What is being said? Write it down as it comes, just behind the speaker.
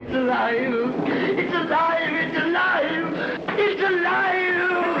alive! It's alive! It's alive! It's alive!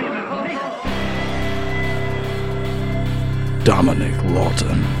 Dominic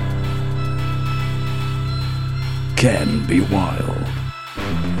Lawton can be wild.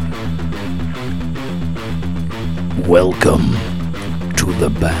 Welcome to the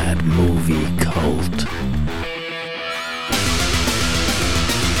Bad Movie Cult.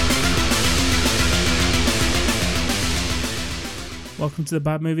 Welcome to the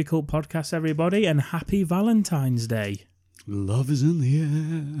Bad Movie Cult podcast, everybody, and happy Valentine's Day. Love is in the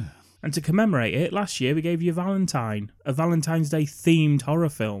air. And to commemorate it, last year we gave you Valentine, a Valentine's Day themed horror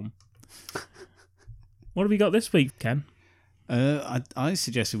film. What have we got this week, Ken? I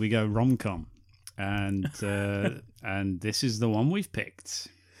suggested we go rom-com, and this is the one we've picked.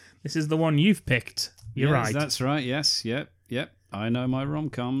 This is the one you've picked. You're Yes, right. That's right. Yes. Yep. I know my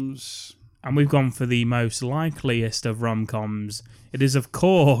rom-coms. And we've gone for the most likeliest of rom-coms. It is, of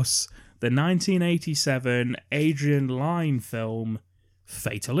course, the 1987 Adrian Lyne film,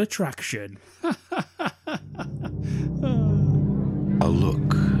 Fatal Attraction. A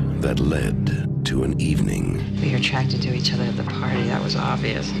look that led to an evening. We were attracted to each other at the party, that was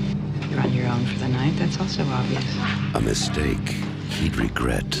obvious. You're on your own for the night, that's also obvious. A mistake he'd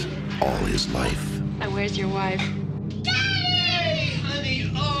regret all his life. And where's your wife? Daddy!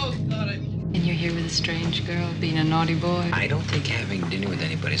 Honey, oh, God, And you're here with a strange girl, being a naughty boy. I don't think having dinner with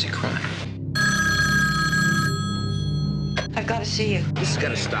anybody's a crime. I've got to see you. This is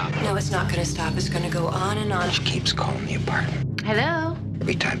gonna stop. No, it's not going to stop. It's going to go on and on. She keeps calling the apartment. Hello?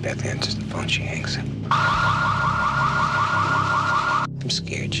 Every time Beth answers the phone, she hangs up. I'm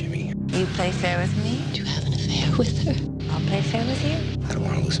scared, Jimmy. You play fair with me? Do you have an affair with her? I'll play fair with you. I don't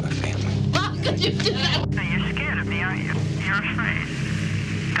want to lose my family. How could you do that? Now, you're scared of me, aren't you? You're afraid.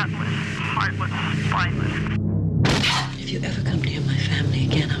 Gutless, heartless, spineless. If you ever come near my family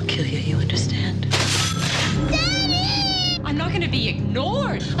again, I'll kill you. You understand? Daddy! I'm not going to be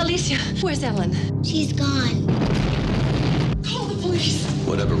ignored. Alicia, where's Ellen? She's gone. Call the police.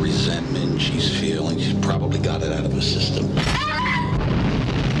 Whatever resentment she's feeling, she's probably got it out of her system.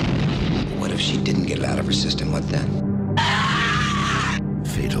 What if she didn't get it out of her system? What then?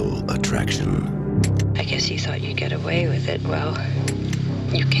 Fatal Attraction. I guess you thought you'd get away with it. Well,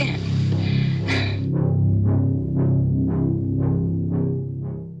 you can't.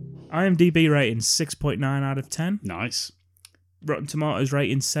 IMDb rating 6.9 out of 10. Nice. Rotten Tomatoes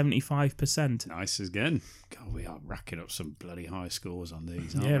rating 75%. Nice again. God, we are racking up some bloody high scores on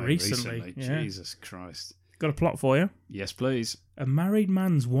these, aren't Yeah, we? recently. Yeah. Jesus Christ. Got a plot for you. Yes, please. A married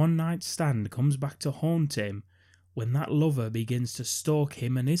man's one-night stand comes back to haunt him when that lover begins to stalk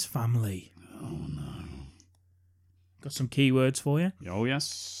him and his family. Oh, no. Got some keywords for you. Oh,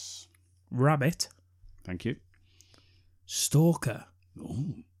 yes. Rabbit. Thank you. Stalker.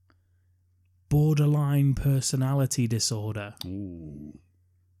 Oh. Borderline personality disorder. Ooh.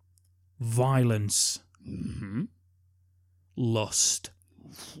 Violence. Mm-hmm. Lust.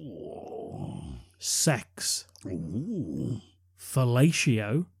 Oh. Sex. Ooh.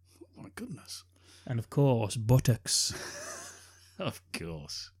 Fellatio. Oh, my goodness. And, of course, buttocks. Of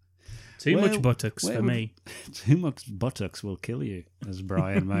course. Too Well, much buttocks for well, me. Too much buttocks will kill you, as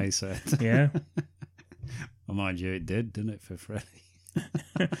Brian May said. Yeah. Well, mind you, it did, didn't it, for Freddie?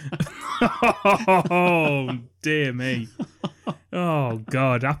 Oh, dear me. Oh,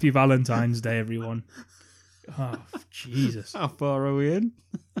 God. Happy Valentine's Day, everyone. Oh, Jesus. How far are we in?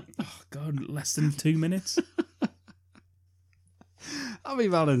 Oh, God. Less than 2 minutes. Happy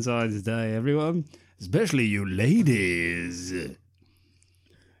Valentine's Day, everyone. Especially you ladies.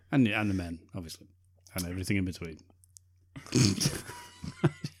 And the men, obviously. And everything in between.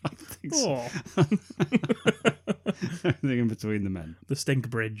 I think so. Oh, Everything in between the men. the stink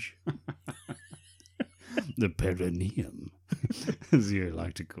bridge. The perineum, as you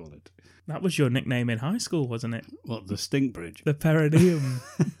like to call it. That was your nickname in high school, wasn't it? What, the stink bridge? The perineum.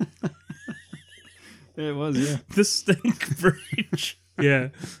 It was, yeah. The stink bridge. Yeah.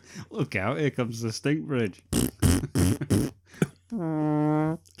 Look out, here comes the stink bridge.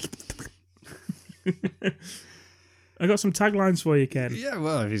 I got some taglines for you, Ken. Yeah,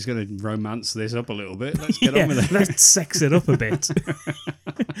 well, if he's going to romance this up a little bit, let's get on with it. Let's sex it up a bit.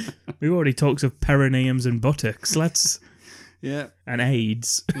 We've already talked of perineums and buttocks. Yeah, And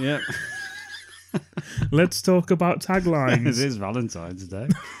AIDS. yeah. Let's talk about taglines. It is Valentine's Day.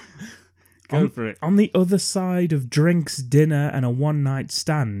 Go for it. On the other side of drinks, dinner, and a one-night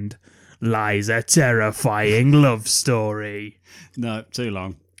stand lies a terrifying love story. No, too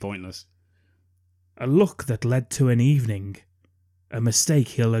long. Pointless. A look that led to an evening. A mistake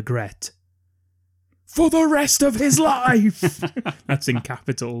he'll regret. for the rest of his life. That's in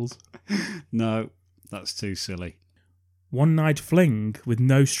capitals. No, that's too silly. One night fling with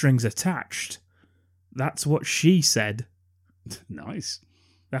no strings attached. That's what she said. Nice.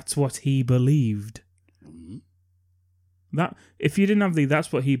 That's what he believed. That if you didn't have the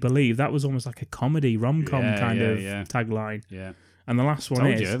 "that's what he believed," that was almost like a comedy rom-com tagline. Yeah. And the last one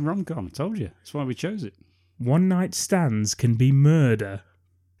Told is you, rom-com. Told you. That's why we chose it. One night stands can be murder.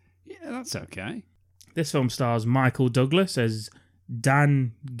 Yeah, that's okay. This film stars Michael Douglas as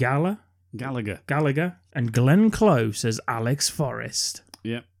Dan Gallagher. and Glenn Close as Alex Forrest.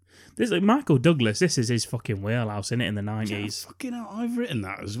 Yeah. Michael Douglas, this is his fucking wheelhouse, isn't it, in the 90s? Yeah, fucking hell, I've written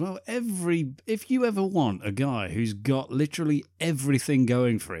that as well. If you ever want a guy who's got literally everything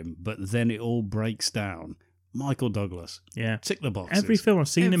going for him, but then it all breaks down, Michael Douglas. Yeah. Tick the boxes. Every film I've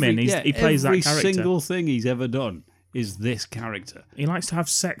seen him in, he plays that character. Every single thing he's ever done is this character. He likes to have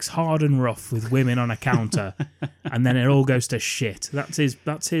sex hard and rough with women on a counter, and then it all goes to shit. That's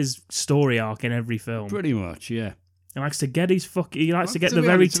his story arc in every film. Pretty much, yeah. He likes to get his He likes to get the be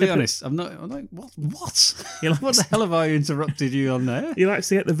very honest, tip. To be honest, I'm like, what? Likes, what the hell have I interrupted you on there? He likes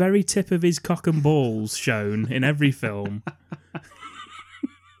to get the very tip of his cock and balls shown in every film.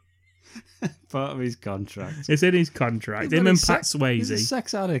 Part of his contract. It's in his contract. Him and Pat Swayze. He's a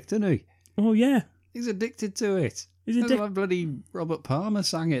sex addict, isn't he? Oh yeah. He's addicted to it. He's That's why bloody Robert Palmer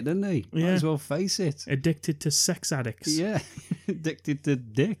sang it, didn't he? Yeah. Might as well face it. Addicted to sex addicts. Yeah. Addicted to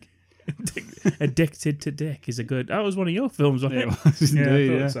dick. Addicted to Dick is a good. That was one of your films, wasn't it? It was indeed, I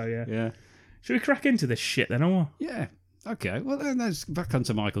yeah. thought so, yeah. Yeah. Should we crack into this shit then, or what? Yeah. Okay. Well, then let's back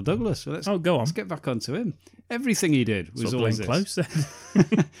onto Michael Douglas. Let's go on. Let's get back onto him. Everything he did was Sort of always Glenn this. Close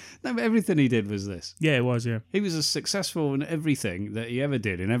then. No, but everything he did was this. Yeah, it was, yeah. He was as successful in everything that he ever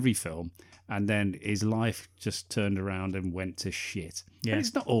did in every film, and then his life just turned around and went to shit. Yeah. And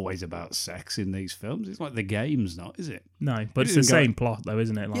it's not always about sex in these films. It's like The Game's not, is it? No, but He it's the didn't go- same plot though,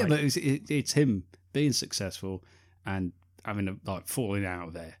 isn't it? Like, Yeah, but it's him being successful and having falling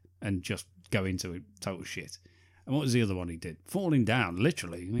out there and just going to total shit. And what was the other one he did? Falling Down,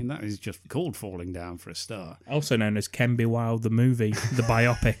 literally. I mean, that is just called Falling Down for a start. also known as Ken Be Wild the movie, the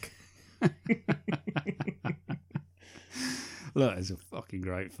biopic. Look, it's a fucking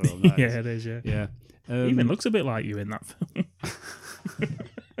great film. That Yeah, is. it is, yeah. Yeah. He even looks a bit like you in that film.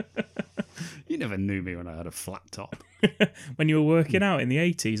 You never knew me when I had a flat top. When you were working out in the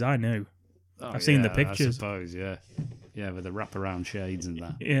 80s, I knew. Oh, I've seen the I pictures. suppose, yeah. Yeah, with the wraparound shades and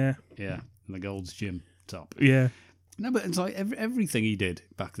that. Yeah. Yeah, and the Gold's Gym top. Yeah. No, but it's like everything he did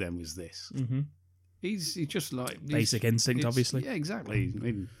back then was this. Mm-hmm. He's just like... Basic Instinct, obviously. Yeah, exactly. I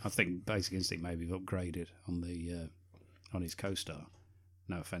mean, I think Basic Instinct maybe upgraded on on his co-star.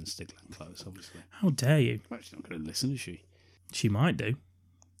 No offence to Glenn Close, obviously. How dare you? Well, she's not going to listen, is she? She might do.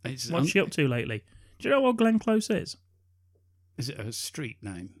 It's What's she up to lately? Do you know what Glenn Close is? Is it a street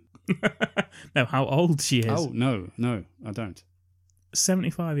name? No, how old she is. Oh, no, I don't.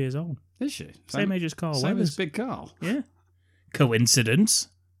 75 years old. Is she? Same age as Carl Same Weathers. as Big Carl? Yeah. Coincidence?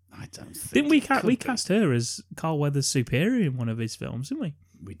 I don't think Didn't we it could we be. cast her as Carl Weathers' superior in one of his films, didn't we?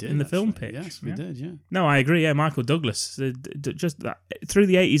 We did. In the film actually. pitch. Yes, we did, yeah. No, I agree. Yeah, Michael Douglas. Just that through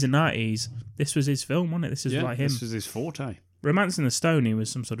the 80s and 90s, this was his film, wasn't it? This is like him. This was his forte. Romancing the Stone, he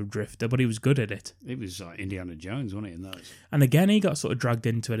was some sort of drifter, but he was good at it. It was like Indiana Jones, wasn't it, in those? And again, he got sort of dragged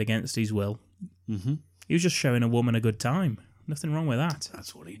into it against his will. Mm-hmm. He was just showing a woman a good time. Nothing wrong with that.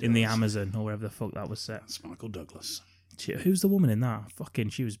 That's what he did. In the Amazon, or wherever the fuck that was set. That's Michael Douglas. Who's the woman in that? Fucking,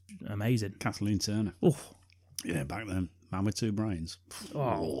 she was amazing. Kathleen Turner. Oh, Yeah, back then. Man with two brains.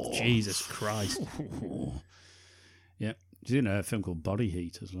 oh, Jesus Christ. Yeah. She's in a film called Body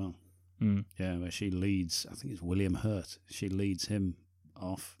Heat as well. Mm. Yeah, where she leads, I think it's William Hurt. She leads him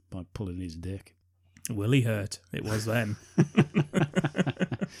off by pulling his dick. Willie Hurt. It was then.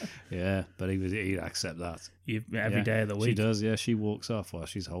 Yeah, but he'd accept that. Every day of the week. She does, yeah. She walks off while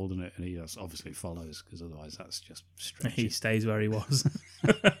she's holding it, and he obviously follows, because otherwise that's just stretchy. He stays where he was.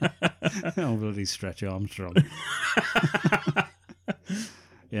 Oh, bloody Stretch Armstrong.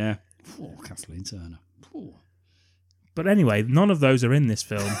 Yeah. Oh, Kathleen Turner. Oh. But anyway, none of those are in this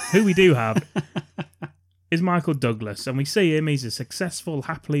film. Who we do have is Michael Douglas, and we see him. He's a successful,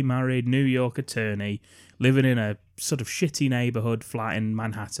 happily married New York attorney living in a sort of shitty neighborhood flat in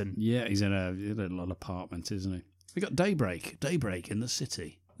Manhattan. Yeah, he's in a little apartment, isn't he? We got Daybreak in the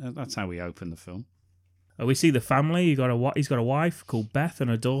city. That's how we open the film. We see the family. He's got a wife called Beth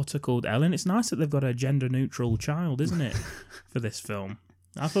and a daughter called Ellen. It's nice that they've got a gender-neutral child, isn't it, for this film?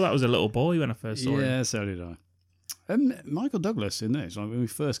 I thought that was a little boy when I first saw him. Yeah, so did I. Michael Douglas in this, like when we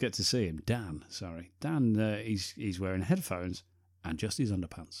first get to see him, Dan, he's wearing headphones and just his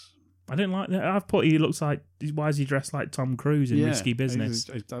underpants. I didn't like that. I've put he looks like. Why is he dressed like Tom Cruise in Risky Business?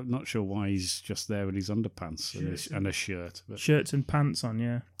 I'm not sure why he's just there with his underpants and a shirt. But. Shirts and pants on,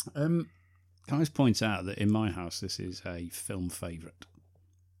 yeah. Can I just point out that in my house, this is a film favourite.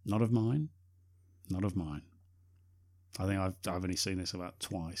 Not of mine. Not of mine. I think I've only seen this about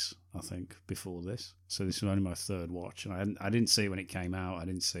twice, I think, before this. So this was only my third watch. And I didn't see it when it came out. I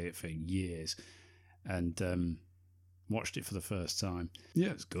didn't see it for years. And watched it for the first time. Yeah,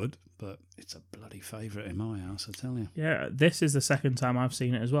 it's good, but it's a bloody favourite in my house, I tell you. Yeah, this is the second time I've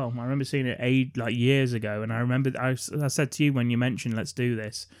seen it as well. I remember seeing it years ago, and I remember, I said to you when you mentioned let's do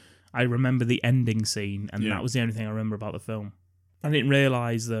this, I remember the ending scene, and that was the only thing I remember about the film. I didn't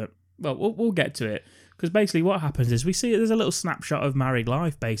realise that, well, we'll get to it. Because basically what happens is we see there's a little snapshot of married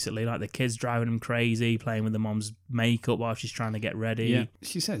life, basically, like the kids driving them crazy, playing with the mom's makeup while she's trying to get ready. Yeah,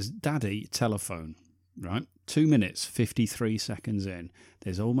 she says, Daddy, telephone, right? 2 minutes, 53 seconds in.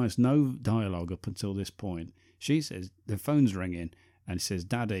 There's almost no dialogue up until this point. She says, the phone's ringing, and she says,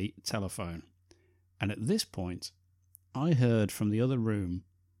 Daddy, telephone. And at this point, I heard from the other room,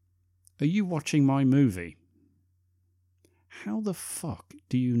 are you watching my movie? How the fuck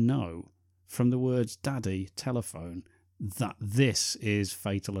do you know from the words Daddy, telephone, that this is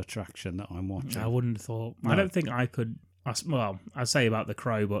Fatal Attraction that I'm watching? I wouldn't have thought. No. I don't think I could. Well, I say about the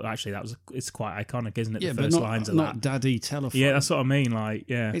crow, but actually it's quite iconic, isn't it? Yeah, the first but lines of not that. Daddy, telephone. Yeah, that's what I mean. Like,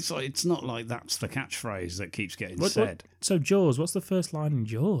 yeah, it's not like that's the catchphrase that keeps getting said. So Jaws, what's the first line in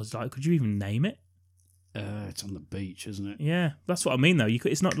Jaws? Like, could you even name it? It's on the beach, isn't it? Yeah, that's what I mean. Though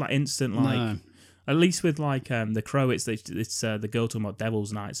it's not like instant. Like, No. At least with like the crow, it's the girl talking about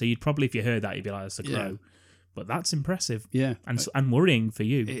Devil's Night. So you'd probably, if you heard that, you'd be like, that's the crow. Yeah. But that's impressive. Yeah, and worrying for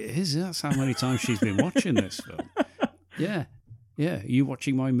you. It is. That's how many times she's been watching this film. Yeah. Yeah, you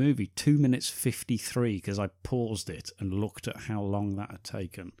watching my movie, 2 minutes 53, because I paused it and looked at how long that had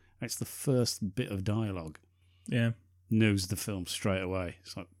taken. It's the first bit of dialogue. Yeah. Knows the film straight away.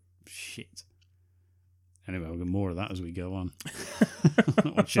 It's like, shit. Anyway, we'll get more of that as we go on. I'm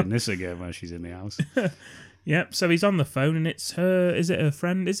not watching this again when she's in the house. Yep, so he's on the phone and it's her, is it her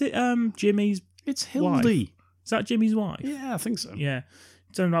friend? Is it Jimmy's It's Hildy. wife? Is that Jimmy's wife? Yeah, I think so. Yeah.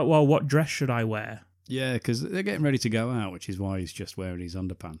 So I'm like, well, what dress should I wear? Yeah, because they're getting ready to go out, which is why he's just wearing his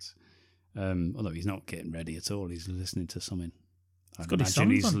underpants. Although he's not getting ready at all. He's listening to something. I got his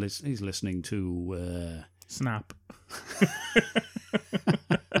imagine songs on. he's listening to... Snap.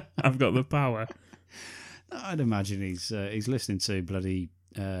 I've got the power. I'd imagine he's listening to bloody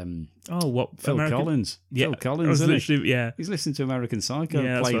what Phil Collins. Yeah, Phil Collins, isn't he? Yeah. He's listening to American Psycho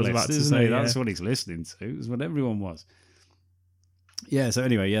Yeah, that's what I was playlist, about to isn't say, he? yeah. That's what he's listening to. It's what everyone was. Yeah, so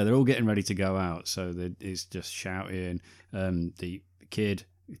anyway, yeah, they're all getting ready to go out. So he's just shouting. The kid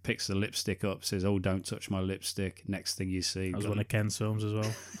picks the lipstick up, says, "Oh, don't touch my lipstick." Next thing you see... That was one of Ken's films as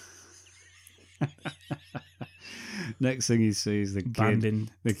well. Next thing you see is the Banned kid, in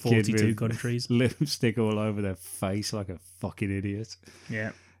the 42 kid with countries. Lipstick all over their face like a fucking idiot.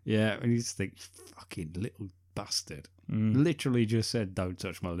 Yeah. Yeah, and you just think, fucking little bastard. Literally just said, don't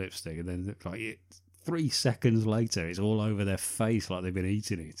touch my lipstick. And then, like, 3 seconds later, it's all over their face like they've been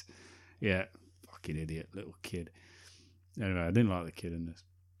eating it. Yeah, fucking idiot, little kid. Anyway, I didn't like the kid in this.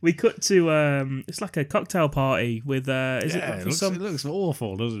 We cut to it's like a cocktail party with it looks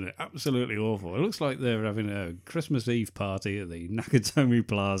awful, doesn't it? Absolutely awful. It looks like they're having a Christmas Eve party at the Nakatomi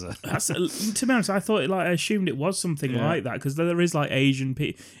Plaza. To be honest, I thought I assumed it was something like that because there is like Asian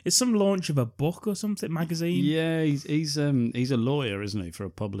people. It's some launch of a book or something, magazine. Yeah, he's a lawyer, isn't he, for a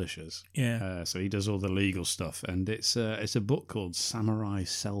publishers? Yeah. So he does all the legal stuff, and it's a book called Samurai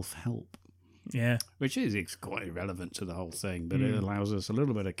Self-Help. Yeah. Which it's quite irrelevant to the whole thing, but it allows us a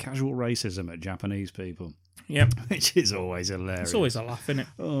little bit of casual racism at Japanese people. Yep. Which is always hilarious. It's always a laugh, isn't it?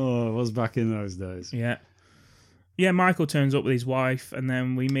 Oh, it was back in those days. Yeah. Yeah, Michael turns up with his wife, and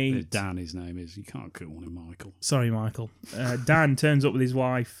then we meet... Dan, his name is. You can't call him Michael. Sorry, Michael. Dan turns up with his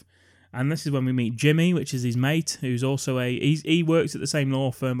wife, and this is when we meet Jimmy, which is his mate, who's also he works at the same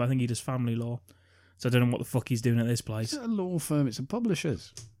law firm, but I think he does family law. So I don't know what the fuck he's doing at this place. It's a law firm. It's a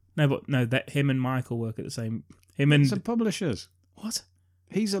publishers. No, that him and Michael work at the same... It's a publishers. What?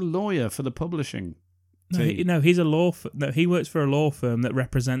 He's a lawyer for the publishing No, he's a law firm. No, he works for a law firm that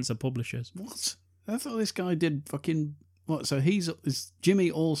represents a publishers. What? I thought this guy did fucking... What? So is Jimmy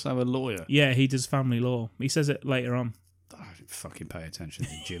also a lawyer? Yeah, he does family law. He says it later on. I didn't fucking pay attention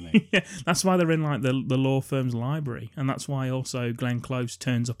to Jimmy. Yeah, that's why they're in like the law firm's library, and that's why also Glenn Close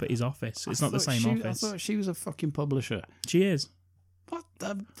turns up at his office. It's not the same office. I thought she was a fucking publisher. She is. What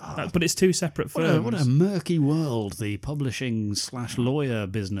the? But it's two separate films. What a murky world, the publishing/lawyer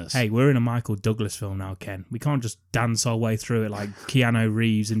business. Hey, we're in a Michael Douglas film now, Ken. We can't just dance our way through it like Keanu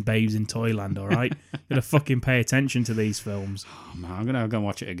Reeves in Babes in Toyland, all right? Gotta fucking pay attention to these films. Oh, man, I'm gonna go and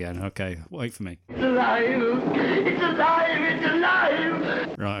watch it again. Okay, wait for me. It's alive! It's alive! It's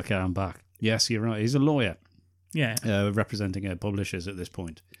alive! Right, okay, I'm back. Yes, you're right. He's a lawyer. Yeah. Representing publishers at this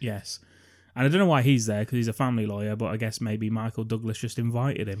point. Yes. And I don't know why he's there, because he's a family lawyer, but I guess maybe Michael Douglas just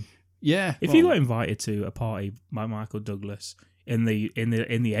invited him. Yeah. If you got invited to a party by Michael Douglas in the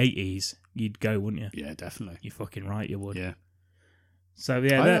 80s, you'd go, wouldn't you? Yeah, definitely. You're fucking right, you would. Yeah. So,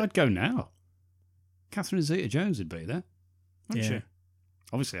 yeah. I'd go now. Catherine Zeta-Jones would be there. Wouldn't Yeah. she?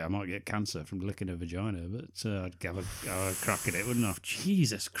 Obviously, I might get cancer from licking her vagina, but I'd have a crack at it, wouldn't I?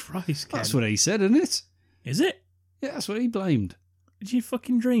 Jesus Christ, Ken. That's what he said, isn't it? Is it? Yeah, that's what he blamed. Did you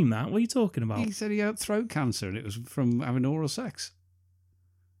fucking dream that? What are you talking about? He said he had throat cancer and it was from having oral sex.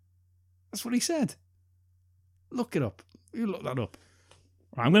 That's what he said. Look it up. You look that up.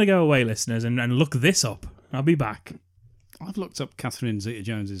 Right, I'm going to go away, listeners, and look this up. I'll be back. I've looked up Catherine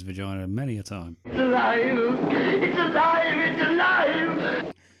Zeta-Jones's vagina many a time. It's alive! It's alive! It's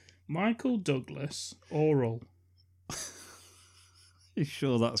alive! Michael Douglas, oral. You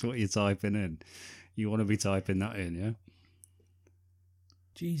sure that's what you're typing in? You want to be typing that in, yeah?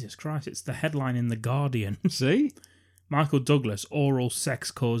 Jesus Christ, it's the headline in The Guardian. See? Michael Douglas, oral sex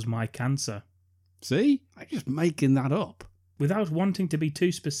caused my cancer. See? I'm just making that up. Without wanting to be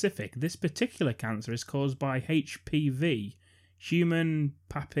too specific, this particular cancer is caused by HPV, human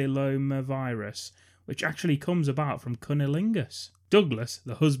papillomavirus, which actually comes about from cunnilingus. Douglas,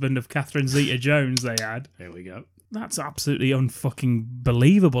 the husband of Catherine Zeta-Jones they had. Here we go. That's absolutely unfucking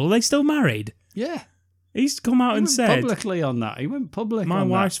believable. Are they still married? Yeah. He's come out and said publicly on that. He went public my on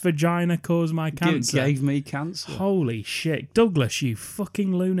wife's vagina caused my cancer. Gave me cancer. Holy shit. Douglas, you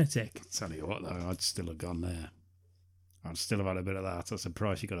fucking lunatic. Tell you what, though, I'd still have gone there. I'd still have had a bit of that. That's the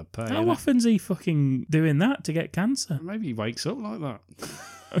price you got to pay. How often's he fucking doing that to get cancer? Maybe he wakes up like that.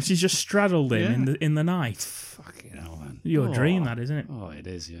 Oh, she's just straddled him in the night. Fucking hell, man. Your dream, that, isn't it? Oh, it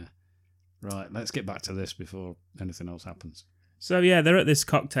is, yeah. Right, let's get back to this before anything else happens. So, yeah, they're at this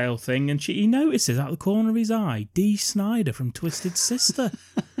cocktail thing, and he notices out the corner of his eye Dee Snider from Twisted Sister.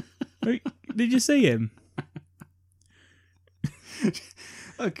 Did you see him?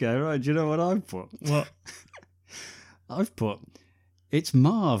 Okay, right. Do you know what I've put? What? I've put, it's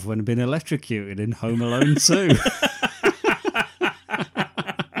Marv when being electrocuted in Home Alone 2.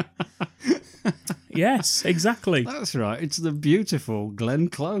 Yes, exactly. That's right. It's the beautiful Glenn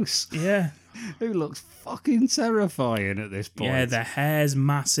Close. Yeah. Who looks fucking terrifying at this point. Yeah, the hair's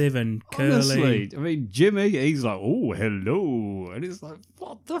massive and curly. Honestly, I mean, Jimmy, he's like, oh, hello. And it's like,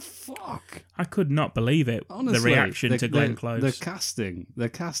 what the fuck? I could not believe it, Honestly, the reaction to Glenn Close. The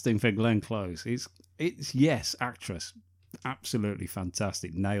casting for Glenn Close, it's yes, actress. Absolutely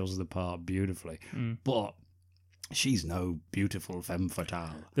fantastic. Nails the part beautifully. But she's no beautiful femme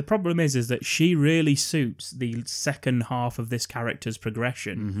fatale. The problem is that she really suits the second half of this character's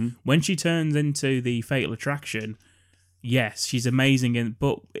progression. Mm-hmm. When she turns into the Fatal Attraction, yes, she's amazing.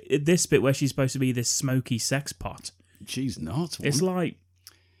 But this bit where she's supposed to be this smoky sex pot, she's not. It's like,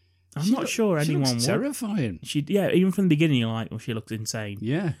 I'm not sure anyone looks would. terrifying. Even from the beginning, you're like, well, she looks insane.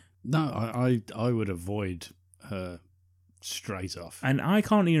 Yeah. No, I would avoid her straight off. And I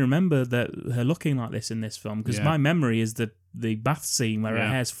can't even remember her looking like this in this film, because my memory is the bath scene where her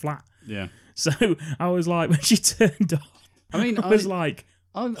hair's flat. Yeah. So I was like, when she turned off, I mean, I was like,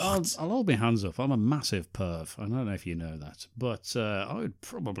 I'll hold my hands up. I'm a massive perv. I don't know if you know that, but I would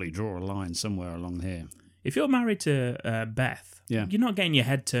probably draw a line somewhere along here. If you're married to Beth, Yeah. you're not getting your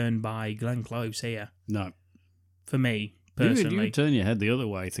head turned by Glenn Close here. No. For me, personally. You would turn your head the other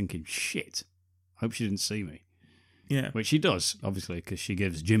way thinking, shit, hope she didn't see me. Yeah. Which she does, obviously, because she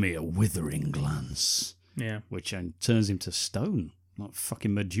gives Jimmy a withering glance. Yeah. Which turns him to stone. Like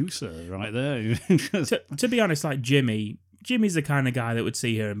fucking Medusa right there. to be honest, like Jimmy's the kind of guy that would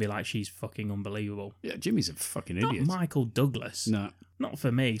see her and be like, she's fucking unbelievable. Yeah, Jimmy's a fucking Not idiot. Michael Douglas. No. Not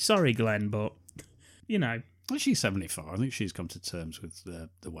for me. Sorry, Glenn, but, you know. Well, she's 75. I think she's come to terms with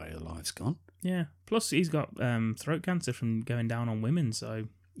the way her life's gone. Yeah. Plus, he's got throat cancer from going down on women, so...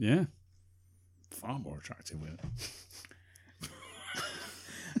 Yeah. Far more attractive women.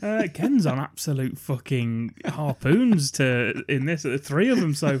 Ken's on absolute fucking harpoons in this. 3 of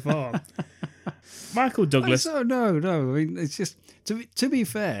them so far. Michael Douglas. No. I mean, it's just to be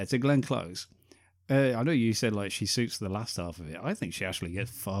fair to Glenn Close. I know you said like she suits the last half of it. I think she actually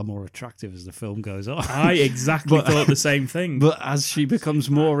gets far more attractive as the film goes on. I exactly thought the same thing. But as she becomes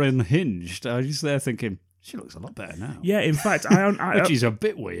more unhinged, I was just there thinking, She looks a lot better now. Yeah, in fact, which is a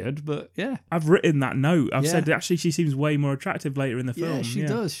bit weird, but yeah. I've written that note. I've said actually she seems way more attractive later in the film. Yeah, she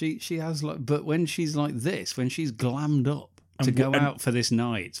does. She has like, but when she's like this, when she's glammed up to go out for this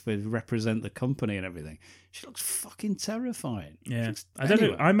night, to represent the company and everything, she looks fucking terrifying. Yeah, I don't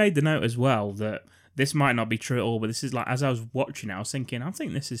know. I made the note as well that this might not be true at all, but this is like, as I was watching it, I was thinking, I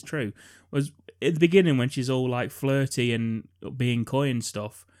think this is true. Was at the beginning when she's all like flirty and being coy and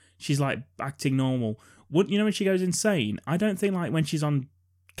stuff, she's like acting normal. You know when she goes insane? I don't think like when she's on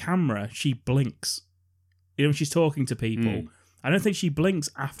camera she blinks. You know when she's talking to people, I don't think she blinks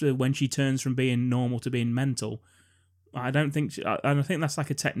after when she turns from being normal to being mental. I don't think, and I think that's like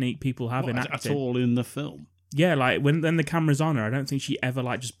a technique people have in acting. At all in the film. Yeah, like when the camera's on her, I don't think she ever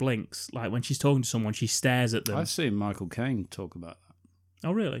like just blinks. Like when she's talking to someone, she stares at them. I've seen Michael Caine talk about that.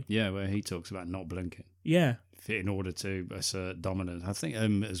 Oh, really? Yeah, where he talks about not blinking. Yeah. In order to assert dominance. I think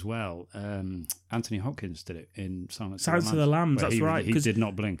as well, Anthony Hopkins did it in Silence of the Lambs. That's right. He did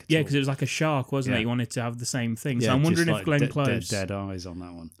not blink. Yeah, because it was like a shark, wasn't it? He wanted to have the same thing. So I'm wondering if Glenn Close dead eyes on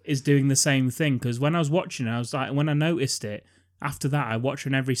that one is doing the same thing. Because when I was watching it, I was like, when I noticed it, after that, I watch her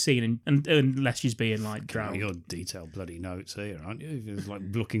in every scene, and unless she's being like drowned. Your detailed bloody notes here, aren't you? It's like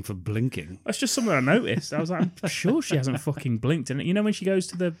looking for blinking. That's just something I noticed. I was like, I'm sure she hasn't fucking blinked. And you know when she goes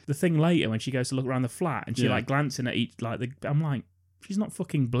to the thing later, when she goes to look around the flat, and she like glancing at each I'm like, she's not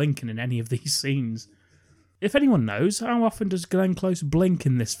fucking blinking in any of these scenes. If anyone knows, how often does Glenn Close blink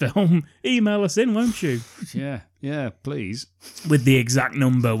in this film? Email us in, won't you? Yeah, please. With the exact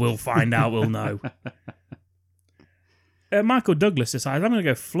number, we'll find out. We'll know. Michael Douglas decides, I'm going to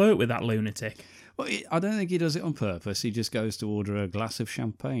go flirt with that lunatic. Well, I don't think he does it on purpose. He just goes to order a glass of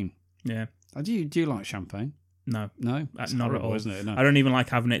champagne. Yeah. Do you like champagne? No. No? Not at all. Isn't it? No. I don't even like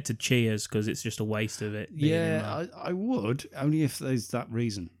having it to cheers because it's just a waste of it. Yeah, I would, only if there's that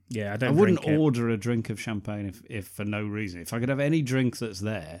reason. Yeah, I wouldn't order a drink of champagne if for no reason. If I could have any drink that's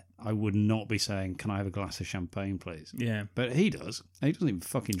there, I would not be saying, can I have a glass of champagne, please? Yeah. But he does. He doesn't even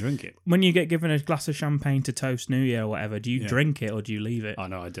fucking drink it. When you get given a glass of champagne to toast New Year or whatever, do you drink it or do you leave it? I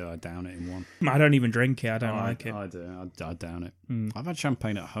know I do. I down it in one. I don't even drink it. I don't like it. I do. I down it. I've had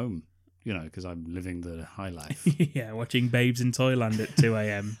champagne at home, because I'm living the high life. Yeah, watching Babes in Toyland at 2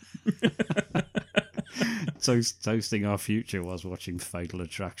 a.m. Toasting our future whilst watching Fatal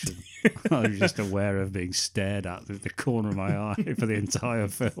Attraction. I was just aware of being stared at with the corner of my eye for the entire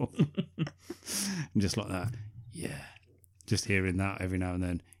film. And just like that, yeah. Just hearing that every now and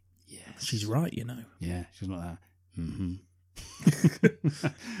then, yeah. She's right, Yeah, she's like that. Mm-hmm.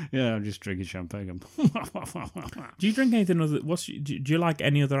 Yeah, I'm just drinking champagne. Do you drink anything other? Do you like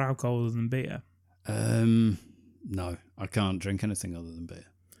any other alcohol other than beer? No, I can't drink anything other than beer.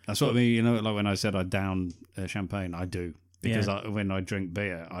 That's what I mean. Like when I said I down champagne, I do. Because when I drink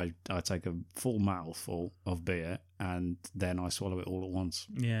beer, I take a full mouthful of beer and then I swallow it all at once.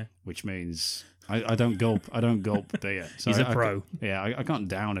 Yeah. Which means I don't gulp. I don't gulp beer. So He's a pro. I can't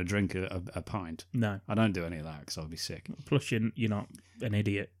down a drink a pint. No. I don't do any of that because I'll be sick. Plus, you're not an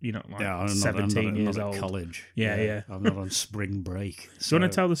idiot. You're not like I'm 17 years not old. At college. Yeah. I'm not on spring break. So you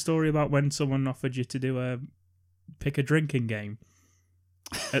want to tell the story about when someone offered you to do pick a drinking game?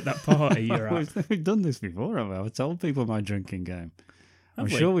 At that party you're at. We've done this before, haven't we? I've told people my drinking game. I'm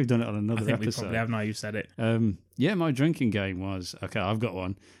sure we've done it on another episode. We probably have now you said it. Yeah, my drinking game was, I've got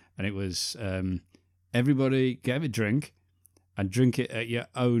one, and it was everybody get a drink and drink it at your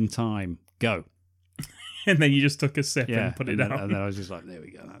own time. Go. And then you just took a sip and put it down. And then I was just like, there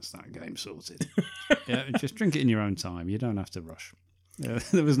we go, that's that game sorted. Yeah, just drink it in your own time. You don't have to rush.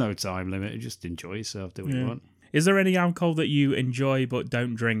 There was no time limit. Just enjoy yourself, do what you want. Is there any alcohol that you enjoy but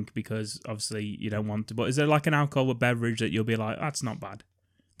don't drink because obviously you don't want to? But is there like an alcohol or beverage that you'll be like, that's not bad?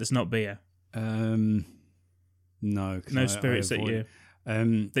 That's not beer. No. No spirits that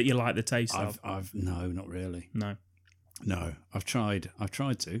you like the taste of. No, not really. No. I've tried to. I've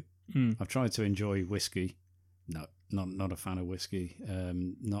tried to enjoy whiskey. No, not a fan of whiskey.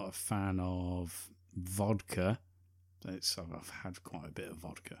 Not a fan of vodka. I've had quite a bit of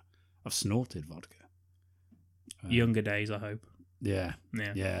vodka. I've snorted vodka. Younger days, I hope. Yeah,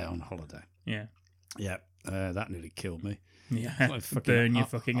 on holiday. Yeah. That nearly killed me. Yeah, like burn your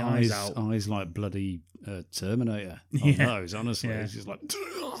fucking eyes out. Eyes like bloody Terminator on those, honestly. Yeah. It's just like...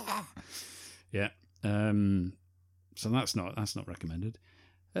 Yeah. So that's not recommended.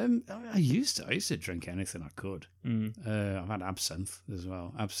 I used to drink anything I could. I've had absinthe as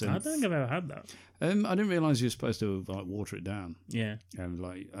well. Absinthe. I don't think I've ever had that. I didn't realise you were supposed to like water it down. Yeah. And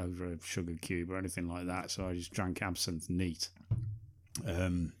like over a sugar cube or anything like that. So I just drank absinthe neat.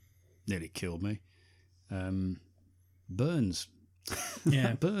 Nearly killed me. Burns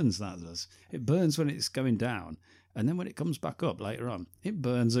Yeah. It burns, that does. It burns when it's going down. And then when it comes back up later on, it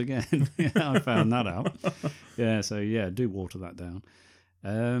burns again. Yeah, I found that out. Yeah, so yeah, do water that down.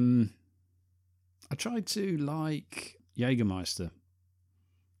 I tried to like Jägermeister,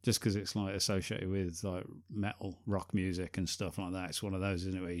 just because it's like associated with like metal, rock music and stuff like that. It's one of those,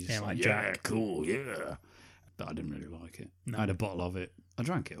 isn't it? Where you just like yeah, Jack. cool, yeah. But I didn't really like it. No. I had a bottle of it. I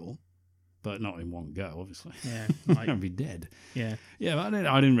drank it all, but not in one go, obviously. Yeah, I'd be dead. Yeah. Yeah, but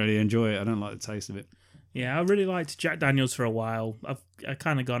I didn't really enjoy it. I don't like the taste of it. Yeah, I really liked Jack Daniels for a while. I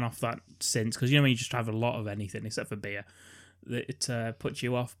kind of gone off that since, because when you just have a lot of anything except for beer, it puts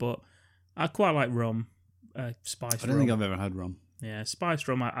you off. But I quite like rum, spiced rum. I don't think I've ever had rum. Yeah, spiced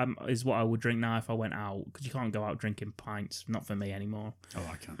rum is what I would drink now if I went out, because you can't go out drinking pints. Not for me anymore. Oh,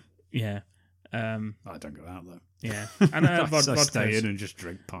 I can. Yeah. I don't go out though. Yeah, and I stay in and just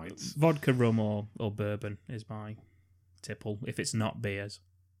drink pints. Vodka, rum, or bourbon is my tipple if it's not beers.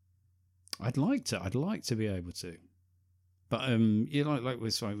 I'd like to be able to, but you like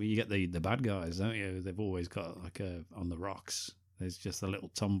with when you get the bad guys, don't you? They've always got like on the rocks. There's just a little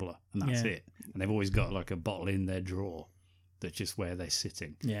tumbler, and that's it. And they've always got like a bottle in their drawer. That's just where they're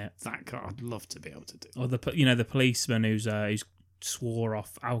sitting. Yeah, I'd love to be able to do. Or the policeman who's swore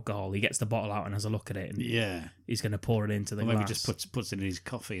off alcohol. He gets the bottle out and has a look at it. And he's going to pour it into the glass. Maybe just puts it in his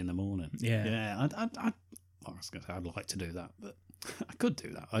coffee in the morning. Yeah. I was going to say I'd like to do that, but I could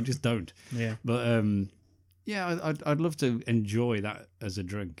do that. I just don't. Yeah. But I'd love to enjoy that as a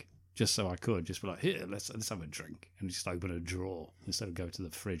drink, just so I could just be like, here, let's have a drink, and just open a drawer instead of go to the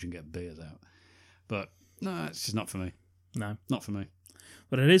fridge and get beers out. But no, it's just not for me. No, not for me.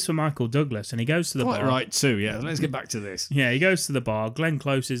 But it is for Michael Douglas, and he goes to the bar. Right, too, yeah. Let's get back to this. Yeah, he goes to the bar. Glenn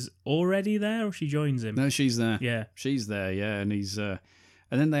Close is already there, or she joins him? No, she's there. Yeah. She's there, yeah. And he's... and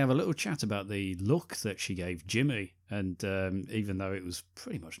then they have a little chat about the look that she gave Jimmy, and even though it was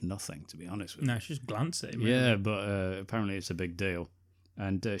pretty much nothing, to be honest with you. No, she just glanced at him. Yeah, really. but apparently it's a big deal.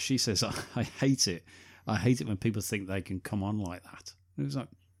 And she says, I hate it. I hate it when people think they can come on like that. And it was like,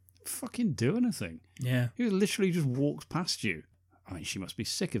 fucking do anything. Yeah. He literally just walks past you. I mean, she must be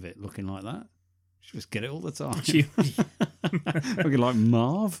sick of it looking like that. She must get it all the time. Looking like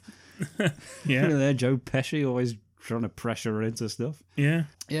Marv. Yeah. There, Joe Pesci always trying to pressure her into stuff. Yeah.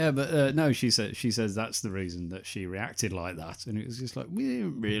 Yeah, but no, she says that's the reason that she reacted like that. And it was just like, we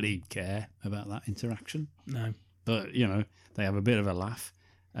didn't really care about that interaction. No. But, you know, they have a bit of a laugh.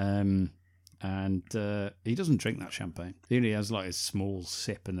 And he doesn't drink that champagne. He only has like a small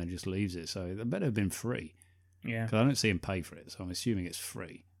sip and then just leaves it. So it better have been free. Yeah. Because I don't see him pay for it, so I'm assuming it's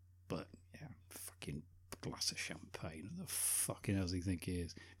free. But, yeah, fucking glass of champagne. What the fucking hell does he think he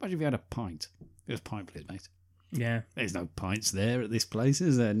is? Imagine if he had a pint. It was pint, please, mate. Yeah. There's no pints there at this place,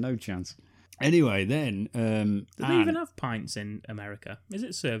 is there? No chance. Anyway, then... Do they even have pints in America? Is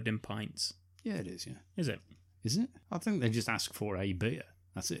it served in pints? Yeah, it is, yeah. Is it? Is it? I think they just ask for a beer.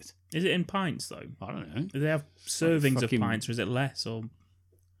 That's it. Is it in pints, though? I don't know. Do they have servings of pints, or is it less? Or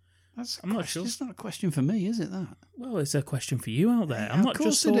I'm not sure. It's not a question for me, is it, that? Well, it's a question for you out there. Yeah, I'm not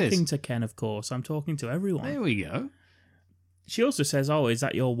just it talking is. to Ken, of course. I'm talking to everyone. There we go. She also says, "Oh, is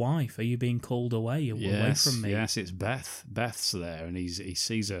that your wife? Are you being called away? You're away from me." Yes, it's Beth. Beth's there, and he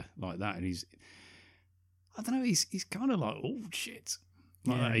sees her like that, and I don't know. He's kind of like, oh shit,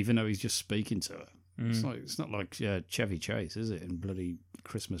 like that, even though he's just speaking to her. It's not like Chevy Chase, is it? In bloody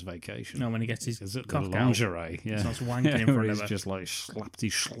Christmas Vacation. No, when he gets his cock out. lingerie, Starts wanking in front of her. He's just like slapped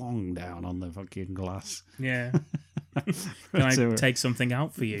his schlong down on the fucking glass. Yeah. Can I take something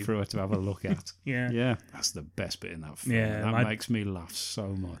out for you? For her to have a look at. Yeah. That's the best bit in that film. Yeah, that makes me laugh so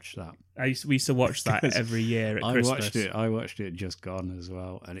much. That we used to watch that every year at Christmas. I watched it just gone as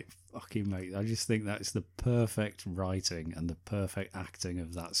well, and it fucking makes. I just think that's the perfect writing and the perfect acting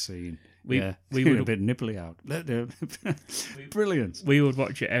of that scene. We would a bit nipply out. Brilliant. We would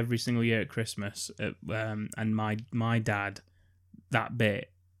watch it every single year at Christmas, and my dad, that bit.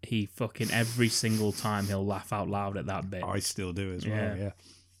 He fucking every single time he'll laugh out loud at that bit. I still do as well.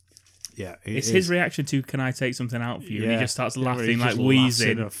 Yeah. It's his reaction to "Can I take something out for you?" And he just starts laughing like just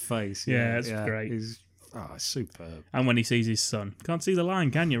wheezing in her face. Yeah, it's great. It's superb. And when he sees his son, "Can't see the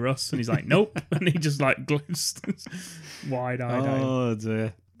line, can you, Russ?" And he's like, "Nope," and he just like wide-eyed. Oh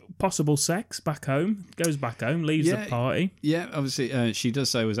dear. Possible sex back home. Goes back home, leaves the party. Yeah, obviously, she does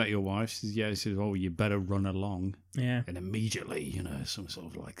say, "Was that your wife?" She says, "Yeah." She says, "Oh, you better run along." Yeah. And immediately, some sort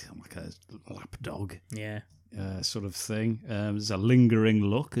of like a lap dog. Yeah. Sort of thing. There's a lingering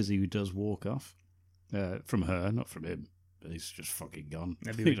look as he does walk off. From her, not from him. He's just fucking gone.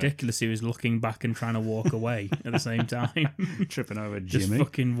 It'd be ridiculous if he was looking back and trying to walk away at the same time. Tripping over Just Jimmy.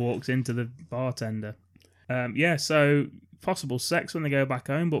 fucking walks into the bartender. So possible sex when they go back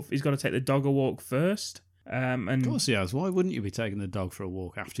home, but he's got to take the dog a walk first. And Of course he has. Why wouldn't you be taking the dog for a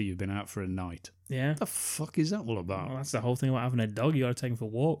walk after you've been out for a night? yeah, What the fuck is that all about? well, that's the whole thing about having a dog. You got to take him for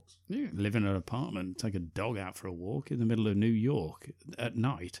walks. You live in an apartment, take a dog out for a walk in the middle of New York at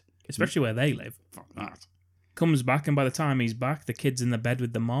night. Especially where they live. Fuck that. Comes back, and by the time he's back, the kid's in the bed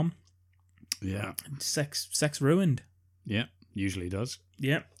with the mom. Yeah. Sex ruined. Yeah. Usually does.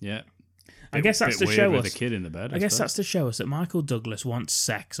 Yep. Yeah. I guess that's Bit to weird show with us. a kid in the bed. I guess suppose. that's to show us that Michael Douglas wants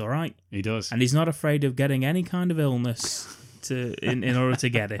sex, all right? He does. And he's not afraid of getting any kind of illness in order to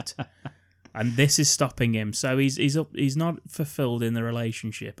get it. And this is stopping him. So he's not fulfilled in the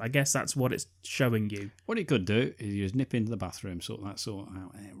relationship. I guess that's what it's showing you. What he could do is just nip into the bathroom, sort out,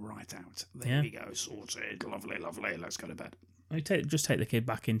 right out. There Yeah. we go, sorted. Lovely, lovely. Let's go to bed. Just take the kid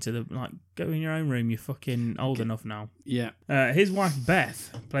back into the go in your own room. You're fucking old enough now. Yeah. His wife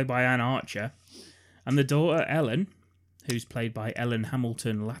Beth, played by Anne Archer, and the daughter Ellen, who's played by Ellen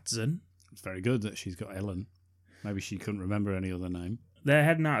Hamilton Latzan. It's very good that she's got Ellen. Maybe she couldn't remember any other name. They're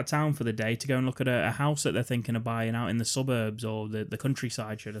heading out of town for the day to go and look at a house that they're thinking of buying out in the suburbs or the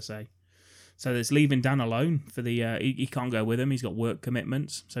countryside, should I say. So it's leaving Dan alone for the... he can't go with him. He's got work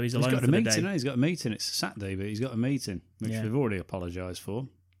commitments, so he's alone for the day. He's got a meeting. It's a Saturday, but he's got a meeting, which Yeah. we've already apologised for.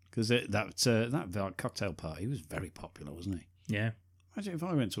 Because that cocktail party was very popular, wasn't he? Yeah. Imagine if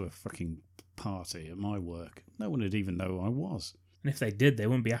I went to a fucking party at my work. No one would even know who I was. And if they did, they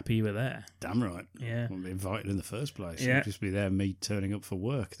wouldn't be happy you were there. Damn right. Yeah. Wouldn't be invited in the first place. Yeah. It'd just be there, me turning up for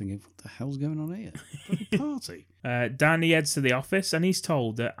work, thinking, what the hell's going on here? Bloody party. Dan, he heads to the office and he's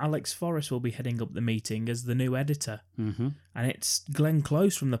told that Alex Forrest will be heading up the meeting as the new editor. Mm-hmm. And it's Glenn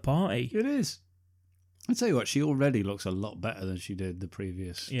Close from the party. It is. I tell you what, she already looks a lot better than she did the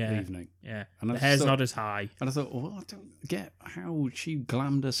previous evening. Yeah. And the I hair's thought- not as high. And I thought, well, I don't get how she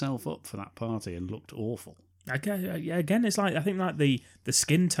glammed herself up for that party and looked awful. Again, it's like, I think like the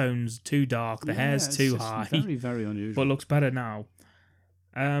skin tone's too dark, the hair's it's too just high. Very, very unusual. But looks better now.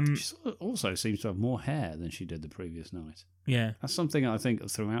 She also seems to have more hair than she did the previous night. Yeah. That's something I think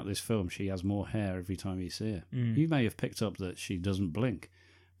throughout this film, she has more hair every time you see her. Mm. You may have picked up that she doesn't blink,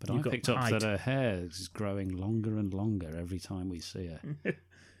 but You've I got picked up height. that her hair is growing longer and longer every time we see her.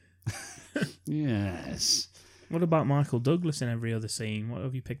 Yes. What about Michael Douglas in every other scene? What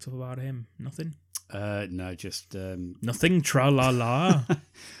have you picked up about him? Nothing? No, just... Nothing, tra-la-la.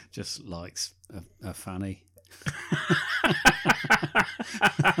 just likes a fanny.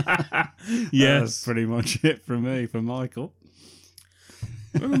 Yes. That's pretty much it from me, for Michael.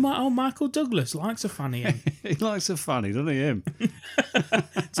 Remember Michael Douglas likes a fanny. He likes a fanny, doesn't he, him?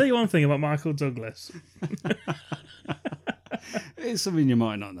 Tell you one thing about Michael Douglas. It's something you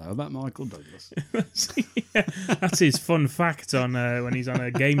might not know about Michael Douglas. Yeah, that's his fun fact on when he's on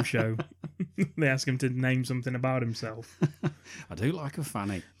a game show. They ask him to name something about himself. I do like a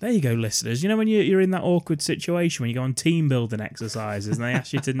fanny. There you go, listeners. You know when you're in that awkward situation when you go on team building exercises and they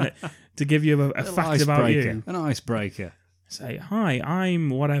ask you to give you a fact about you. An icebreaker. Say, hi, I'm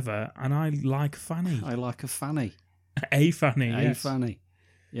whatever, and I like fanny. I like a fanny. A fanny, A yes. fanny.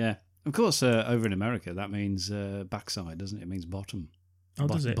 Yeah. Of course, over in America, that means backside, doesn't it? It means bottom. Oh,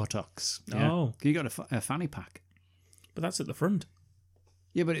 does it? Buttocks. Yeah. Oh. You got a fanny pack. But that's at the front.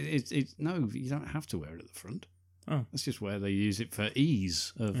 Yeah, but it's no, you don't have to wear it at the front. Oh. That's just where they use it for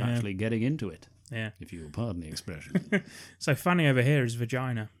ease of actually getting into it. Yeah. If you will pardon the expression. So fanny over here is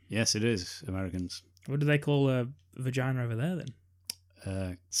vagina. Yes, it is, Americans. What do they call a vagina over there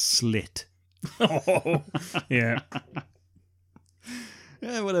then? Slit. Oh, yeah.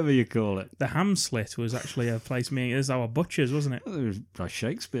 Yeah, whatever you call it. The ham slit was actually a place it was our butchers, wasn't it? Well, it was by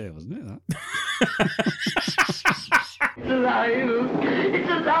Shakespeare, wasn't it? That? It's alive! It's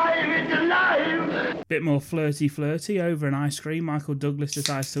alive! It's alive! Bit more flirty over an ice cream. Michael Douglas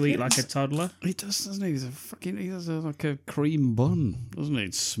decides to eat like a toddler. He does, doesn't he? He has like a cream bun, doesn't he?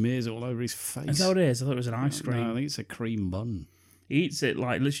 It smears it all over his face. Is that what it is? I thought it was an ice cream. No, I think it's a cream bun. He eats it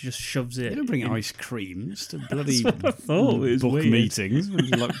like literally just shoves it. You don't bring in. ice creams to bloody That's what I thought. It was book weird. meetings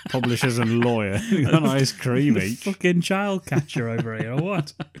with like publishers and lawyers. An ice cream The each. fucking child catcher over here, or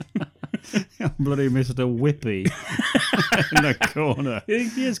what? Bloody Mr. Whippy in the corner. You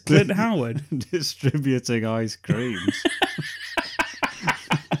think he is Clint Howard? Distributing ice creams.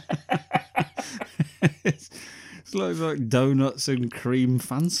 It's like donuts and cream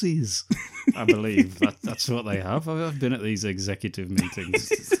fancies, I believe. That's what they have. I've been at these executive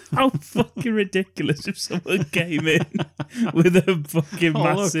meetings. How fucking ridiculous if someone came in with a fucking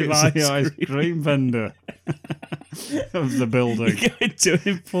massive look, it's ice the cream. ice cream vendor of the building. You go into an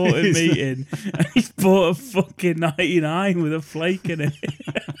important meeting and he's bought a fucking 99 with a flake in it.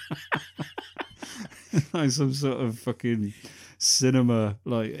 like some sort of fucking cinema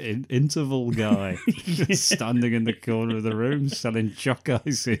interval guy just standing in the corner of the room selling chalk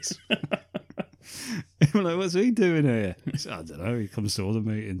ices. I'm like, what's he doing here? He said, I don't know. He comes to all the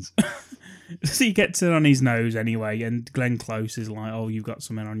meetings. So he gets it on his nose anyway, and Glenn Close is like, "Oh, you've got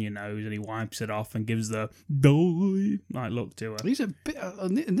something on your nose," and he wipes it off and gives the look to her. He's a bit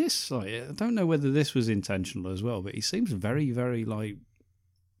in this. I don't know whether this was intentional as well, but he seems very, very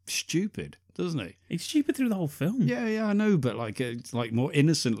stupid, doesn't he? He's stupid through the whole film. Yeah, I know, but it's more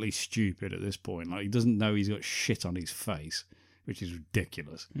innocently stupid at this point. Like he doesn't know he's got shit on his face, which is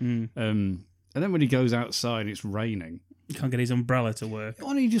ridiculous. And then when he goes outside, it's raining. He can't get his umbrella to work.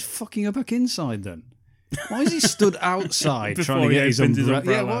 Why don't you just fucking go back inside then? Why is he stood outside Before trying to he get his opens umbrella?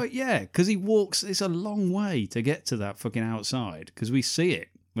 his umbrella. Yeah, because he walks. It's a long way to get to that fucking outside. Because we see it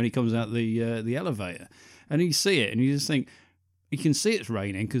when he comes out the elevator, and you see it, and you just think you can see it's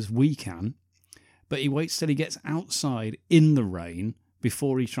raining because we can, but he waits till he gets outside in the rain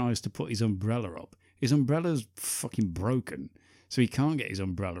before he tries to put his umbrella up. His umbrella's fucking broken, so he can't get his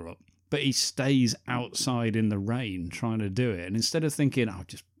umbrella up. But he stays outside in the rain trying to do it. And instead of thinking, I'll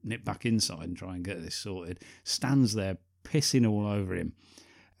just nip back inside and try and get this sorted, stands there pissing all over him.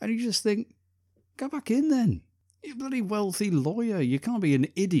 And you just think, go back in then. You're a bloody wealthy lawyer. You can't be an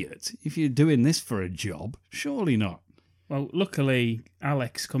idiot if you're doing this for a job. Surely not. Well, luckily,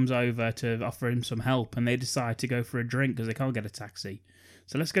 Alex comes over to offer him some help, and they decide to go for a drink because they can't get a taxi.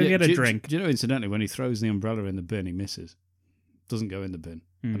 So let's go get a drink. Do you know, incidentally, when he throws the umbrella in the bin, he misses. Doesn't go in the bin.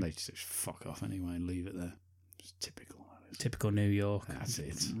 And they just fuck off anyway and leave it there. It's typical. That is. Typical New York. That's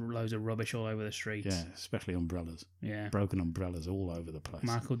it. Loads of rubbish all over the streets. Yeah, especially umbrellas. Yeah. Broken umbrellas all over the place.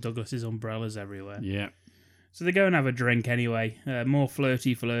 Michael Douglas's umbrellas everywhere. Yeah. So they go and have a drink anyway. More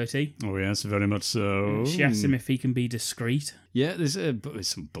flirty. Oh, yes, very much so. She asks him if he can be discreet. Yeah, there's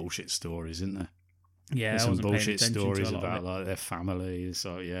some bullshit stories, isn't there? Yeah, there's I some wasn't paying bullshit attention stories to a lot of about their family.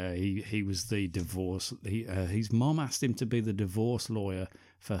 So yeah, he was the divorce. His mom asked him to be the divorce lawyer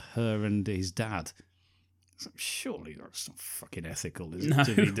for her and his dad. So surely that's not fucking ethical, is it,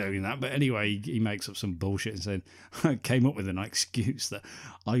 to be doing that? But anyway, he makes up some bullshit and said, I came up with an excuse that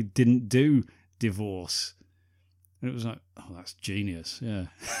I didn't do divorce. And it was like, oh, that's genius. Yeah.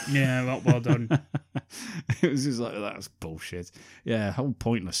 Yeah, well done. It was just like, that's bullshit. Yeah, whole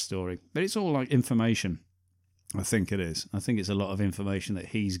pointless story. But it's all like information. I think it is. I think it's a lot of information that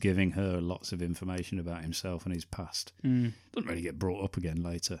he's giving her, lots of information about himself and his past. Doesn't really get brought up again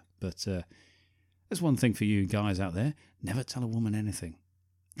later. But there's one thing for you guys out there. Never tell a woman anything.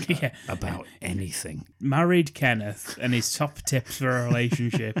 About anything. Married Kenneth and his top tips for a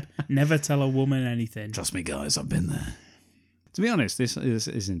relationship. Never tell a woman anything. Trust me, guys, I've been there. To be honest, this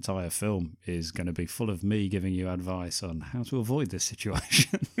entire film is going to be full of me giving you advice on how to avoid this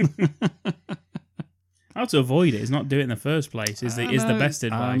situation. How to avoid it is not do it in the first place is the best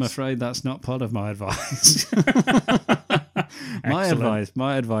advice. I'm afraid that's not part of my advice.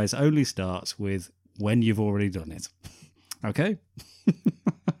 My advice only starts with when you've already done it. Okay?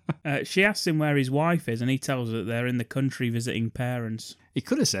 She asks him where his wife is, and he tells her that they're in the country visiting parents. He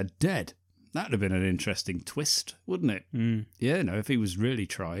could have said dead. That would have been an interesting twist, wouldn't it? Yeah, no, if he was really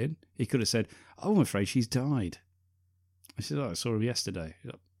trying, he could have said, oh, I'm afraid she's died. I said, I saw her yesterday.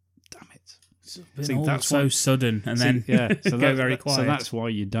 Like, damn it. That's so sudden, and then so go very quiet. So that's why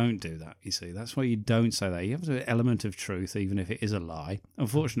you don't do that, you see. That's why you don't say that. You have an element of truth, even if it is a lie.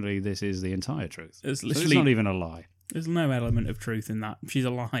 Unfortunately, this is the entire truth. It's it's not even a lie. There's no element of truth in that. She's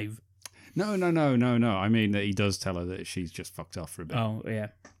alive. No. I mean that he does tell her that she's just fucked off for a bit. Oh, yeah.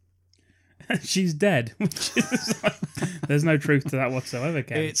 She's dead. Which is like, there's no truth to that whatsoever,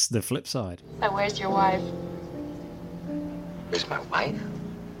 Ken. It's the flip side. Where's your wife? Where's my wife?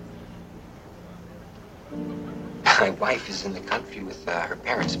 My wife is in the country with her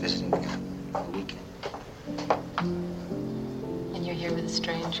parents visiting the weekend. And you're here with a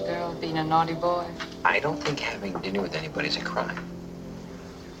strange girl being a naughty boy? I don't think having dinner with anybody is a crime.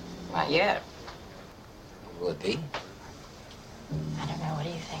 Not yet. Will it be? I don't know. What do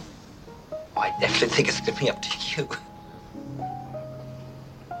you think? Oh, I definitely think it's going to be up to you.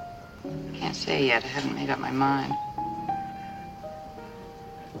 Can't say yet. I haven't made up my mind.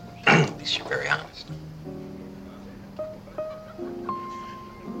 At least you're very honest.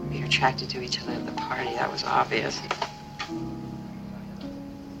 We were attracted to each other at the party. That was obvious.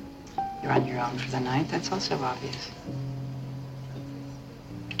 You're on your own for the night. That's also obvious.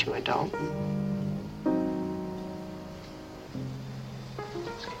 You're too adult.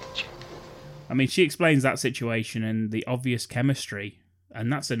 I mean, she explains that situation and the obvious chemistry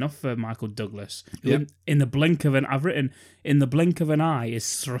And that's enough for Michael Douglas, who Yep. in the blink of an in the blink of an eye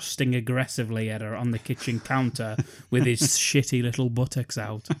is thrusting aggressively at her on the kitchen counter with his shitty little buttocks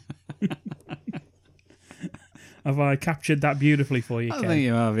out. Have I captured that beautifully for you, I Ken? think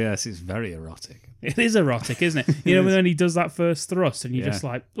you have, yes. It's very erotic. It is erotic, isn't it? You know, when he does that first thrust and you're just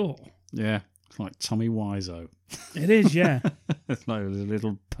like, oh. Yeah. It's like Tommy Wiseau. It is, yeah. It's like his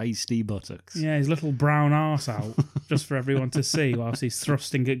little pasty buttocks. Yeah, his little brown arse out, just for everyone to see whilst he's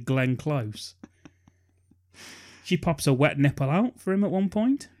thrusting at Glenn Close. She pops a wet nipple out for him at one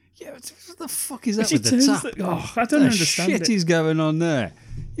point. Yeah, what the fuck is that She with the turns tap? I don't the understand shit it. is going on there?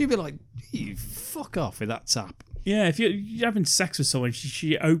 You'd be like, you fuck off with that tap. Yeah, if you're having sex with someone,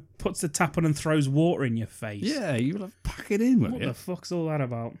 she puts the tap on and throws water in your face. Yeah, you like pack it in with What it. the fuck's all that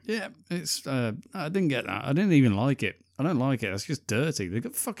about? Yeah, it's. I didn't get that. I didn't even like it. I don't like it. It's just dirty. They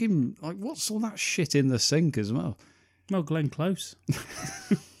got fucking like, what's all that shit in the sink as well? Well, Glenn Close.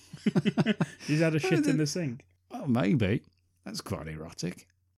 He's had a shit in the sink. Well, maybe that's quite erotic.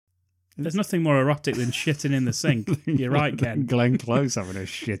 There's nothing more erotic than shitting in the sink. You're right, Ken. Glenn Close having a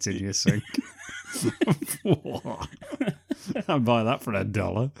shit in your sink. I'd buy that for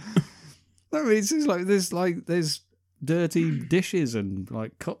 $1. I mean, it's just like there's dirty dishes and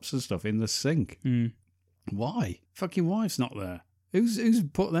like cups and stuff in the sink. Mm. Why? Fucking wife's not there. Who's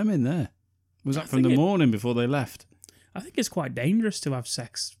put them in there? Was that I from think the morning before they left? I think it's quite dangerous to have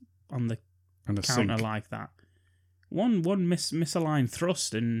sex on the And a counter sink. like that. One misaligned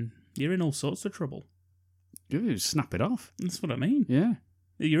thrust and you're in all sorts of trouble. You snap it off. That's what I mean. Yeah.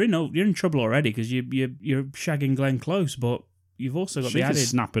 You're in trouble already because you're shagging Glenn Close, but you've also got She the could added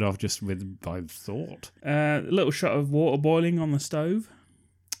snap it off just by thought. a little shot of water boiling on the stove.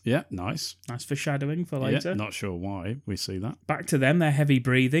 Yeah, nice. Nice foreshadowing for later. Yeah, not sure why we see that. Back to them, they're heavy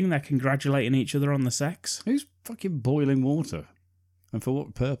breathing. They're congratulating each other on the sex. Who's fucking boiling water? And for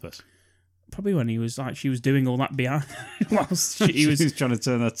what purpose? Probably when she was doing all that behind, whilst he was trying to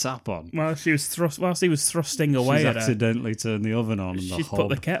turn the tap on. whilst he was thrusting away She's at her. accidentally turned the oven on and the She's hob. put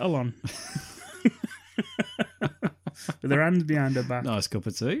the kettle on with her hands behind her back. Nice cup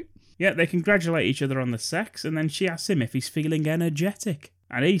of tea. Yeah, they congratulate each other on the sex, and then she asks him if he's feeling energetic,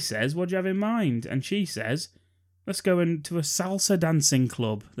 and he says, "What do you have in mind?" And she says, "Let's go into a salsa dancing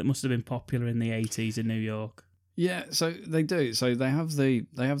club that must have been popular in the 80s in New York." Yeah, so they do. So they have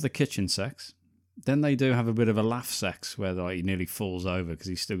the kitchen sex. Then they do have a bit of a laugh sex where like he nearly falls over because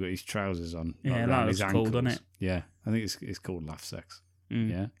he's still got his trousers on. Yeah, like, that around was his cool, ankles. doesn't it? Yeah, I think it's called laugh sex. Mm.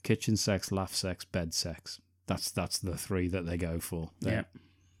 Yeah, kitchen sex, laugh sex, bed sex. That's the three that they go for. Yeah.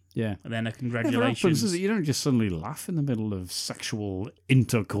 Yeah. And then a Never congratulations. happens, is it? You don't just suddenly laugh in the middle of sexual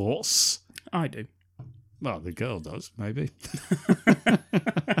intercourse. I do. Well, the girl does, maybe.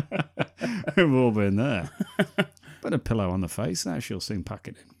 We've all been there. Put a pillow on the face, now she'll soon pack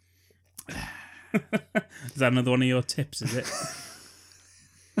it in. Is that another one of your tips, is it?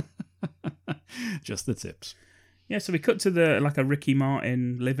 Just the tips. Yeah, so we cut to a Ricky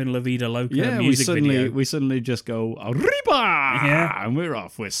Martin Livin' La Vida Loca Yeah, music video. we suddenly just go arriba, Yeah. and we're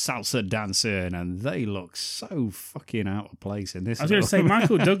off with salsa dancing, and they look so fucking out of place in this. I was going to say,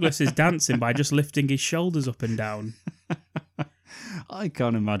 Michael Douglas is dancing by just lifting his shoulders up and down. I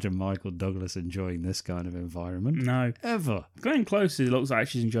can't imagine Michael Douglas enjoying this kind of environment. No. Ever. Glenn Close looks like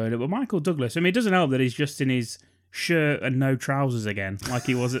she's enjoying it, but Michael Douglas, I mean, it doesn't help that he's just in his shirt and no trousers again, like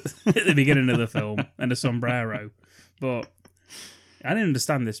he was at the beginning of the film, and a sombrero. But I didn't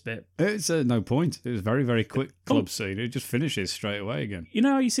understand this bit. It's no point. It was a very, very quick club scene. It just finishes straight away again. You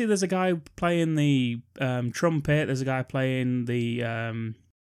know, you see there's a guy playing the trumpet, there's a guy playing the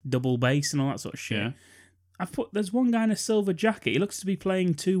double bass and all that sort of shit. Yeah. There's one guy in a silver jacket. He looks to be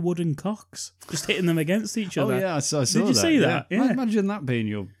playing two wooden cocks, just hitting them against each other. Oh, yeah, I saw that. Did you see that? Yeah. Imagine that being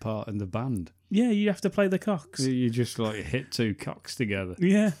your part in the band. Yeah, you have to play the cocks. You just like hit two cocks together.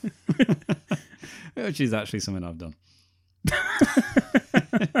 Yeah. Which is actually something I've done.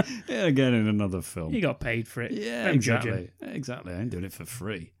 Yeah, again in another film. You got paid for it. Yeah, Don't judge him. Exactly. I ain't doing it for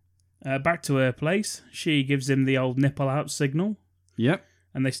free. Back to her place. She gives him the old nipple out signal. Yep.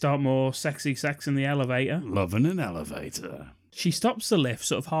 And they start more sexy sex in the elevator. Loving an elevator. She stops the lift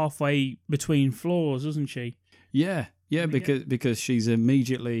sort of halfway between floors, doesn't she? Yeah. Yeah, because she's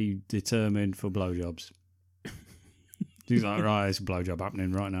immediately determined for blowjobs. She's like, right, it's a blowjob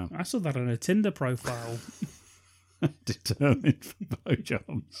happening right now. I saw that on a Tinder profile. Determined for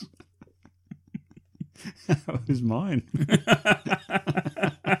blowjobs. That was mine.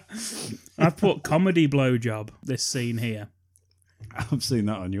 I've put comedy blowjob, this scene here. I've seen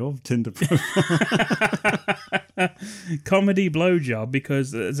that on your Tinder profile. Comedy blowjob,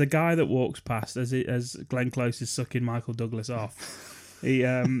 because there's a guy that walks past as Glenn Close is sucking Michael Douglas off.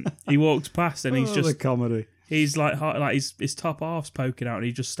 He walks past and he's the just comedy. he's like his top half's poking out, and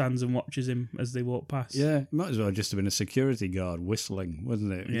he just stands and watches him as they walk past. Yeah, it might as well just have been a security guard whistling,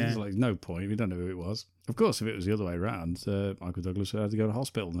 wasn't it? Yeah. There's like no point. We don't know who it was. Of course, if it was the other way around, Michael Douglas would have to go to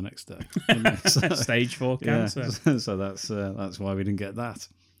hospital the next day. Stage 4 cancer. Yeah. So that's why we didn't get that.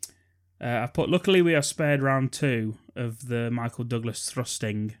 I've put, luckily we are spared round 2 of the Michael Douglas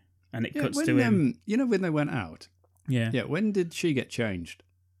thrusting, and it cuts to him. You know when they went out? Yeah. Yeah, when did she get changed?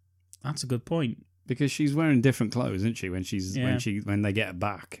 That's a good point. Because she's wearing different clothes, isn't she, when they get her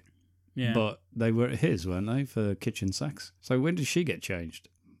back? Yeah. But they were his, weren't they, for kitchen sex? So when did she get changed?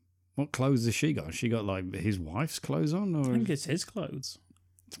 What clothes has she got? Has she got like his wife's clothes on? Or I think it's his clothes.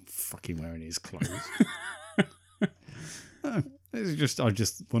 Fucking wearing his clothes. It's just, I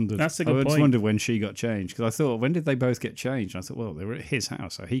just wondered. That's a good point. I just wondered when she got changed, because I thought, when did they both get changed? And I thought, well, they were at his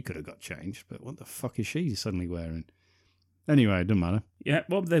house, so he could have got changed. But what the fuck is she suddenly wearing? Anyway, it doesn't matter. Yeah,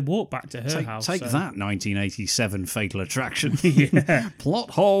 well, they walk back to her house. Take so. that, 1987 Fatal Attraction. Yeah.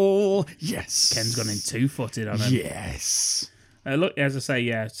 Plot hole. Yes. Ken's gone in 2-footed on him. Yes. Look, as I say,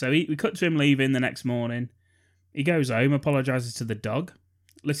 yeah. So we cut to him leaving the next morning. He goes home, apologises to the dog,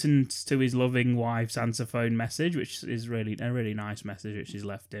 listens to his loving wife's answer phone message, which is really a really nice message which she's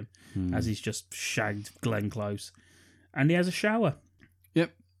left him, as he's just shagged Glenn Close. And he has a shower.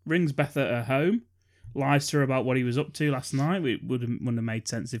 Yep. Rings Beth at her home, lies to her about what he was up to last night. It wouldn't have made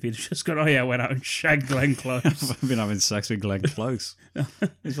sense if he'd just gone, oh yeah, I went out and shagged Glenn Close. I've been having sex with Glenn Close.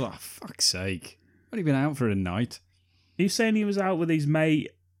 He's like, fuck's sake. I've only been out for a night. He's saying he was out with his mate,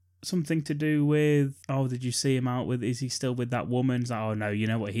 something to do with, oh, did you see him out with, is he still with that woman? It's like, oh no, you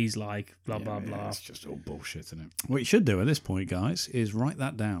know what he's like, blah, blah, blah. It's just all bullshit, isn't it? What you should do at this point, guys, is write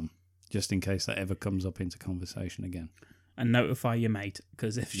that down, just in case that ever comes up into conversation again. And notify your mate,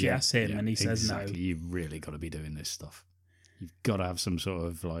 because if she asks him and he says no. You've really got to be doing this stuff. You've got to have some sort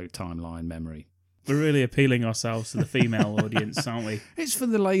of like timeline memory. We're really appealing ourselves to the female audience, aren't we? It's for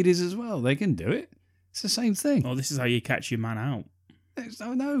the ladies as well. They can do it. It's the same thing. Oh, this is how you catch your man out.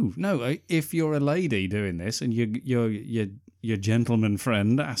 No. If you're a lady doing this and your gentleman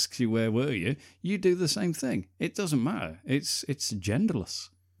friend asks you where were you, you do the same thing. It doesn't matter. It's genderless.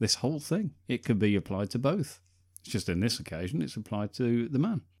 This whole thing. It could be applied to both. It's just in this occasion, it's applied to the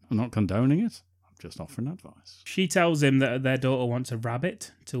man. I'm not condoning it. I'm just offering advice. She tells him that their daughter wants a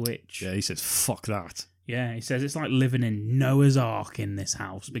rabbit, to which... Yeah, he says, fuck that. Yeah, he says it's like living in Noah's Ark in this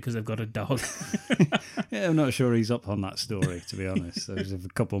house because they've got a dog. Yeah, I'm not sure he's up on that story, to be honest. There's a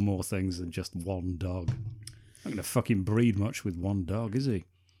couple more things than just one dog. Not going to fucking breed much with one dog, is he?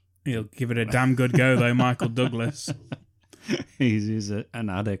 He'll give it a damn good go, though, Michael Douglas. He's an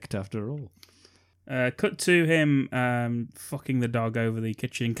addict, after all. Cut to him fucking the dog over the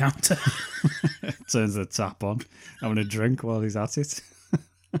kitchen counter. Turns the tap on, having a drink while he's at it.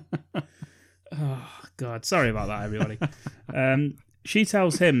 Oh, God. Sorry about that, everybody. She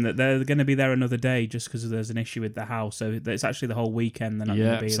tells him that they're going to be there another day just because there's an issue with the house. So it's actually the whole weekend they're not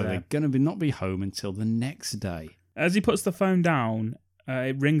going to be so there. they're going to not be home until the next day. As he puts the phone down,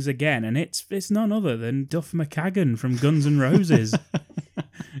 it rings again, and it's none other than Duff McKagan from Guns N' Roses.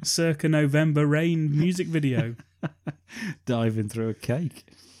 Circa November Rain music video. Diving through a cake.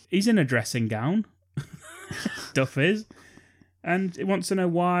 He's in a dressing gown. Duff is. And he wants to know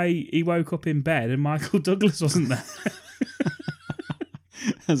why he woke up in bed and Michael Douglas wasn't there.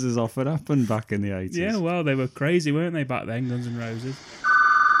 As is often happened back in the 80s. Yeah, well, they were crazy, weren't they, back then, Guns N' Roses?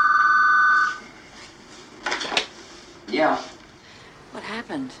 Yeah. What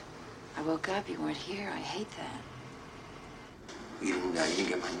happened? I woke up, you weren't here. I hate that. You didn't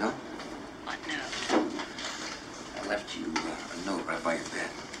get my note? What note? I left you a note right by your bed.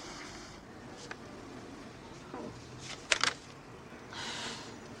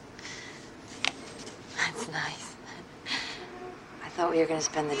 That's nice. I thought we were going to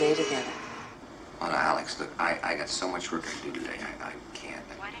spend the day together. Oh, no, Alex, look, I got so much work I do today. I can't.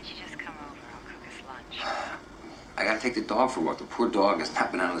 Why don't you just come over? I'll cook us lunch. I gotta take the dog for a walk. The poor dog has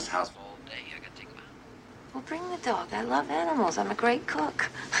not been out of this house all day. I gotta take him out. Well, bring the dog. I love animals. I'm a great cook.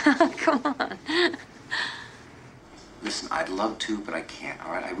 Come on. Listen, I'd love to, but I can't,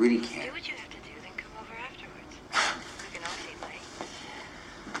 all right? I really can't. Do what you have to do, then come over afterwards. You can all be late.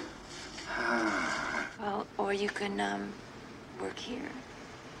 Well, or you can, work here.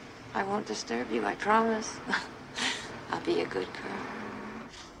 I won't disturb you, I promise. I'll be a good girl.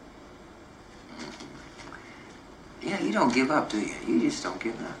 Yeah, you don't give up, do you? You just don't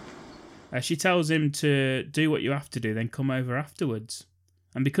give up. She tells him to do what you have to do, then come over afterwards.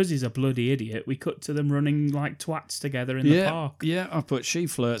 And because he's a bloody idiot, we cut to them running like twats together in the park. Yeah, I put she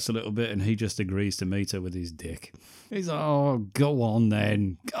flirts a little bit and he just agrees to meet her with his dick. He's like, oh, go on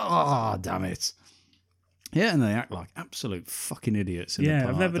then. Oh, damn it. Yeah, and they act like absolute fucking idiots in the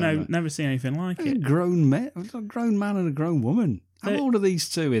park. I've never seen anything like it. A grown man and a grown woman. How old are these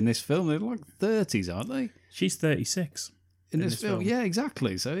two in this film? They're like 30s, aren't they? She's 36. In this film? Yeah,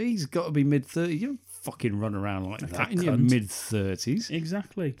 exactly. So he's got to be mid-30s. You don't fucking run around like that in cunt. your mid-30s.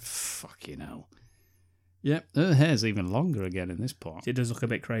 Exactly. Fucking hell. Yep, her hair's even longer again in this part. It does look a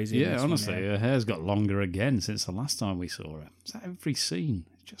bit crazy. Yeah, honestly, her hair's got longer again since the last time we saw her. It's every scene.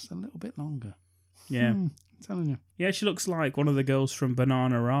 It's just a little bit longer. Yeah. I'm telling you. Yeah, she looks like one of the girls from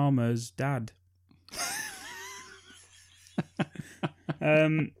Bananarama's dad.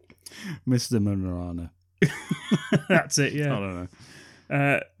 Mr. Monrana. That's it, yeah. I don't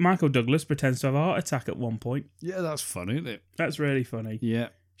know. Michael Douglas pretends to have a heart attack at one point. Yeah, that's funny, isn't it? That's really funny. Yeah.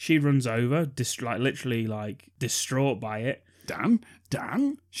 She runs over, literally distraught by it.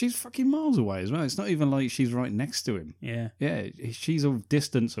 Dan? She's fucking miles away as well. It's not even like she's right next to him. Yeah. Yeah, she's a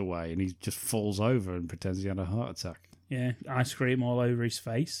distance away and he just falls over and pretends he had a heart attack. Yeah, ice cream all over his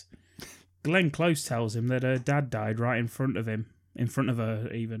face. Glenn Close tells him that her dad died right in front of him, in front of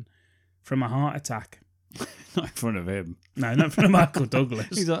her even, from a heart attack. Not in front of him. No, not in front of Michael Douglas.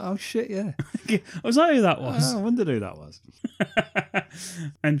 He's like, oh shit, yeah. Was that who that was? Oh, I wondered who that was.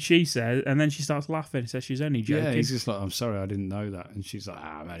 And she says, and then she starts laughing. Says she's only joking. Yeah, he's just like, I'm sorry, I didn't know that. And she's like,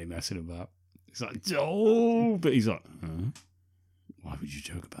 I'm only messing about. He's like, oh, but he's like, why would you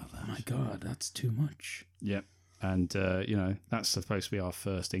joke about that? Oh my God, that's too much. Yep. And, that's supposed to be our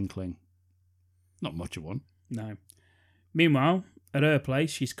first inkling. Not much of one. No. Meanwhile, at her place,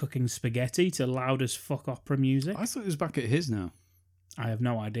 she's cooking spaghetti to loud as fuck opera music. I thought it was back at his now. I have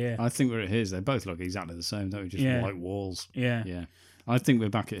no idea. I think we're at his. They both look exactly the same, don't we? Just white walls. Yeah. Yeah. I think we're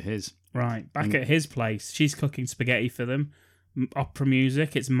back at his. Right. Back at his place. She's cooking spaghetti for them. Opera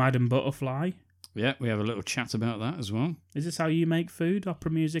music. It's Madame Butterfly. Yeah, we have a little chat about that as well. Is this how you make food? Opera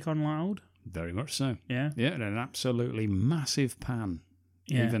music on loud? Very much so. Yeah. Yeah, and an absolutely massive pan.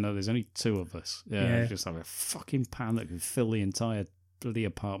 Yeah. Even though there's only two of us. Yeah. Just have a fucking pan that can fill the entire bloody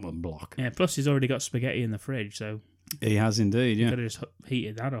apartment block. Yeah, plus he's already got spaghetti in the fridge, so... He has indeed, yeah. Could have just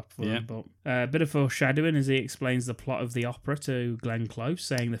heated that up for him. But a bit of foreshadowing as he explains the plot of the opera to Glenn Close,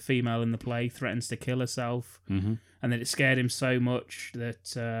 saying the female in the play threatens to kill herself, and that it scared him so much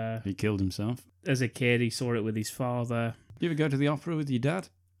that... he killed himself. As a kid, he saw it with his father. You ever go to the opera with your dad?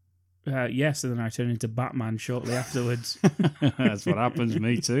 Yes, and then I turned into Batman shortly afterwards. That's what happens.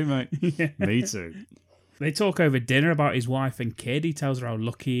 Me too, mate. Yeah. Me too. They talk over dinner about his wife and kid. He tells her how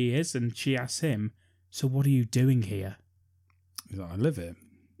lucky he is, and she asks him, so what are you doing here? He's like, I live here.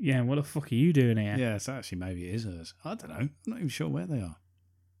 Yeah, what the fuck are you doing here? Yeah, so actually maybe it is hers. I don't know. I'm not even sure where they are.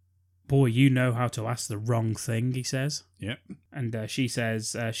 Boy, you know how to ask the wrong thing, he says. Yep. And she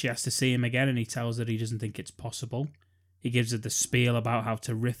says she has to see him again, and he tells her he doesn't think it's possible. He gives her the spiel about how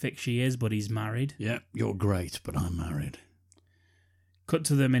terrific she is, but he's married. Yeah, you're great, but I'm married. Cut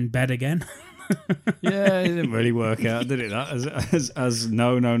to them in bed again. Yeah, it didn't really work out, did it? That as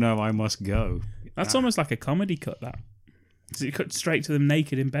no, I must go. That's almost like a comedy cut, that. So you cut straight to them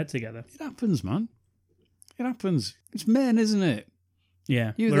naked in bed together. It happens, man. It happens. It's men, isn't it?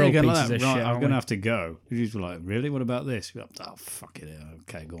 Yeah. You're all going pieces like, of right, shit, I'm aren't going to we? have to go. You're like, really? What about this? You're like, oh, fuck it.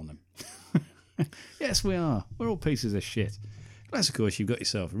 Okay, go on then. Yes, we are. We're all pieces of shit. Unless, of course, you've got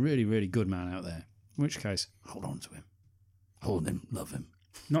yourself a really, really good man out there. In which case, hold on to him. Hold him. Love him.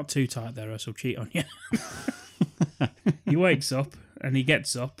 Not too tight there, or else he'll cheat on you. He wakes up and he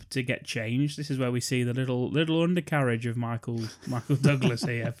gets up to get changed. This is where we see the little undercarriage of Michael Douglas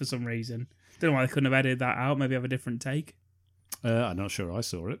here for some reason. Don't know why they couldn't have edited that out. Maybe have a different take. I'm not sure I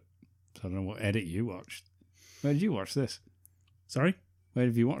saw it. So I don't know what edit you watched. Where did you watch this? Sorry? Where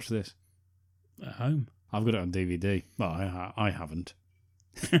have you watched this? At home. I've got it on DVD. Well, I haven't.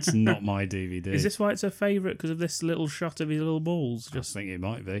 It's not my DVD. Is this why it's her favourite? Because of this little shot of his little balls? I think it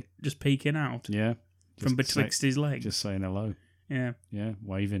might be. Just peeking out? Yeah. From betwixt his legs? Just saying hello. Yeah. Yeah,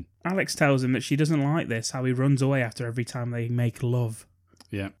 waving. Alex tells him that she doesn't like this, how he runs away after every time they make love.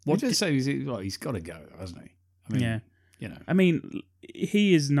 Yeah. What did say? He's got to go, hasn't he? I mean, yeah. You know. I mean,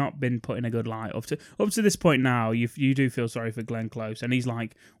 he has not been put in a good light up to this point now. You do feel sorry for Glenn Close, and he's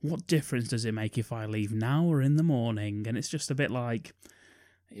like, "What difference does it make if I leave now or in the morning?" And it's just a bit like,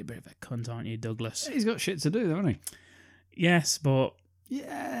 "You're a bit of a cunt, aren't you, Douglas?" He's got shit to do, though, hasn't he? Yes, but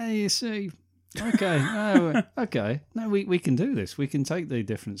yeah, you see. Okay, no, okay. No, we can do this. We can take the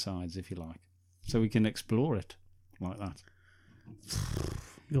different sides if you like, so we can explore it like that.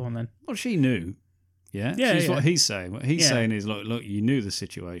 Go on then. Well, she knew Yeah? Yeah, She's yeah. what he's saying. What he's Yeah. saying is, look, you knew the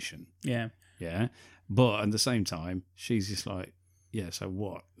situation. Yeah. Yeah. But at the same time, she's just like, yeah, so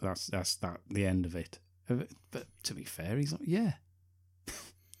what? That's the end of it. But to be fair, he's like, yeah.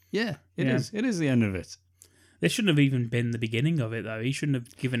 Yeah, it Yeah. is. It is the end of it. This shouldn't have even been the beginning of it, though. He shouldn't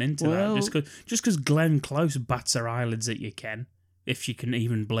have given in to Well- that. Just because Glenn Close bats her eyelids at you, Ken, if she can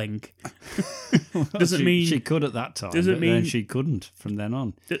even blink. Doesn't she, mean... she could at that time, doesn't but then mean- she couldn't from then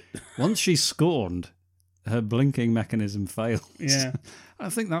on. Once she's scorned, her blinking mechanism fails. Yeah. I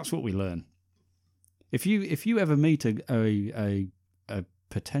think that's what we learn. If you ever meet a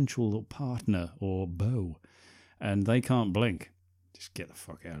potential partner or beau and they can't blink, just get the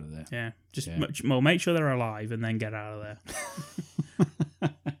fuck out of there. Yeah. Just Yeah. Well, make sure they're alive and then get out of there.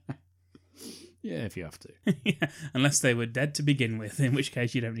 Yeah, if you have to. Yeah. Unless they were dead to begin with, in which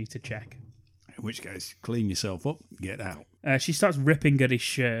case you don't need to check. In which case, clean yourself up, get out. She starts ripping at his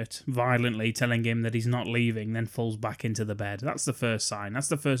shirt violently, telling him that he's not leaving, then falls back into the bed. That's the first sign. That's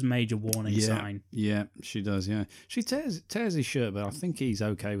the first major warning sign. Yeah, she does, yeah. She tears his shirt, but I think he's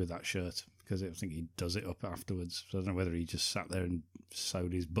okay with that shirt because I think he does it up afterwards. So I don't know whether he just sat there and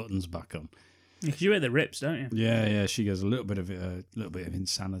sewed his buttons back on. Because you hear the rips, don't you? Yeah, she goes a little bit of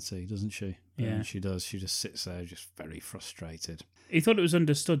insanity, doesn't she? Yeah. She does. She just sits there, just very frustrated. He thought it was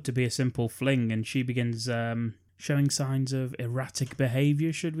understood to be a simple fling, and she begins showing signs of erratic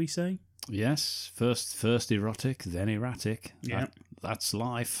behaviour, should we say? Yes, first erotic, then erratic. Yeah. That's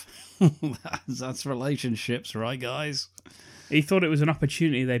life. That's relationships, right, guys? He thought it was an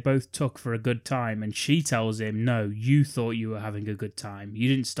opportunity they both took for a good time, and she tells him, no, you thought you were having a good time. You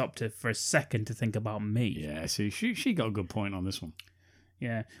didn't stop for a second to think about me. Yeah, see, she got a good point on this one.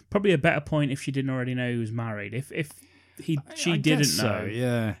 Yeah. Probably a better point if she didn't already know he was married. If she I didn't guess so.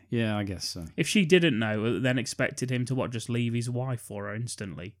 know. Yeah, I guess so. If she didn't know, then expected him to just leave his wife for her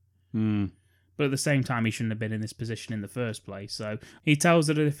instantly. But at the same time, he shouldn't have been in this position in the first place. So he tells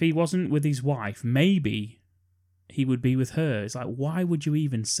her that if he wasn't with his wife, maybe he would be with her. It's like, why would you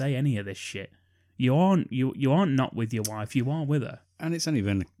even say any of this shit? You aren't not with your wife. You are with her. And it's only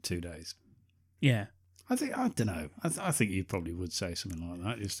been 2 days. Yeah. I don't know. I think you probably would say something like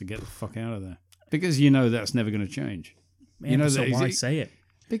that just to get the fuck out of there. Because you know that's never going to change. Yeah, you know so that why say it?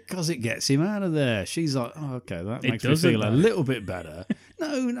 Because it gets him out of there. She's like, oh, okay, that makes me doesn't, feel a though. little bit better.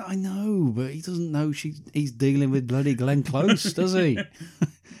 No, I know, but he doesn't know he's dealing with bloody Glenn Close, does he?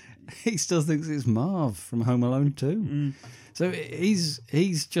 He still thinks it's Marv from Home Alone 2. So he's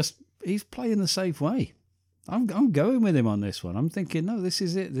playing the safe way. I'm going with him on this one. I'm thinking, no, this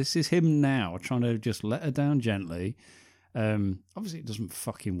is it. This is him now, trying to just let her down gently. Obviously, it doesn't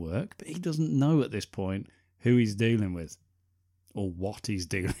fucking work, but he doesn't know at this point who he's dealing with or what he's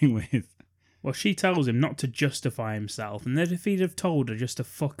dealing with. Well, she tells him not to justify himself, and that if he'd have told her just to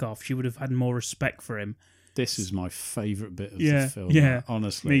fuck off, she would have had more respect for him. This is my favourite bit of the Yeah, film. yeah.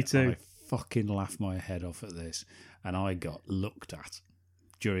 Honestly, Me too. I fucking laughed my head off at this, and I got looked at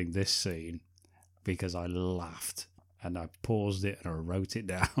during this scene because I laughed. And I paused it and I wrote it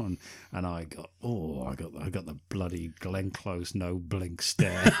down, and I got the bloody Glenn Close no blink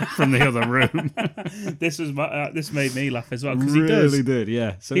stare from the other room. This made me laugh as well because Really did,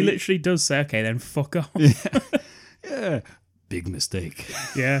 yeah. So he literally does say, "Okay, then fuck off." yeah, big mistake.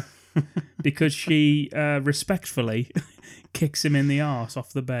 Yeah, because she respectfully kicks him in the arse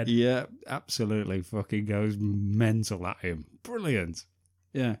off the bed. Yeah, absolutely, fucking goes mental at him. Brilliant.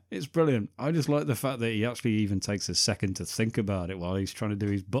 Yeah, it's brilliant. I just like the fact that he actually even takes a second to think about it while he's trying to do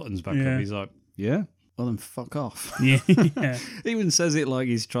his buttons back Yeah. up. He's like, yeah, well then fuck off. Yeah. He even says it like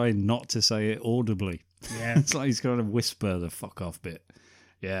he's trying not to say it audibly. Yeah. It's like he's trying to whisper the fuck off bit.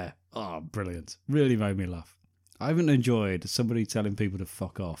 Yeah. Oh, brilliant. Really made me laugh. I haven't enjoyed somebody telling people to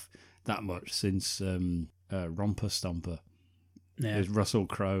fuck off that much since Romper Stomper. Yeah. As Russell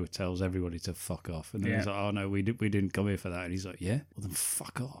Crowe tells everybody to fuck off. And then he's like, oh no, we didn't come here for that. And he's like, yeah? Well then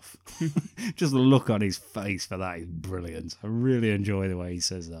fuck off. Just the look on his face for that is brilliant. I really enjoy the way he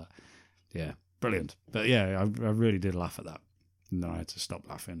says that. Yeah, brilliant. But yeah, I really did laugh at that. And then I had to stop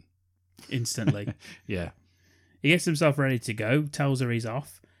laughing. Instantly. Yeah. He gets himself ready to go, tells her he's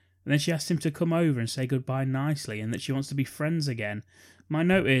off, and then she asks him to come over and say goodbye nicely and that she wants to be friends again. My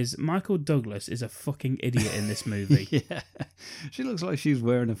note is, Michael Douglas is a fucking idiot in this movie. Yeah. She looks like she's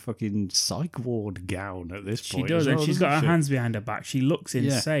wearing a fucking psych ward gown at this She point. does, as and well, she's got doesn't her she? hands behind her back. She looks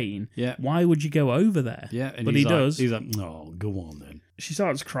insane. Yeah. Why would you go over there? Yeah, and but he's he like, does. He's like, no, go on then. She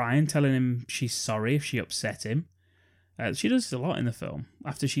starts crying, telling him she's sorry if she upset him. She does this a lot in the film.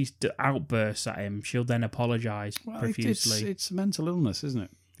 After she outbursts at him, she'll then apologise profusely. It's mental illness, isn't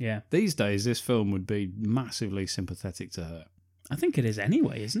it? Yeah. These days, this film would be massively sympathetic to her. I think it is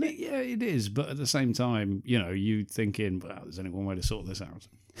anyway, isn't it? Yeah, it is. But at the same time, you thinking, well, there's only one way to sort this out.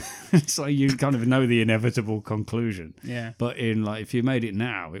 So you kind of know the inevitable conclusion. Yeah. But if you made it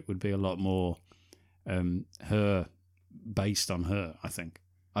now, it would be a lot more her based on her. I think.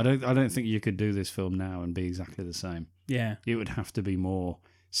 I don't think you could do this film now and be exactly the same. Yeah. It would have to be more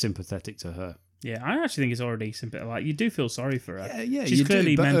sympathetic to her. Yeah, I actually think it's already simple. Like, you do feel sorry for her. Yeah, she's you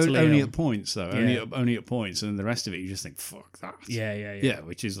clearly do, but mentally only ill. at points though. Yeah. Only at points, and the rest of it you just think, fuck that. Yeah.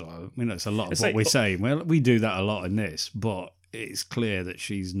 Which is like, it's a lot of It's what like- we're saying. Well, we do that a lot in this, but it's clear that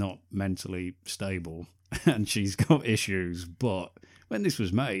she's not mentally stable and she's got issues. But when this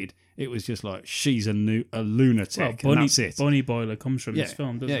was made, it was just like she's a lunatic, and that's it. Bonnie Boiler comes from this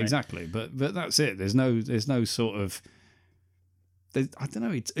film, doesn't it? Yeah, exactly. But that's it. There's no sort of. I don't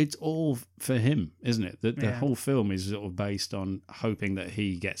know. It's all for him, isn't it? The whole film is sort of based on hoping that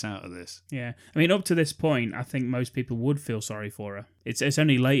he gets out of this. Yeah, I mean, up to this point, I think most people would feel sorry for her. It's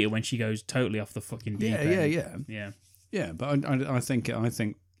only later when she goes totally off the fucking deep end. Yeah. But I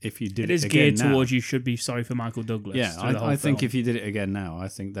think if you did it is again geared now, towards you should be sorry for Michael Douglas. Yeah, through the whole I think film. if you did it again now, I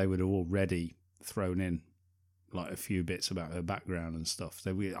think they would have already thrown in like a few bits about her background and stuff.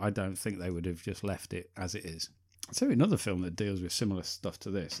 I don't think they would have just left it as it is. I'll tell you another film that deals with similar stuff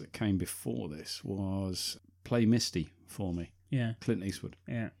to this that came before this was Play Misty for me. Yeah. Clint Eastwood.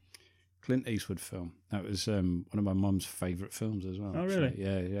 Yeah. Clint Eastwood film. That was one of my mum's favourite films as well. Oh, actually.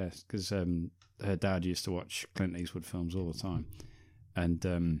 really? Yeah. Because her dad used to watch Clint Eastwood films all the time.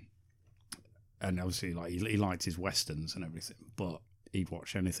 And obviously like he liked his westerns and everything, but he'd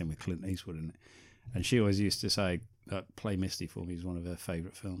watch anything with Clint Eastwood in it. And she always used to say that Play Misty for me is one of her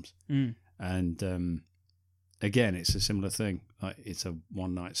favourite films. Mm. And again, it's a similar thing. Like, it's a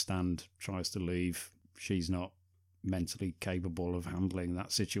one-night stand, tries to leave. She's not mentally capable of handling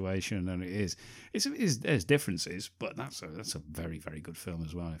that situation, and there's differences, but that's a very, very good film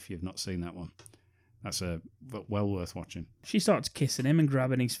as well. If you've not seen that one, that's well worth watching. She starts kissing him and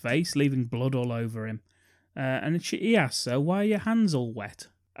grabbing his face, leaving blood all over him. And he asks her, "Why are your hands all wet?"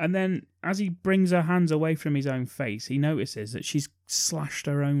 And then, as he brings her hands away from his own face, he notices that she's slashed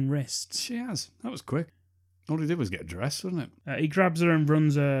her own wrists. She has. That was quick. All he did was get dressed, wasn't it? He grabs her and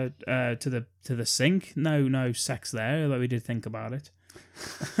runs her to the sink. No sex there, although he did think about it.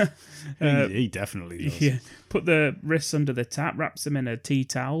 He definitely does. Yeah, put the wrists under the tap, wraps them in a tea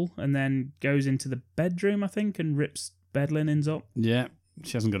towel, and then goes into the bedroom, I think, and rips bed linens up. Yeah,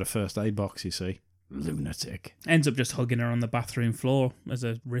 she hasn't got a first aid box, you see. Lunatic. Ends up just hugging her on the bathroom floor as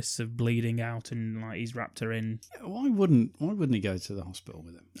her wrists are bleeding out, and like he's wrapped her in. Yeah, why wouldn't he go to the hospital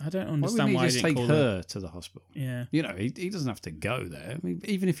with him? I don't understand why why he just take her to the hospital. Yeah, he doesn't have to go there. I mean,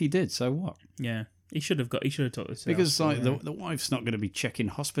 even if he did, so what? Yeah, he should have took this because hospital, like the wife's not going to be checking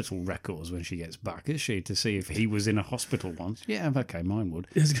hospital records when she gets back, is she, to see if he was in a hospital once? Yeah, okay, mine would,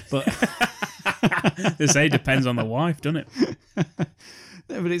 but they say it depends on the wife, doesn't it?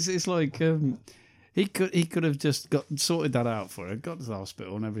 No, but it's like. He could have just sorted that out for her, got to the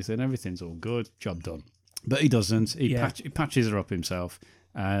hospital and everything. Everything's all good, job done. But he doesn't. He patches her up himself.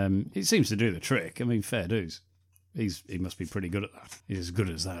 It seems to do the trick. I mean, fair dues. He must be pretty good at that. He's as good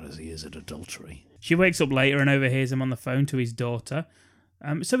as that as he is at adultery. She wakes up later and overhears him on the phone to his daughter.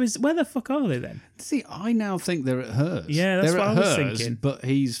 Where the fuck are they then? See, I now think they're at hers. Yeah, that's they're what at I was hers, thinking. But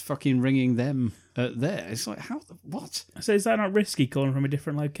he's fucking ringing them there. It's like, what? So is that not risky calling from a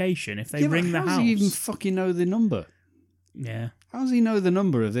different location if they ring the how house? does he even fucking know the number? Yeah. How does he know the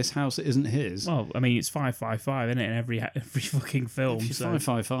number of this house that isn't his? Well, I mean, it's 555, isn't it, in every fucking film? If she's so.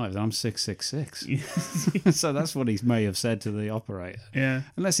 555, then I'm 666. So that's what he may have said to the operator. Yeah.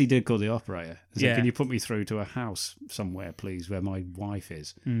 Unless he did call the operator. He said, Yeah. "Can you put me through to a house somewhere, please, where my wife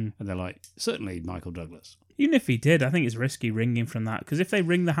is?" Mm. And they're like, "Certainly, Michael Douglas." Even if he did, I think it's risky ringing from that, because if they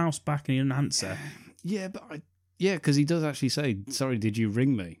ring the house back and he doesn't answer... Yeah, because he does actually say, "Sorry, did you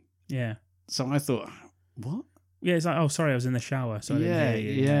ring me?" Yeah. So I thought, what? Yeah, it's like, "Oh, sorry, I was in the shower, so I didn't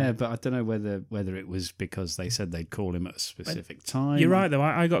hear you." Yeah, but I don't know whether it was because they said they'd call him at a specific time. You're right, though.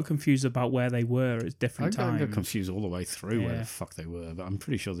 I got confused about where they were at different I times. got confused all the way through where Yeah. the fuck they were, but I'm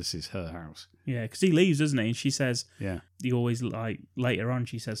pretty sure this is her house. Yeah, because he leaves, doesn't he? And she says, Yeah. he always, later on,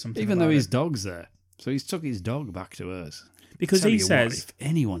 she says something Even about though his it. dog's there. So he's took his dog back to hers. Because Tell he you says... what, if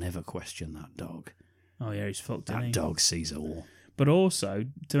anyone ever questioned that dog, Oh, yeah, he's fucked, isn't he? that dog sees it all. But also,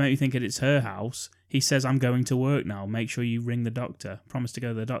 to make you think that it's her house, he says, "I'm going to work now. Make sure you ring the doctor. Promise to go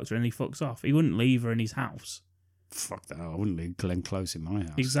to the doctor." And he fucks off. He wouldn't leave her in his house. Fuck that. I wouldn't leave Glenn Close in my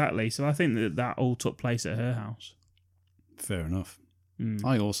house. Exactly. So I think that all took place at her house. Fair enough. Mm.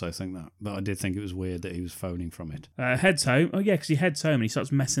 I also think that. But I did think it was weird that he was phoning from it. Heads home. Oh, yeah, because he heads home and he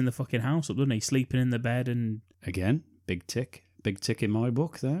starts messing the fucking house up, doesn't he? Sleeping in the bed and... Again, big tick. Big tick in my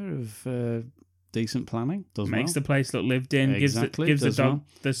book there of decent planning. Does Makes well. the place look lived in. Exactly, Gives the does dog well.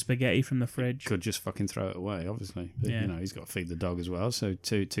 the spaghetti from the fridge. Could just fucking throw it away, obviously. But, Yeah. you know, he's got to feed the dog as well. So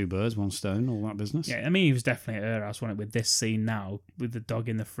two birds, one stone, all that business. Yeah, I mean, he was definitely at her house, wasn't it? With this scene now, with the dog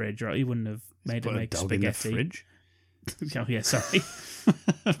in the fridge, right? He wouldn't have made her Put a make dog spaghetti. in the fridge. Oh, yeah, sorry.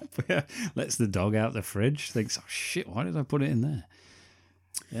 Lets the dog out the fridge. Thinks, oh shit, why did I put it in there?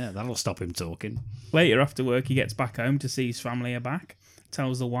 Yeah, that'll stop him talking. Later after work, he gets back home to see his family are back.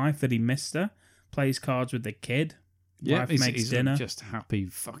 Tells the wife that he missed her. Plays cards with the kid. Yeah, Wife he's makes dinner. just happy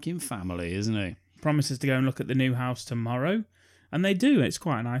fucking family, isn't he? Promises to go and look at the new house tomorrow. And they do. It's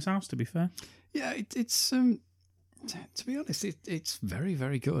quite a nice house, to be fair. Yeah, it's to be honest, it's very,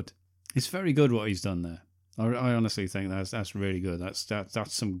 very good. It's very good what he's done there. I honestly think that's really good. That's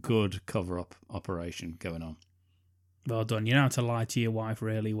some good cover-up operation going on. Well done. You know how to lie to your wife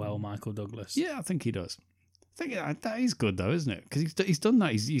really well, Michael Douglas. Yeah, I think he does. I think that is good, though, isn't it? Because he's done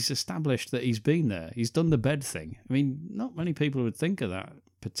that. He's established that he's been there. He's done the bed thing. I mean, not many people would think of that,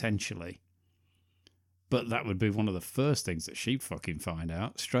 potentially. But that would be one of the first things that she'd fucking find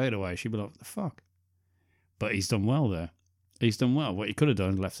out. Straight away, she'd be like, what the fuck? But he's done well there. He's done well. What he could have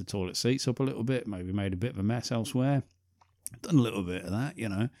done, left the toilet seats up a little bit, maybe made a bit of a mess elsewhere. Done a little bit of that, you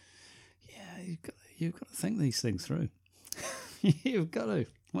know. Yeah, you've got to think these things through. You've got to.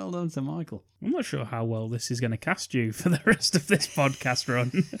 Well done to Michael. I'm not sure how well this is going to cast you for the rest of this podcast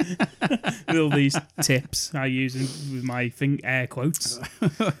run. With all these tips I use with my air quotes.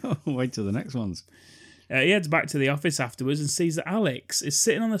 Wait till the next ones. He heads back to the office afterwards and sees that Alex is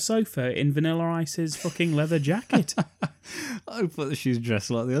sitting on the sofa in Vanilla Ice's fucking leather jacket. I thought that she's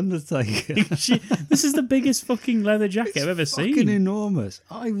dressed like the Undertaker. This is the biggest fucking leather jacket I've ever seen. Fucking enormous.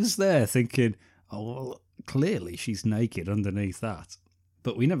 I was there thinking, oh, well, clearly she's naked underneath that.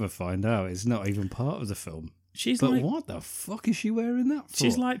 But we never find out. It's not even part of the film. But what the fuck is she wearing that for?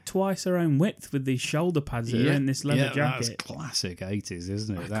 She's like twice her own width with these shoulder pads that are in this leather jacket. That's classic 80s,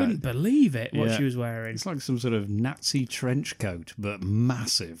 isn't it? I couldn't believe it, what she was wearing. It's like some sort of Nazi trench coat, but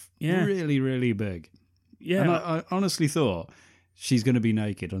massive. Yeah. Really, really big. Yeah. And I honestly thought she's going to be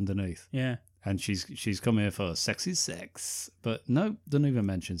naked underneath. Yeah. And she's come here for sexy sex. But no, doesn't even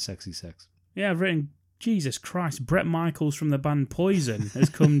mention sexy sex. Yeah, I've written, Jesus Christ, Bret Michaels from the band Poison has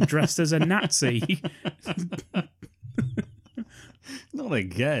come dressed as a Nazi. Not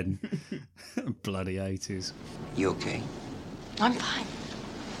again. Bloody 80s. You okay? I'm fine.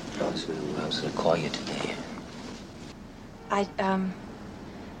 I was gonna call you today.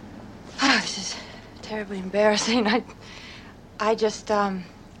 This is terribly embarrassing. I just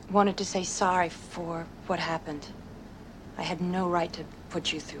wanted to say sorry for what happened. I had no right to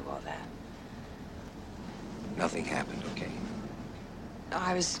put you through all that. Nothing happened, okay?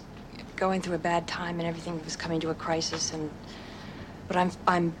 I was going through a bad time and everything was coming to a crisis, but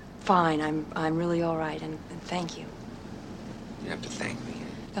I'm fine. I'm really all right, and thank you. You have to thank me.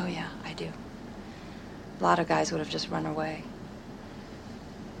 Oh yeah, I do. A lot of guys would have just run away.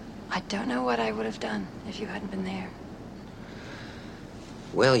 I don't know what I would have done if you hadn't been there.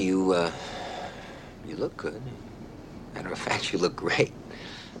 Well, you look good. Matter of fact, you look great.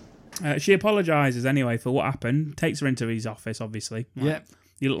 She apologises anyway for what happened, takes her into his office, obviously. Yep.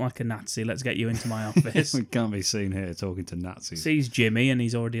 You look like a Nazi, let's get you into my office. We can't be seen here talking to Nazis. Sees Jimmy and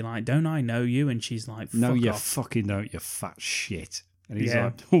he's already like, don't I know you? And she's like, fuck no, you off. fucking don't, you fat shit. And he's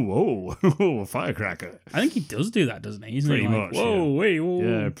Yeah. like, whoa, firecracker. I think he does do that, doesn't he? Isn't Pretty he? Like, much, whoa, yeah. wait, whoa.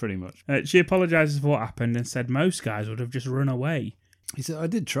 Yeah, pretty much. She apologises for what happened and said most guys would have just run away. He said, I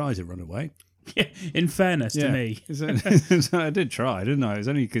did try to run away. Yeah, in fairness to me. So I did try, didn't I? It was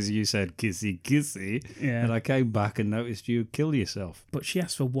only because you said kissy, kissy. Yeah. And I came back and noticed you killed yourself. But she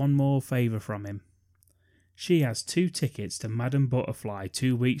asked for one more favour from him. She has 2 tickets to Madame Butterfly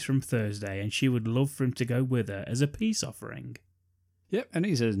 2 weeks from Thursday, and she would love for him to go with her as a peace offering. Yep. And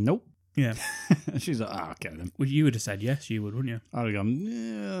he says, nope. Yeah. And she's like, okay then. Well, you would have said yes, you would, wouldn't you? I'd have gone,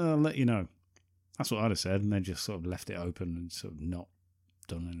 yeah, I'll let you know. That's what I'd have said. And then just sort of left it open and sort of not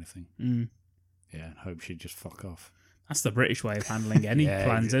done anything. Mm. Yeah, and hope she'd just fuck off. That's the British way of handling any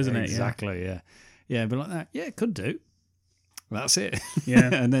plans, isn't it? Exactly, yeah. Yeah, but like that, yeah, could do. That's it.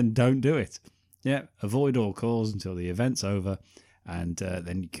 Yeah. And then don't do it. Yeah, avoid all calls until the event's over, and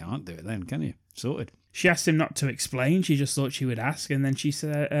then you can't do it then, can you? Sorted. She asked him not to explain. She just thought she would ask, and then she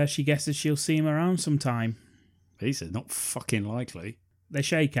said she guesses she'll see him around sometime. He said, not fucking likely. They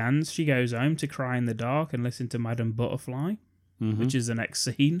shake hands. She goes home to cry in the dark and listen to Madame Butterfly, which is the next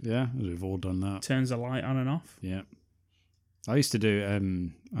scene. Yeah, we've all done that. Turns the light on and off. Yeah. I used to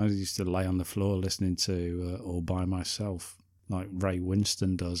do, I used to lay on the floor listening to All By Myself, like Ray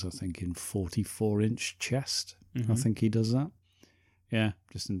Winston does, I think, in 44-inch chest. I think he does that. Yeah,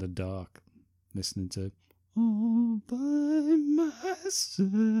 just in the dark, listening to All by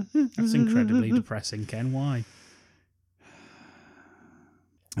Myself. That's incredibly depressing, Ken. Why?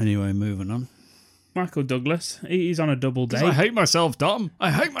 Anyway, moving on. Michael Douglas, he's on a double date. I hate myself, Dom.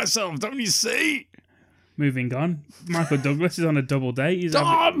 I hate myself. Don't you see? Moving on. Michael Douglas is on a double date.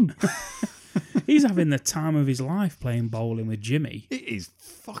 Dom! He's having the time of his life playing bowling with Jimmy. It is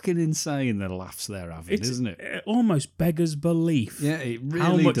fucking insane the laughs they're having, isn't it? It almost beggars belief. Yeah, it really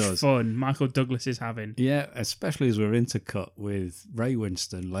how much does. fun Michael Douglas is having. Yeah, especially as we're intercut with Ray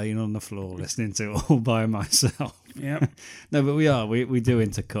Winston laying on the floor listening to All by Myself. Yep. No, but we are. We do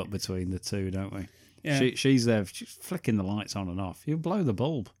intercut between the two, don't we? Yeah. She's there. She's flicking the lights on and off. You'll blow the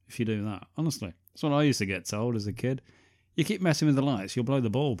bulb if you do that. Honestly, that's what I used to get told as a kid. You keep messing with the lights, you'll blow the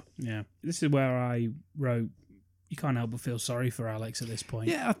bulb. Yeah. This is where I wrote, you can't help but feel sorry for Alex at this point.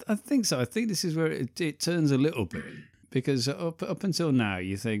 Yeah, I think so. I think this is where it turns a little bit. Because up until now,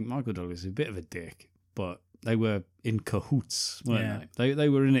 you think Michael Douglas is a bit of a dick. But they were in cahoots, weren't they? They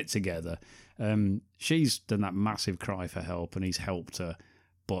were in it together. She's done that massive cry for help, and he's helped her.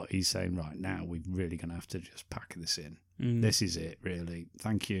 But he's saying, right, now we're really going to have to just pack this in. This is it, really.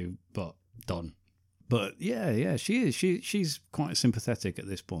 Thank you, but done. But yeah, she is. She's quite sympathetic at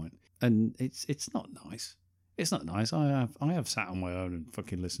this point, and it's not nice. It's not nice. I have sat on my own and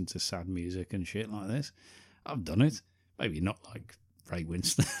fucking listened to sad music and shit like this. I've done it. Maybe not like Ray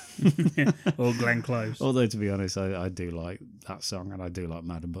Winston or Glenn Close. Although to be honest, I do like that song, and I do like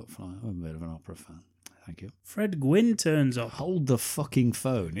Madam Butterfly. I'm a bit of an opera fan. Thank you. Fred Gwynn turns up. Hold the fucking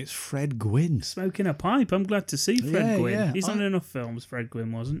phone. It's Fred Gwynn. Smoking a pipe. I'm glad to see Fred Gwynn. Yeah. He's on enough films, Fred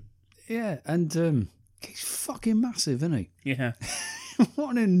Gwynn wasn't. Yeah, and he's fucking massive, isn't he? Yeah.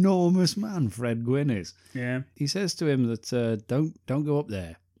 What an enormous man Fred Gwynn is. Yeah. He says to him that don't go up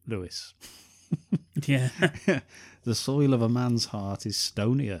there, Lewis. Yeah. The soil of a man's heart is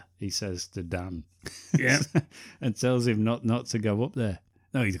stonier, he says to Dan. Yeah. And tells him not to go up there.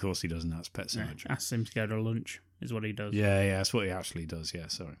 No, of course he doesn't. That's Pet Sematary. Asks him to go to lunch, is what he does. Yeah, that's what he actually does. Yeah,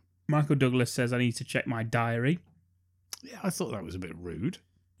 sorry. Michael Douglas says, I need to check my diary. Yeah, I thought that was a bit rude.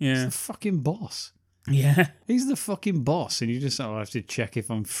 Yeah. He's the fucking boss. Yeah. He's the fucking boss, and you just say, I have to check if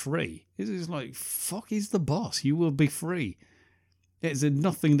I'm free. It's like, fuck, he's the boss. You will be free. It's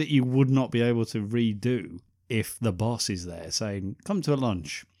nothing that you would not be able to redo if the boss is there saying, come to a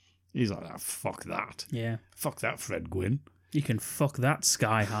lunch. He's like, oh, fuck that. Yeah. Fuck that, Fred Gwynn. You can fuck that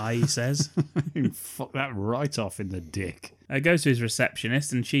Sky High, he says. You can fuck that right off in the dick. Goes to his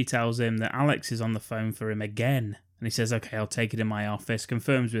receptionist, and she tells him that Alex is on the phone for him again. And he says, okay, I'll take it in my office.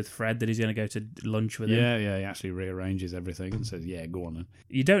 Confirms with Fred that he's going to go to lunch with him. Yeah, he actually rearranges everything and says, yeah, go on then.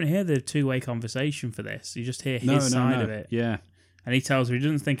 You don't hear the two-way conversation for this. You just hear his side of it. Yeah. And he tells her he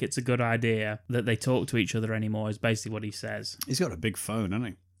doesn't think it's a good idea that they talk to each other anymore, is basically what he says. He's got a big phone, hasn't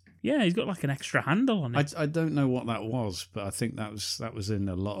he? Yeah, he's got like an extra handle on it. I don't know what that was, but I think that was in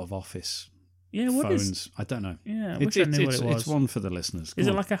a lot of office what phones. is? I don't know. Yeah, I wish I knew what it was. It's one for the listeners. Is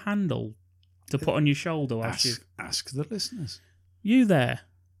it like a handle to put on your shoulder? Ask the listeners. You there?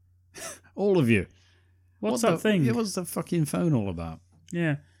 All of you. What's that thing? Yeah, what's the fucking phone all about?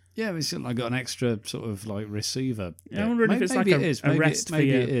 Yeah. Yeah, it's like got an extra sort of like receiver. Yeah, I wonder if it's like a rest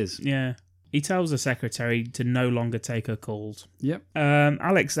maybe for you. it is. Yeah. He tells the secretary to no longer take her calls. Yep.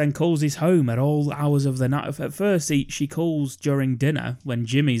 Alex then calls his home at all hours of the night. At first, she calls during dinner when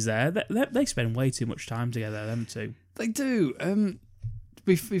Jimmy's there. They spend way too much time together, them two. They do.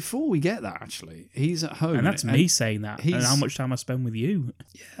 Before we get that, actually, he's at home. And that's me saying that. And how much time I spend with you.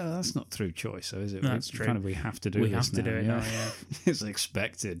 Yeah, that's not through choice, though, is it? That's true. Kind of, we have to do we this have to do it now, yeah. It's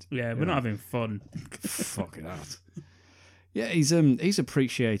expected. Yeah, we're not having fun. Fuck that. Yeah, he's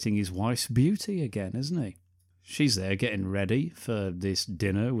appreciating his wife's beauty again, isn't he? She's there getting ready for this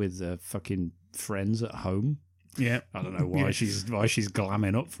dinner with fucking friends at home. Yeah. I don't know why she's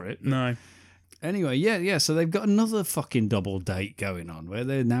glamming up for it. No. Anyway, yeah, so they've got another fucking double date going on where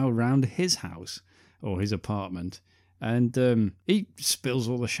they're now around his house or his apartment. And he spills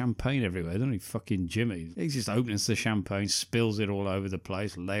all the champagne everywhere, doesn't he? Fucking Jimmy. He just opens the champagne, spills it all over the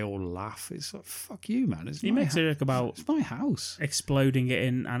place. They all laugh. It's like, fuck you, man. He makes a joke about it's my house. Exploding it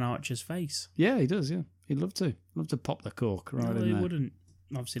in Ann Archer's face. Yeah, he does, yeah. He'd love to. Love to pop the cork right in there. He wouldn't.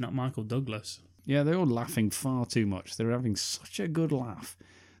 Obviously not Michael Douglas. Yeah, they're all laughing far too much. They're having such a good laugh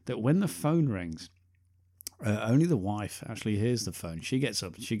that when the phone rings, only the wife actually hears the phone. She gets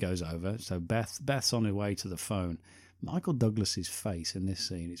up, she goes over. So Beth's on her way to the phone. Michael Douglas's face in this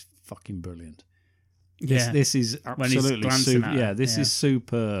scene is fucking brilliant. Yeah, this is absolutely super. Yeah, this is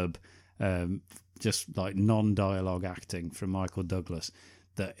superb. Just like non-dialogue acting from Michael Douglas.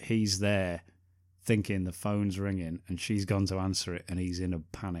 That he's there thinking the phone's ringing, and she's gone to answer it, and he's in a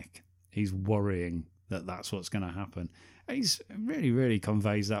panic. He's worrying that that's what's going to happen. And he's really, really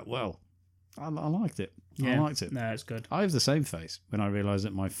conveys that well. I liked it. Yeah. I liked it. No, it's good. I have the same face when I realise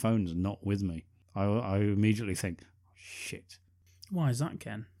that my phone's not with me. I immediately think, oh, shit. Why is that,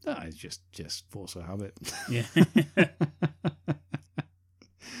 Ken? That is just force of habit. Yeah.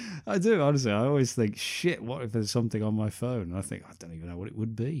 I do, honestly. I always think, shit, what if there's something on my phone? And I think, I don't even know what it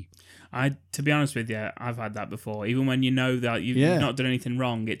would be. To be honest with you, I've had that before. Even when you know that you've not done anything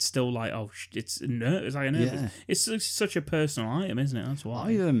wrong, it's still like, oh, it's like a nervous. Yeah. It's such a personal item, isn't it? That's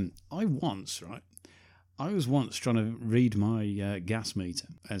why. I was once trying to read my gas meter,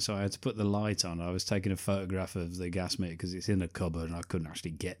 and so I had to put the light on. I was taking a photograph of the gas meter because it's in a cupboard, and I couldn't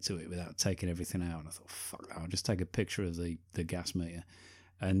actually get to it without taking everything out. And I thought, fuck that, I'll just take a picture of the gas meter.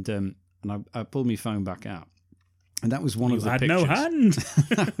 And I pulled my phone back out, and that was one of the pictures. You had no hand.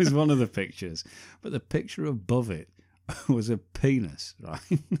 That was one of the pictures, but the picture above it was a penis.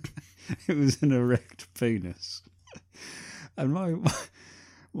 Right, it was an erect penis, and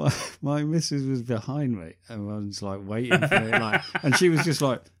my missus was behind me, and I was like waiting for it, and she was just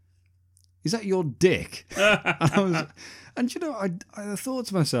like, "Is that your dick?" And you know, I thought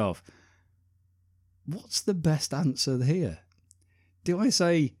to myself, what's the best answer here? Do I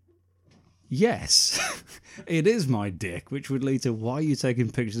say, yes, it is my dick, which would lead to, why are you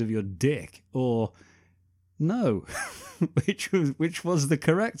taking pictures of your dick? Or no, which was the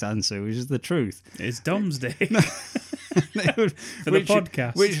correct answer, which is the truth. It's Dom's dick. For the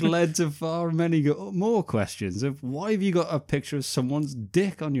podcast. Which led to far many more questions of, why have you got a picture of someone's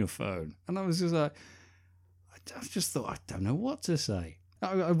dick on your phone? And I was just like, I just thought, I don't know what to say.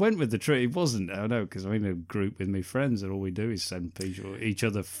 I went with the truth. It wasn't, I know, because I'm in a group with my friends, and all we do is send each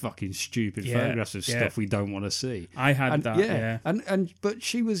other fucking stupid photographs of stuff we don't want to see. I had that, yeah. But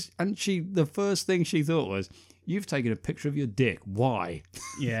the first thing she thought was, you've taken a picture of your dick. Why?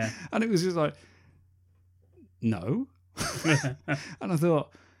 Yeah. And it was just like, no. And I thought,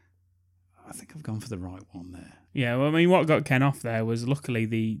 I think I've gone for the right one there. Yeah, well, I mean, what got Ken off there was, luckily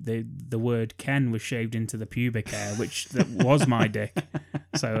the word Ken was shaved into the pubic hair, which was my dick.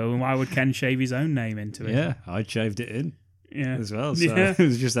 So why would Ken shave his own name into it? Yeah, I shaved it in as well. So it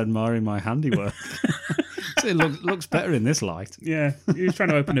was just admiring my handiwork. So it looks better in this light. Yeah, he was trying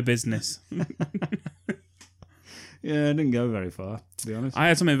to open a business. Yeah, it didn't go very far, to be honest. I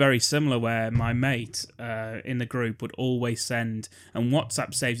had something very similar where my mate in the group would always send, and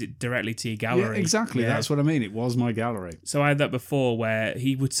WhatsApp saves it directly to your gallery. Yeah, exactly. Yeah. That's what I mean. It was my gallery. So I had that before, where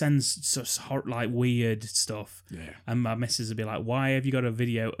he would send such weird stuff. Yeah. And my missus would be like, why have you got a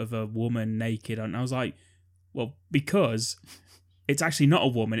video of a woman naked? And I was like, well, because it's actually not a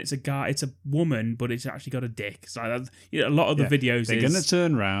woman, it's a guy, it's a woman, but it's actually got a dick. So a lot of the videos they're going to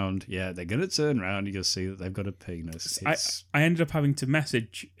turn round. Yeah, they're going to turn round. You'll see that they've got a penis. I ended up having to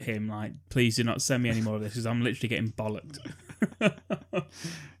message him, like, please do not send me any more of this, because I'm literally getting bollocked.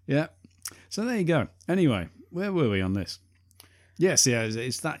 Yeah. So there you go. Anyway, where were we on this? Yes, yeah,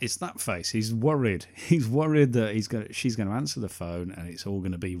 it's that face. He's worried. He's worried that she's going to answer the phone and it's all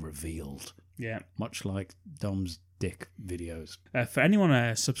going to be revealed. Yeah. Much like Dom's dick videos. For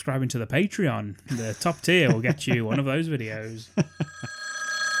anyone subscribing to the Patreon, the top tier will get you one of those videos.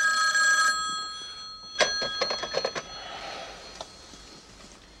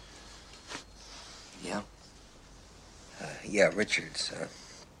 Yeah? Yeah, Richards.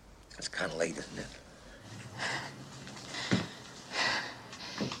 It's kind of late, isn't it?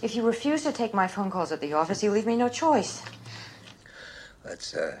 If you refuse to take my phone calls at the office, you leave me no choice.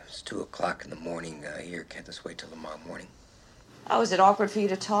 It's 2 o'clock in the morning here. Can't this wait till tomorrow morning? Oh, is it awkward for you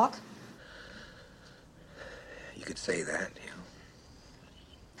to talk? You could say that,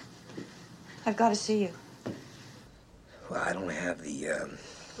 yeah. I've got to see you. Well, I don't have the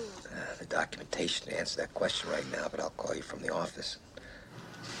documentation to answer that question right now, but I'll call you from the office.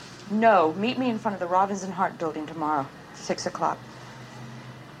 No, meet me in front of the Robinson Hart building tomorrow, 6 o'clock.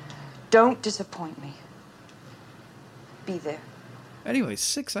 Don't disappoint me. Be there. Anyway,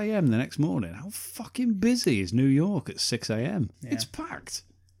 6 a.m. the next morning. How fucking busy is New York at 6 a.m.? Yeah. It's packed.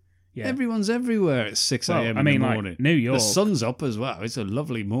 Yeah. Everyone's everywhere at 6 a.m. in the morning. Like New York. The sun's up as well. It's a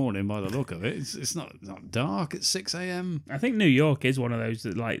lovely morning by the look of it. It's not dark at 6 a.m. I think New York is one of those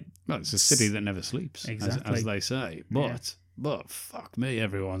that, like... Well, it's a city that never sleeps, exactly. as they say. But fuck me,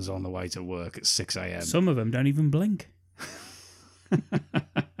 everyone's on the way to work at 6 a.m. Some of them don't even blink.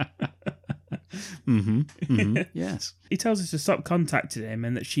 Yes. He tells us to stop contacting him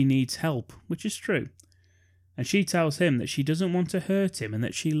and that she needs help, which is true. And she tells him that she doesn't want to hurt him and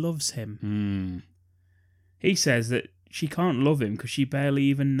that she loves him. He says that she can't love him because she barely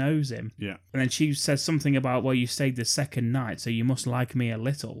even knows him. Yeah. And then she says something about, well, you stayed the second night, so you must like me a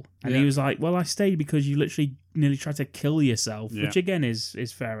little. And Yeah. he was like, well, I stayed because you literally nearly tried to kill yourself, Yeah. which again is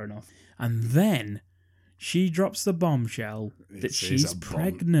fair enough. And then she drops the bombshell that It is she's a bomb.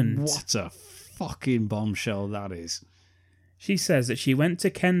 pregnant. What a fucking bombshell that is. She says that she went to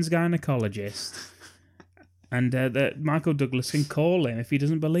Ken's gynecologist and that Michael Douglas can call him if he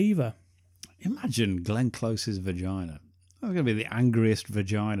doesn't believe her. Imagine Glenn Close's vagina. That's going to be the angriest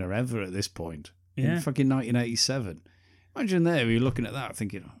vagina ever at this point. Yeah. In fucking 1987. Imagine there, you're looking at that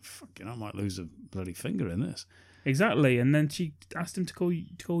thinking, oh, fucking, I might lose a bloody finger in this. Exactly. And then she asked him to call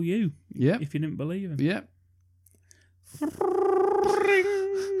you Yep. if you didn't believe him. Yep.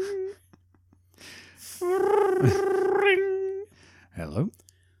 Hello?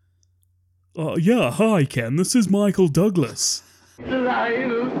 Yeah, hi, Ken. This is Michael Douglas. It's alive!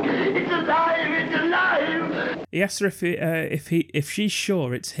 It's alive! It's alive! He asked her if she's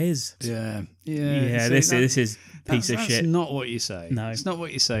sure it's his. Yeah. Yeah, See, this is piece of that's shit. not what you say. No. It's not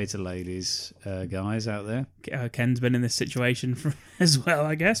what you say to ladies, guys out there. Ken's been in this situation as well,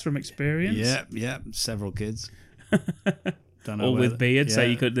 I guess, from experience. Yeah. Several kids. Don't know All whether- with beards, so yeah.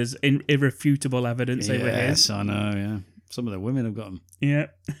 you could. There's irrefutable evidence they were his. Yes, I know, yeah. Some of the women have got them. Yeah.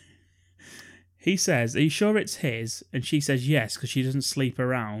 He says, "Are you sure it's his?" And she says, "Yes," because she doesn't sleep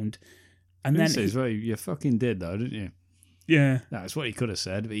around. And then, He says, well, you fucking did, though, didn't you? yeah. That's what he could have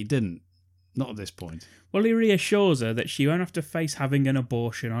said, but he didn't. Not at this point. Well, he reassures her that she won't have to face having an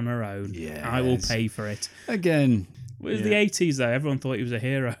abortion on her own. Yes. I will pay for it. Again. It was yeah. the 80s, though. Everyone thought he was a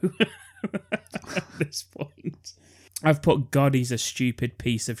hero at this point. I've put, God, he's a stupid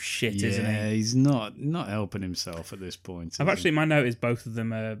piece of shit, isn't he? Yeah, he's not helping himself at this point. I've is actually, my note is both of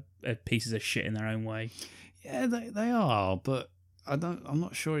them are pieces of shit in their own way. he? Yeah, they are, but I'm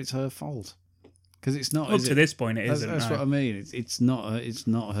not sure it's her fault. Because it's not. Up is to it? this point, it isn't. That's no. what I mean. It's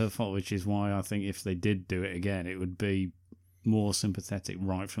not her fault, which is why I think if they did do it again, it would be more sympathetic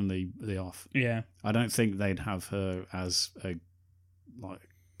right from the off. Yeah. I don't think they'd have her as a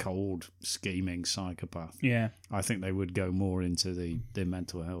cold, scheming psychopath. Yeah. I think they would go more into the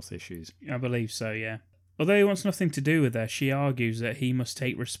mental health issues. I believe so, yeah. Although he wants nothing to do with her, she argues that he must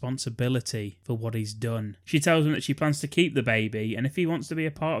take responsibility for what he's done. She tells him that she plans to keep the baby, and if he wants to be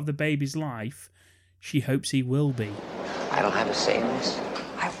a part of the baby's life, she hopes he will be. I don't have a say in this.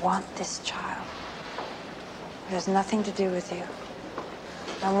 I want this child. It has nothing to do with you.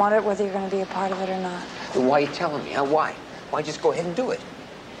 I want it whether you're going to be a part of it or not. Then why are you telling me? Huh? Why? Why just go ahead and do it?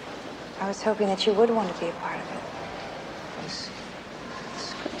 I was hoping that you would want to be a part of it. This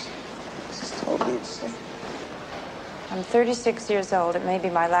is crazy. This is totally insane. I'm 36 years old. It may be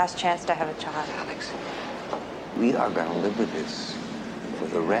my last chance to have a child. Alex, we are going to live with this for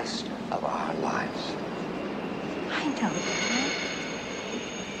the rest of our lives. I know, Dad.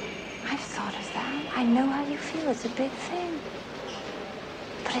 I've thought of that. I know how you feel. It's a big thing.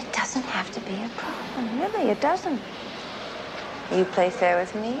 But it doesn't have to be a problem. Really, it doesn't. You play fair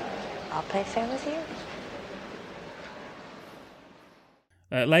with me, I'll play fair with you.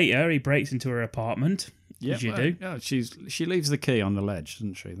 Later, he breaks into her apartment, as you do. Yeah, she leaves the key on the ledge,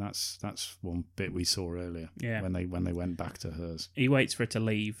 doesn't she? That's one bit we saw earlier. Yeah. When they went back to hers. He waits for her to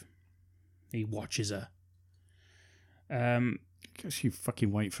leave. He watches her. Because you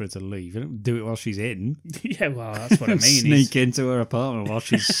fucking wait for her to leave. You don't do it while she's in. Yeah, well, that's what I mean. Sneak into her apartment while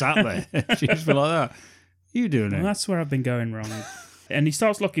she's sat there. She's be like that. You doing Well, it? that's where I've been going wrong. And he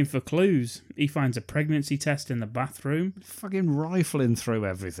starts looking for clues. He finds a pregnancy test in the bathroom. Fucking rifling through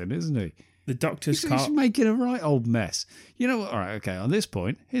everything, isn't he? The doctor's He's car. making a right old mess. You know what? All right, okay. On this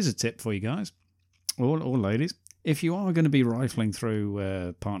point, here's a tip for you guys, or ladies. If you are going to be rifling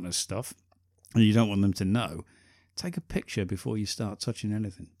through partner's stuff and you don't want them to know, take a picture before you start touching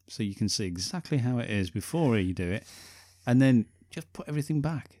anything, so you can see exactly how it is before you do it, and then just put everything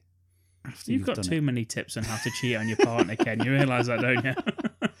back. After You've got done too it. many tips on how to cheat on your partner, Ken. You realise that, don't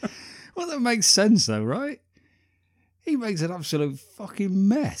you? Well, that makes sense, though, right? He makes an absolute fucking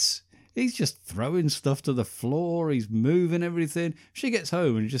mess. He's just throwing stuff to the floor. He's moving everything. She gets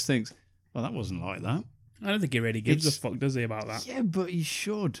home and just thinks, well, that wasn't like that. I don't think he really gives a fuck, does he, about that? Yeah, but he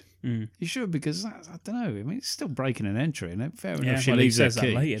should. He should, because, I don't know. I mean, it's still breaking and entering. Fair enough. Yeah, She well, he leaves her says that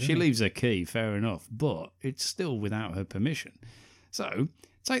key. later, She doesn't he? leaves her key, fair enough. But it's still without her permission. So,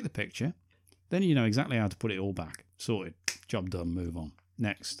 take the picture. Then you know exactly how to put it all back. Sorted. Job done. Move on.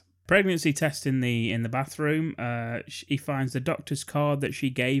 Next. Pregnancy test in the bathroom. He finds the doctor's card that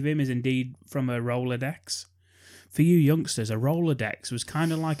she gave him is indeed from a Rolodex. For you youngsters, a Rolodex was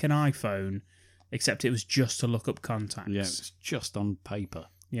kind of like an iPhone, except it was just to look up contacts. Yeah, it's just on paper.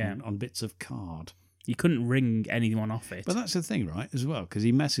 Yeah. On bits of card. You couldn't ring anyone off it. But that's the thing, right, as well, because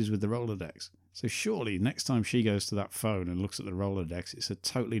he messes with the Rolodex. So surely next time she goes to that phone and looks at the Rolodex, it's a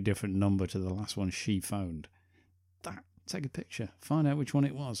totally different number to the last one she phoned. Take a picture, find out which one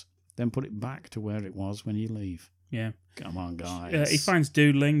it was, then put it back to where it was when you leave. Yeah. Come on, guys. He finds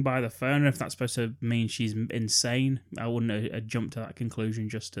doodling by the phone. If that's supposed to mean she's insane, I wouldn't have jumped to that conclusion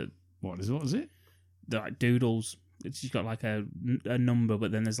just to... What was it? Like doodles. She's got like a number,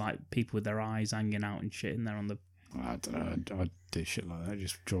 but then there's like people with their eyes hanging out and shit in there on the... I don't know. I do shit like that.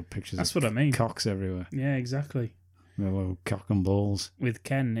 Just draw pictures That's of what I mean. Cocks everywhere. Yeah, exactly. With little cock and balls. With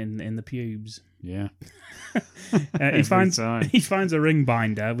Ken in the pubes. Yeah. He finds a ring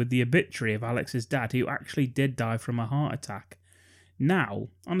binder with the obituary of Alex's dad, who actually did die from a heart attack. Now,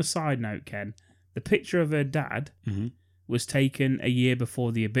 on a side note, Ken, the picture of her dad was taken a year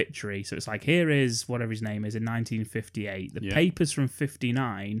before the obituary. So it's like, here is whatever his name is in 1958. The paper's from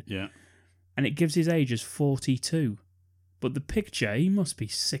 59. Yeah. And it gives his age as 42. But the picture, he must be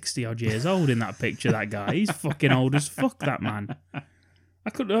 60 odd years old in that picture, that guy. He's fucking old as fuck, that man.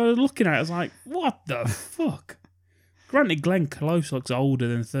 I was looking at it, I was like, what the fuck? Granted, Glenn Close looks older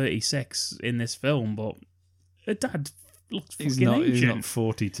than 36 in this film, but her dad looks fucking ancient. He's not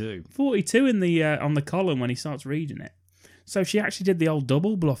 42. 42 in the on the column when he starts reading it. So she actually did the old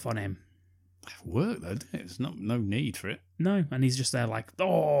double bluff on him. It worked, though, didn't it? There's no need for it. No, and he's just there like,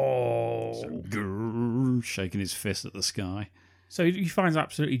 oh. Shaking his fist at the sky. So he finds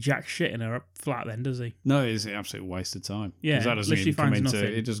absolutely jack shit in her flat then, does he? No, it's an absolute waste of time. Yeah, that doesn't literally even come finds into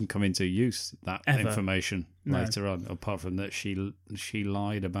nothing. it doesn't come into use, that Ever. information No. later on, apart from that she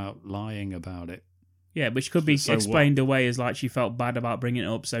lied about lying about it. Yeah, which could be So explained away as like she felt bad about bringing it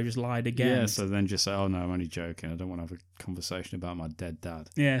up, so just lied again. Yeah, so then just say, oh no, I'm only joking. I don't want to have a conversation about my dead dad.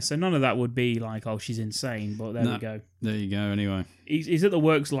 Yeah, so none of that would be like, oh, she's insane, but there we go. There you go, anyway. He's at the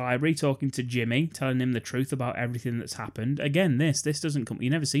works library talking to Jimmy, telling him the truth about everything that's happened. Again, this doesn't come... You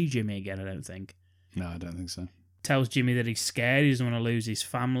never see Jimmy again, I don't think. No, I don't think so. Tells Jimmy that he's scared, he doesn't want to lose his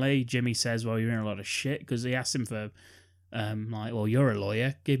family. Jimmy says, well, you're in a lot of shit, because he asks him for, like, well, you're a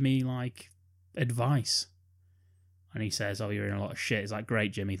lawyer, give me, like, advice. And he says, oh, you're in a lot of shit. It's like,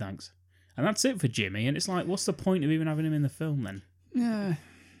 great, Jimmy, thanks. And that's it for Jimmy. And it's like, what's the point of even having him in the film then? Yeah.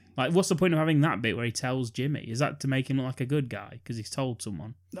 Like, what's the point of having that bit where he tells Jimmy? Is that to make him look like a good guy because he's told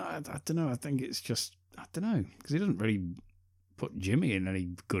someone? No, I don't know. I think it's just, I don't know. Because he doesn't really put Jimmy in any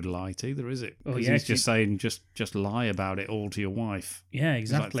good light either, is it? Oh, Because yeah, he's just saying, just lie about it all to your wife. Yeah,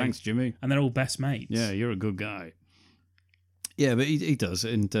 He's like, exactly. thanks, Jimmy. And they're all best mates. Yeah, you're a good guy. Yeah, but he does.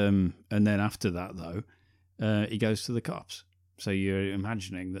 And then after that, though, he goes to the cops. So you're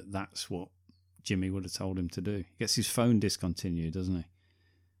imagining that that's what Jimmy would have told him to do. He gets his phone discontinued, doesn't he?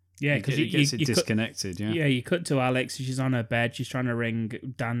 Yeah, because he gets it disconnected. Yeah, you cut to Alex. She's on her bed. She's trying to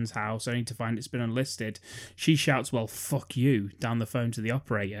ring Dan's house, only to find it's been unlisted. She shouts, well, fuck you, down the phone to the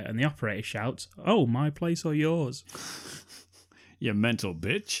operator. And the operator shouts, oh, my place or yours? You mental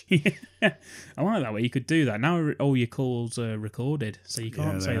bitch. Yeah, I like that way. You could do that. Now all your calls are recorded, so you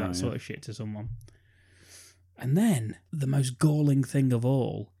can't say that sort of shit to someone. And then, the most galling thing of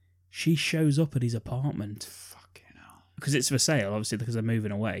all, she shows up at his apartment. Fucking hell. Because it's for sale, obviously, because they're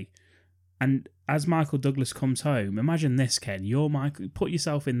moving away. And as Michael Douglas comes home, imagine this, Ken. You're Michael. Put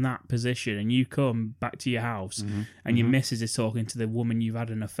yourself in that position, and you come back to your house, and your missus is talking to the woman you've had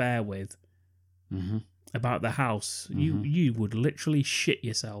an affair with about the house. You would literally shit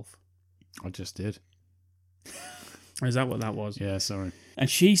yourself. I just did. Is that what that was? Yeah, sorry. And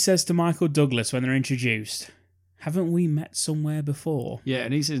she says to Michael Douglas when they're introduced, haven't we met somewhere before? Yeah,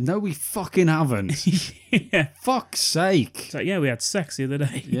 and he says, no, we fucking haven't. Yeah. Fuck's sake. It's like, yeah, we had sex the other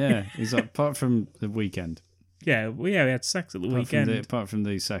day. Yeah, he's like, apart from the weekend. Yeah, we had sex at the weekend. Apart from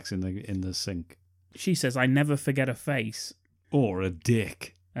the sex in the sink. She says, I never forget a face. Or a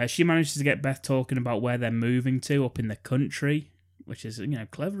dick. She manages to get Beth talking about where they're moving to up in the country, which is,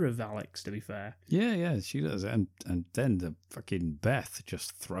 clever of Alex, to be fair. Yeah, she does. And then the fucking Beth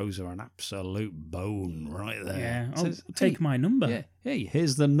just throws her an absolute bone right there. Yeah, Says, take my number. Yeah, hey,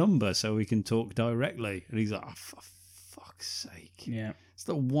 here's the number so we can talk directly. And he's like, oh, for fuck's sake. Yeah. It's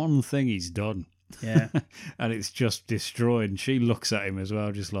the one thing he's done. Yeah. And it's just destroyed. And she looks at him as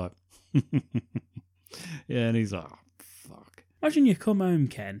well, just like, yeah, and he's like, oh, fuck. Imagine you come home,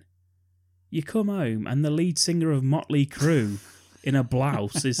 Ken. You come home and the lead singer of Motley Crue in a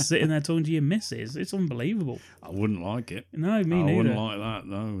blouse is sitting there talking to your missus. It's unbelievable. I wouldn't like it. No, me neither. I wouldn't like that.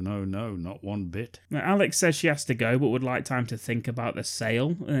 No, not one bit. Now, Alex says she has to go, but would like time to think about the sale,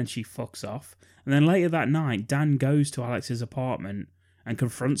 and then she fucks off. And then later that night, Dan goes to Alex's apartment and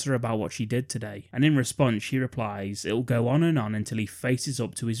confronts her about what she did today. And in response, she replies, it'll go on and on until he faces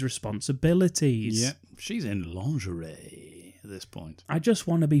up to his responsibilities. Yep, she's in lingerie at this point. I just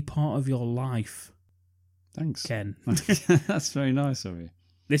want to be part of your life. Thanks, Ken. That's very nice of you.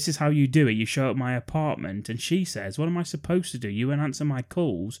 This is how you do it. You show up at my apartment, and she says, what am I supposed to do? You won't answer my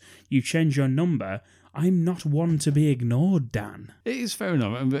calls. You change your number. I'm not one to be ignored, Dan. It is fair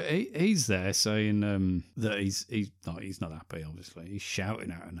enough, but he's there saying that he's not happy. Obviously, he's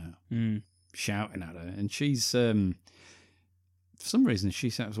shouting at her now, shouting at her, and she's for some reason she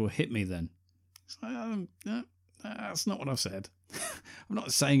says, "Well, hit me then." It's like, that's not what I've said. I'm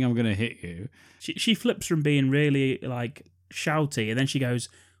not saying I'm going to hit you. She flips from being really like shouty, and then she goes,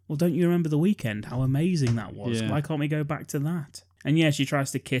 "Well, don't you remember the weekend? How amazing that was. Yeah. Why can't we go back to that?" And yeah, she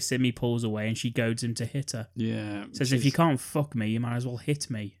tries to kiss him, he pulls away, and she goads him to hit her. Yeah. Says, if you can't fuck me, you might as well hit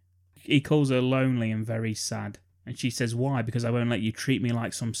me. He calls her lonely and very sad. And she says, why? Because I won't let you treat me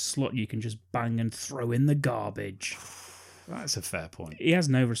like some slut you can just bang and throw in the garbage. That's a fair point. He has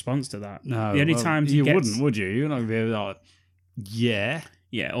no response to that. No. The only times you wouldn't, would you? You're not going to be like, yeah.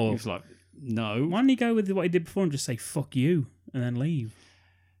 Yeah, or... He's like, no. Why don't he go with what he did before and just say, fuck you, and then leave?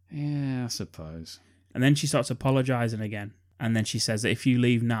 Yeah, I suppose. And then she starts apologising again. And then she says that if you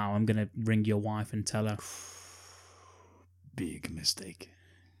leave now, I'm going to ring your wife and tell her. Big mistake.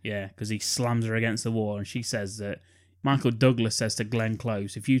 Yeah, because he slams her against the wall, and she says that Michael Douglas says to Glenn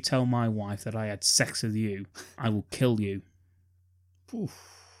Close, if you tell my wife that I had sex with you, I will kill you. Oof.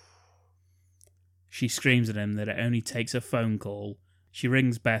 She screams at him that it only takes a phone call. She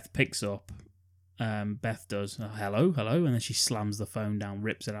rings Beth, picks up. Beth does, hello, and then she slams the phone down,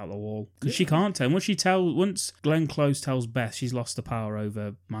 rips it out the wall. Because she can't tell. Once Glenn Close tells Beth, she's lost the power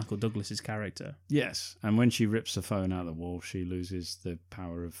over Michael Douglas's character. Yes, and when she rips the phone out of the wall, she loses the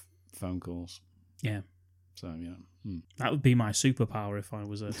power of phone calls. Yeah. So, yeah. That would be my superpower if I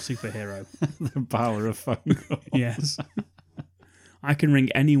was a superhero. The power of phone calls. Yes. I can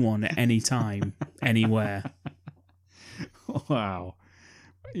ring anyone at any time, anywhere. Wow.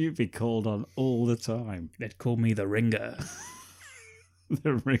 You'd be called on all the time. They'd call me the ringer.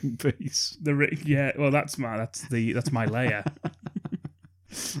 The ring piece. Yeah, well that's my layer.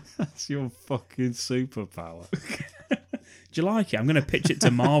 That's your fucking superpower. Do you like it? I'm gonna pitch it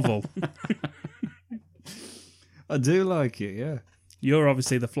to Marvel. I do like it, yeah. You're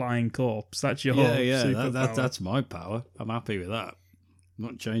obviously the flying corpse. That's your superpower. That's my power. I'm happy with that. I'm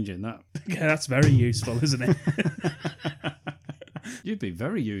not changing that. Yeah, that's very useful, isn't it? You'd be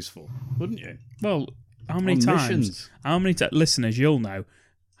very useful, wouldn't you? Well, how many times? Listeners, you'll know.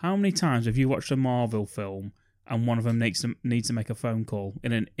 How many times have you watched a Marvel film and one of them needs to make a phone call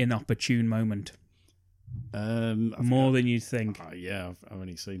in an inopportune moment? More than you'd think. Yeah, I've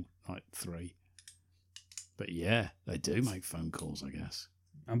only seen like 3. But yeah, they do make phone calls, I guess.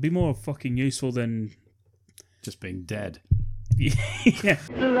 And be more fucking useful than just being dead. Yeah. It's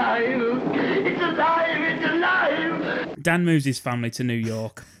alive! It's alive! It's alive! Dan moves his family to New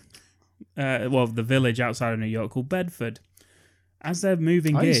York. The village outside of New York called Bedford. As they're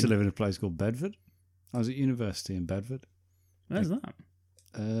moving I used to live in a place called Bedford. I was at university in Bedford. Where's that?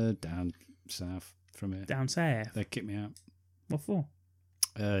 Down south from here. Down south? They kicked me out. What for?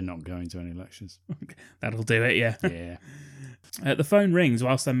 Not going to any lectures. That'll do it, yeah. Yeah. The phone rings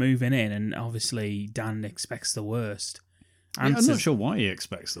whilst they're moving in, and obviously Dan expects the worst. I'm not sure why he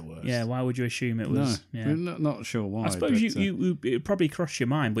expects the worst. Yeah, why would you assume it was? No, yeah. not sure why. I suppose you it'd probably cross your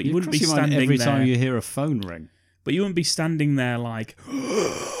mind, but you wouldn't be your standing mind every there time you hear a phone ring. But you wouldn't be standing there like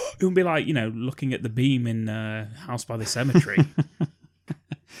it wouldn't be like, looking at the beam in House by the Cemetery.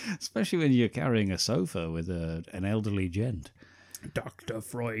 Especially when you're carrying a sofa with an elderly gent. Dr.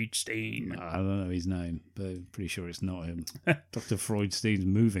 Freudstein. I don't know his name, but I'm pretty sure it's not him. Dr. Freudstein's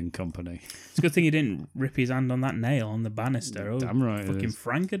moving company. It's a good thing he didn't rip his hand on that nail on the banister. Damn right. Fucking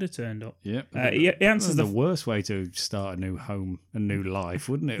Frank would have turned up. Yep. He answers the worst way to start a new home, a new life,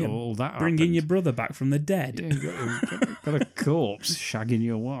 wouldn't it? Yeah, all that bringing happened. your brother back from the dead. Yeah, got a corpse shagging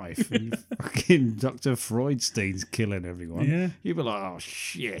your wife, and fucking Dr. Freudstein's killing everyone. Yeah. You'd be like, oh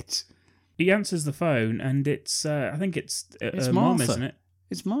shit. He answers the phone, and it's I think it's Martha, Mom, isn't it?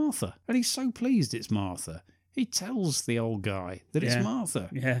 It's Martha, and he's so pleased it's Martha. He tells the old guy that it's Martha.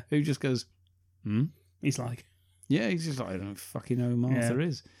 Yeah. Who just goes, He's like, yeah, he's just like, I don't fucking know who Martha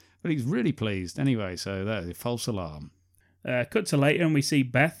is. But he's really pleased. Anyway, so there's a false alarm. Cut to later, and we see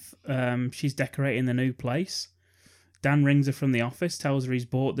Beth. She's decorating the new place. Dan rings her from the office, tells her he's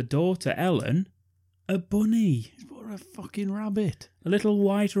bought the daughter, Ellen, a bunny. He's bought her a fucking rabbit. A little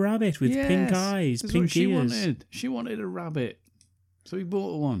white rabbit with pink eyes, that's pink what she ears. Wanted. She wanted a rabbit. So he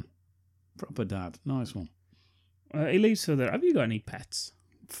bought her one. Proper dad. Nice one. He leaves for the... Have you got any pets?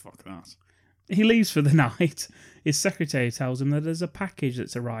 Fuck that. He leaves for the night. His secretary tells him that there's a package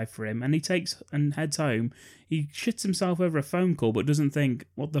that's arrived for him, and he takes and heads home. He shits himself over a phone call, but doesn't think,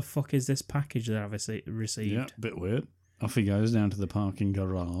 what the fuck is this package that I've received? Yeah, bit weird. Off he goes down to the parking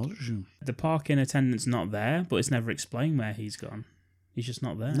garage. The parking attendant's not there, but it's never explained where he's gone. He's just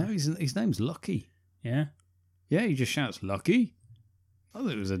not there. No, his name's Lucky. Yeah? Yeah, he just shouts, Lucky. I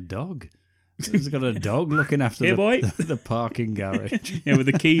thought it was a dog. He's got a dog looking after the parking garage. Yeah, with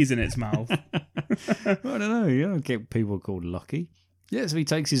the keys in its mouth. I don't know. You don't get people called Lucky. Yeah, so he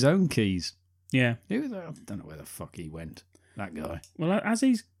takes his own keys. Yeah. I don't know where the fuck he went, that guy. Well, as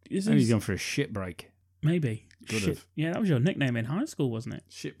he's gone for a shit break. Maybe. Could have. Yeah, that was your nickname in high school, wasn't it?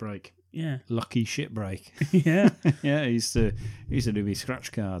 Shit break. Yeah. Lucky shit break. Yeah. Yeah, he used to do me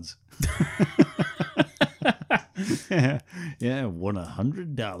scratch cards. Yeah, won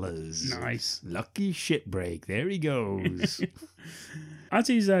 $100. Nice. Lucky shit break. There he goes. As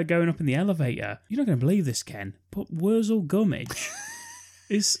he's going up in the elevator, you're not going to believe this, Ken, but Wurzel Gummidge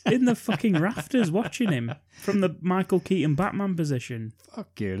is in the fucking rafters watching him from the Michael Keaton Batman position.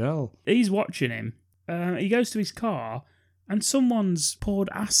 Fucking hell. He's watching him. He goes to his car, and someone's poured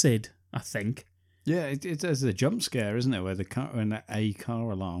acid, I think. Yeah, it's a jump scare, isn't it? Where when a car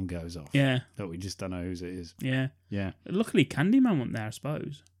alarm goes off. Yeah. That we just don't know whose it is. Yeah. Yeah. Luckily, Candyman wasn't there, I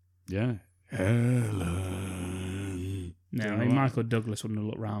suppose. Yeah. Helen. No, I mean, Michael Douglas wouldn't have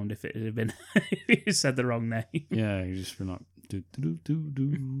looked round if it had been if he said the wrong name. Yeah, he'd just been like, do.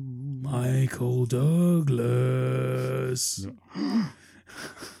 Michael Douglas.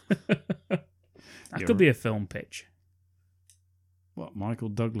 That could be a film pitch. What, Michael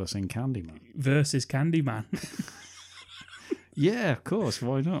Douglas in Candyman? Versus Candyman. Yeah, of course.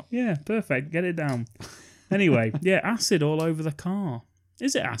 Why not? Yeah, perfect. Get it down. Anyway, yeah, acid all over the car.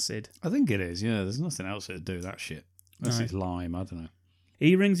 Is it acid? I think it is, yeah. There's nothing else that'd do that shit. Unless it's lime, I don't know.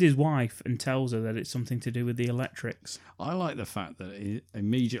 He rings his wife and tells her that it's something to do with the electrics. I like the fact that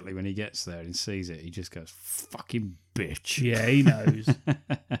immediately when he gets there and sees it, he just goes, fucking bitch. Yeah, he knows.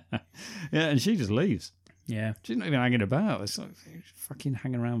 Yeah, and she just leaves. Yeah. She's not even hanging about. It's like fucking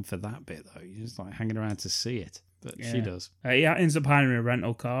hanging around for that bit, though. You're just like hanging around to see it. But yeah. She does. He ends up hiring a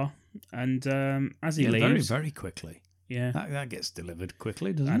rental car. And as he leaves... Very, very quickly. Yeah. That gets delivered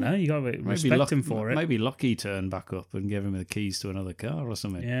quickly, doesn't it? I know, you got to respect him for it. Maybe Lucky turned back up and gave him the keys to another car or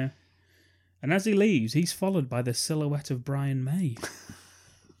something. Yeah. And as he leaves, he's followed by the silhouette of Brian May.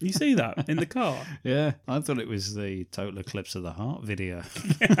 You see that in the car? Yeah. I thought it was the Total Eclipse of the Heart video.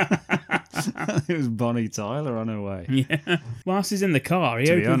 It was Bonnie Tyler on her way. Yeah. Whilst he's in the car,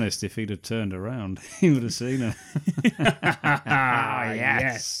 to be honest, if he'd have turned around, he would have seen her.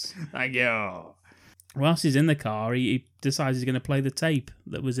 Yes. Thank you. Whilst he's in the car, he decides he's going to play the tape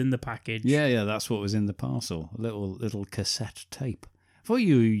that was in the package. Yeah, that's what was in the parcel. A little cassette tape. For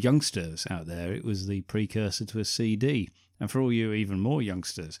you youngsters out there, it was the precursor to a CD. And for all you even more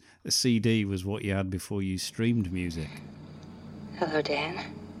youngsters, a CD was what you had before you streamed music. Hello, Dan.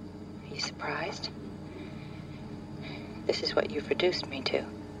 Are you surprised? This is what you've reduced me to.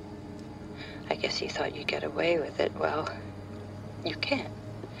 I guess you thought you'd get away with it. Well, you can't.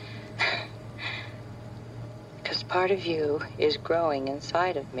 Because part of you is growing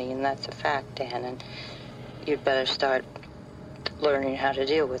inside of me, and that's a fact, Dan, and you'd better start learning how to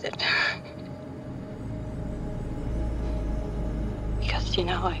deal with it. Because, you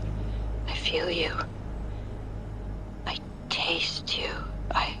know, I feel you. I taste you.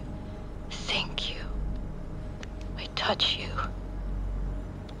 I think you. I touch you.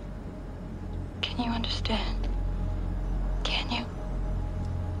 Can you understand? Can you?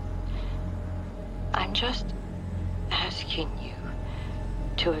 I'm just asking you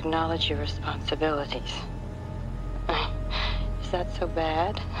to acknowledge your responsibilities. Is that so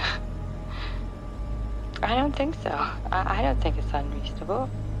bad? I don't think so. I don't think it's unreasonable.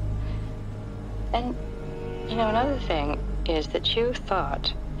 And, you know, another thing is that you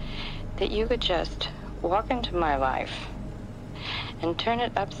thought that you could just walk into my life and turn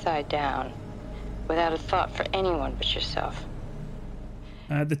it upside down without a thought for anyone but yourself.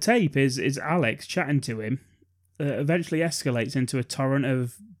 The tape is Alex chatting to him. Eventually escalates into a torrent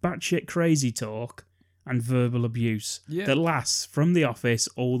of batshit crazy talk and verbal abuse that lasts from the office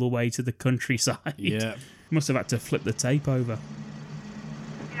all the way to the countryside. Yeah. Must have had to flip the tape over.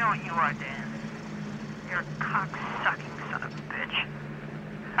 You know what you are, Dan? You're a cock-sucking son of a bitch.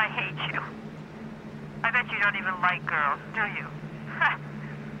 I hate you. I bet you don't even like girls, do you?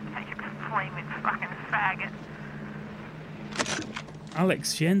 You flaming fucking faggot.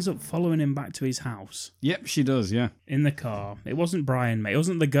 Alex, she ends up following him back to his house. Yep, she does, yeah. In the car. It wasn't Brian May. It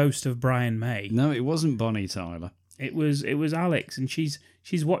wasn't the ghost of Brian May. No, it wasn't Bonnie Tyler. It was Alex, and she's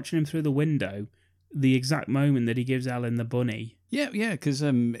watching him through the window, the exact moment that he gives Ellen the bunny. Yeah, because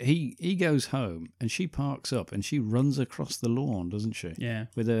he goes home and she parks up and she runs across the lawn, doesn't she? Yeah.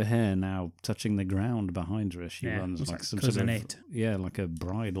 With her hair now touching the ground behind her as she runs looks like some Cousin sort of It. yeah, like a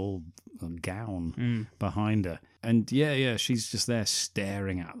bridal gown behind her. And yeah, she's just there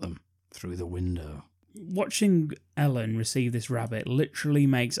staring at them through the window. Watching Ellen receive this rabbit literally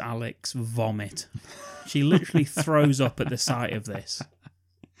makes Alex vomit. She literally throws up at the sight of this.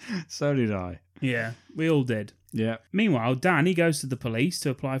 So did I. Yeah, we all did. Yeah. Meanwhile, Dan, he goes to the police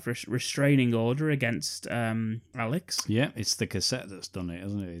to apply for a restraining order against Alex. Yeah, it's the cassette that's done it,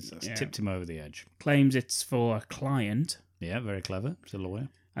 hasn't it? That's tipped him over the edge. Claims it's for a client. Yeah, very clever. It's a lawyer.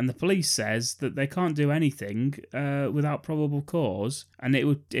 And the police says that they can't do anything without probable cause, and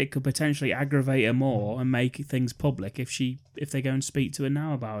it could potentially aggravate her more and make things public if they go and speak to her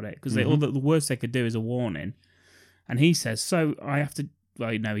now about it. Because all the worst they could do is a warning. And he says, so I have to...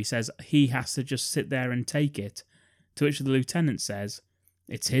 Well, no, he says he has to just sit there and take it. To which the lieutenant says,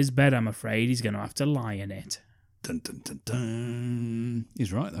 it's his bed, I'm afraid. He's going to have to lie in it. Dun, dun, dun, dun.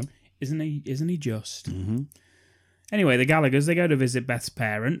 He's right, though. Isn't he just? Mm-hmm. Anyway, the Gallaghers, they go to visit Beth's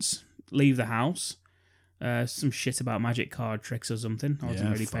parents, leave the house. Some shit about magic card tricks or something. I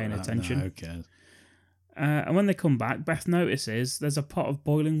wasn't really paying attention. No, who cares? And when they come back, Beth notices there's a pot of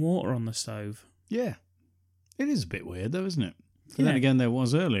boiling water on the stove. Yeah. It is a bit weird, though, isn't it? But then again, there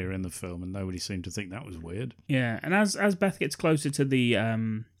was earlier in the film, and nobody seemed to think that was weird. Yeah, and as Beth gets closer to the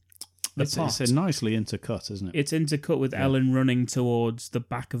pot... It's a nicely intercut, isn't it? It's intercut with Ellen running towards the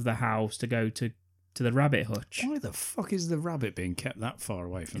back of the house to go to the rabbit hutch. Why the fuck is the rabbit being kept that far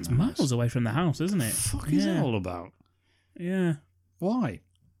away from the house? It's miles away from the house, isn't it? What the fuck is that all about? Yeah. Why?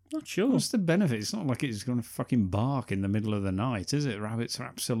 Not sure. What's the benefit? It's not like it's going to fucking bark in the middle of the night, is it? Rabbits are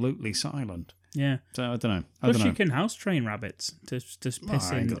absolutely silent. Yeah. So I don't know. Plus, you can house train rabbits to piss in.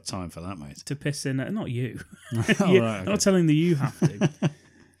 I ain't got time for that, mate. To piss in. Not you. Right, I'm not telling that you have to.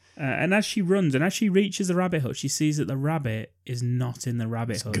 And as she runs and as she reaches the rabbit hutch, she sees that the rabbit is not in the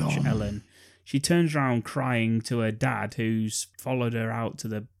rabbit hutch, gone. Ellen. She turns around crying to her dad, who's followed her out to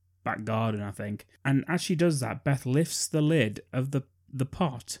the back garden, I think. And as she does that, Beth lifts the lid of the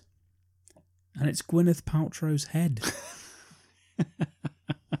pot, and it's Gwyneth Paltrow's head.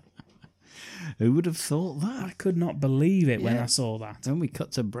 Who would have thought that? I could not believe it when I saw that. Then we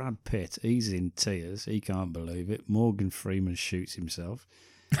cut to Brad Pitt. He's in tears. He can't believe it. Morgan Freeman shoots himself.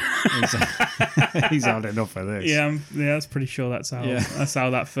 He's had enough of this. Yeah, that's pretty sure that's how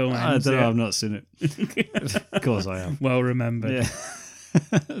that film ends. I don't know. I've not seen it. Of course I have. Well remembered. Yeah.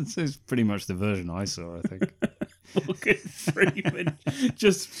 It's pretty much the version I saw, I think. Morgan Freeman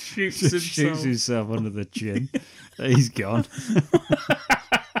just shoots himself under the chin. He's gone.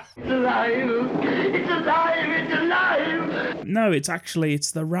 It's alive! It's alive! It's alive! No, it's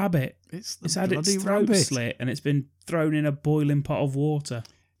the rabbit. It's had its throat slit and it's been thrown in a boiling pot of water.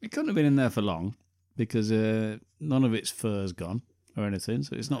 It couldn't have been in there for long because none of its fur's gone or anything.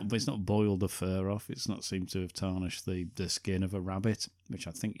 So it's not boiled the fur off. It's not seemed to have tarnished the skin of a rabbit, which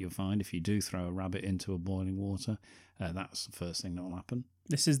I think you'll find if you do throw a rabbit into a boiling water. That's the first thing that will happen.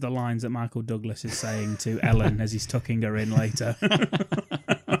 This is the lines that Michael Douglas is saying to Ellen as he's tucking her in later.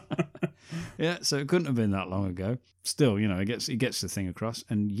 Yeah, so it couldn't have been that long ago. Still, it gets the thing across.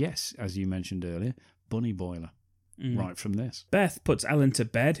 And yes, as you mentioned earlier, bunny boiler. Right from this. Beth puts Ellen to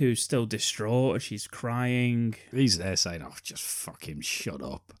bed, who's still distraught. She's crying. He's there saying, "Oh, just fuck him, shut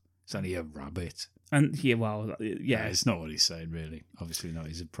up. It's only a rabbit." And yeah. No, it's not what he's saying, really. Obviously not.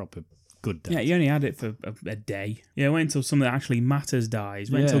 He's a proper good dad. Yeah, he only had it for a day. Yeah, wait until something that actually matters dies.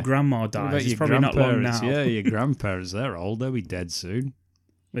 Wait until Grandma dies. It's probably not long now. Yeah, your grandparents, they're old. They'll be dead soon.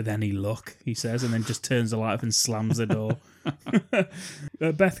 With any luck, he says, and then just turns the light off and slams the door.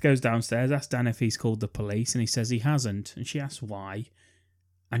 Beth goes downstairs, asks Dan if he's called the police, and he says he hasn't. And she asks why.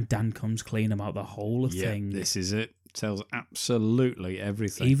 And Dan comes clean about the whole thing. This is it. Tells absolutely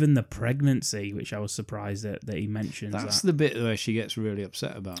everything. Even the pregnancy, which I was surprised that he mentions. That's the bit where she gets really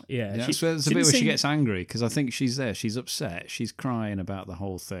upset about. Yeah. That's the bit where she gets angry, because I think she's there. She's upset. She's crying about the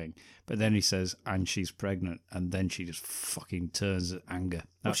whole thing. But then he says, and she's pregnant. And then she just fucking turns at anger.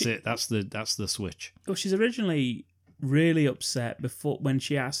 That's it. That's the switch. Well, she's originally really upset when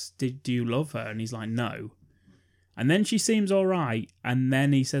she asked, do you love her? And he's like, no. And then she seems all right, and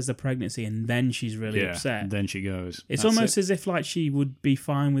then he says the pregnancy, and then she's really upset. And then she goes. It's almost as if like she would be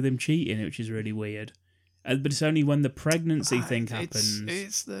fine with him cheating, which is really weird. But it's only when the pregnancy thing happens.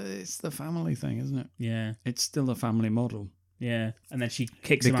 It's the family thing, isn't it? Yeah. It's still a family model. Yeah. And then she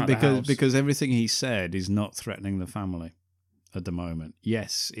kicks him out of the house. Because everything he said is not threatening the family at the moment.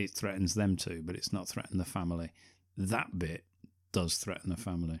 Yes, it threatens them too, but it's not threatening the family. that bit does threaten the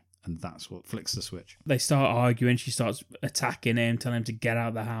family. And that's what flicks the switch. They start arguing. She starts attacking him, telling him to get out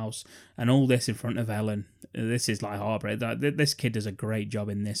of the house, and all this in front of Ellen. This is like heartbreak. This kid does a great job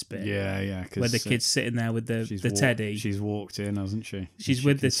in this bit. Yeah. Where the kid's sitting there with the teddy. She's walked in, hasn't she? She's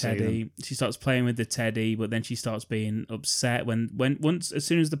with the teddy. She starts playing with the teddy, but then she starts being upset as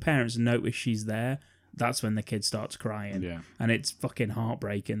soon as the parents notice she's there. That's when the kid starts crying. Yeah. And it's fucking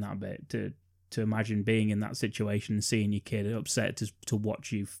heartbreaking, that bit, to imagine being in that situation and seeing your kid upset to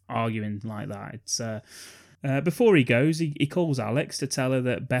watch you arguing like that. It's before he goes, he calls Alex to tell her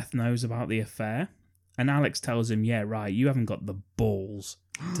that Beth knows about the affair, and Alex tells him, "Yeah, right, you haven't got the balls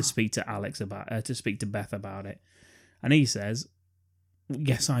to speak to Beth about it." And he says,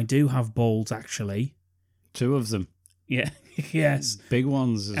 "Yes, I do have balls, actually. 2 of them. Yeah, yes, big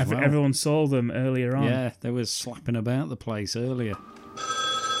ones as well. Everyone saw them earlier on. Yeah, they were slapping about the place earlier."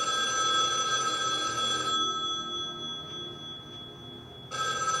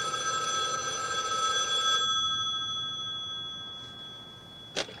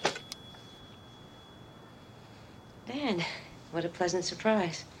 Dan, what a pleasant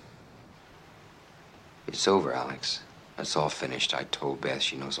surprise. It's over, Alex. It's all finished. I told Beth.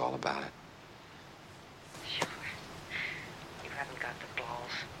 She knows all about it. Sure. You haven't got the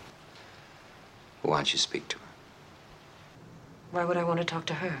balls. Why don't you speak to her? Why would I want to talk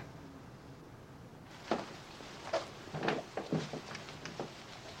to her?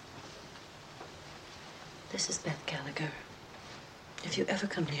 This is Beth Gallagher. If you ever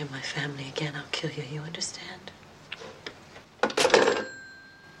come near my family again, I'll kill you. You understand?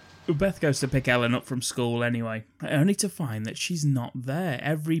 Beth goes to pick Ellen up from school anyway, only to find that she's not there.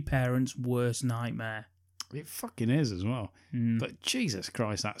 Every parent's worst nightmare. It fucking is as well. But Jesus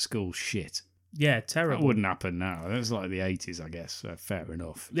Christ, that school's shit. Yeah, terrible. That wouldn't happen now. That's like the 80s, I guess. Fair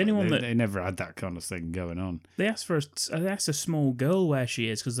enough. The only one they never had that kind of thing going on. They asked a small girl where she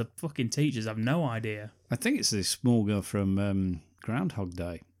is because the fucking teachers have no idea. I think it's this small girl from Groundhog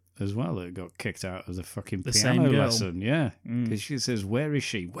Day as well that got kicked out of the fucking piano lesson. Yeah, because she says, "Where is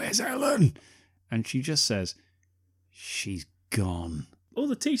she? Where's Ellen?" And she just says, "She's gone." All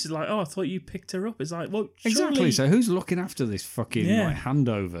the teachers are like, "Oh, I thought you picked her up." It's like, well, exactly. Surely... So who's looking after this fucking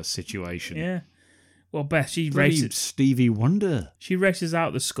handover situation? Yeah. Well, Beth, she races Stevie Wonder. She races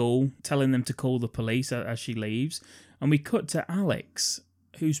out the school, telling them to call the police as she leaves, and we cut to Alex,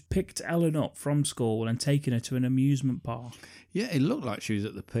 who's picked Ellen up from school and taken her to an amusement park. Yeah, it looked like she was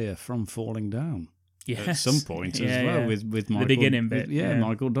at the pier from falling down. Yes. At some point as well with Michael. The beginning bit.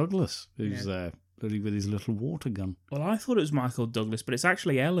 Michael Douglas, who's there with his little water gun. Well, I thought it was Michael Douglas, but it's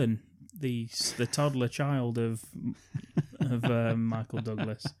actually Ellen, the toddler child of Michael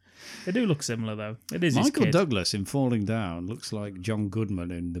Douglas. They do look similar, though. It is Michael his kid. Douglas in Falling Down looks like John Goodman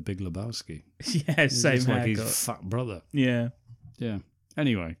in The Big Lebowski. Yeah, same haircut. Like his fat brother. Yeah. Yeah.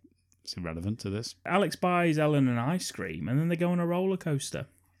 Anyway, it's irrelevant to this. Alex buys Ellen an ice cream, and then they go on a roller coaster.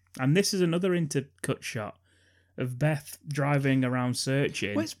 And this is another intercut shot of Beth driving around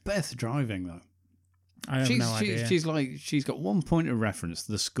searching. Where's Beth driving, though? I have no idea. She's got one point of reference,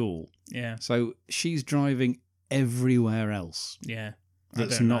 the school. Yeah. So she's driving everywhere else. Yeah.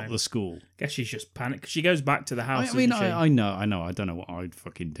 That's not the school. Guess she's just panicked. She goes back to the house. I mean, I know. I don't know what I'd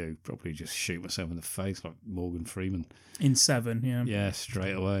fucking do. Probably just shoot myself in the face like Morgan Freeman. In 7, yeah. Yeah,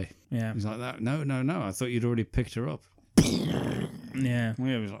 straight away. Yeah. He's like that. No. I thought you'd already picked her up. Yeah. Yeah,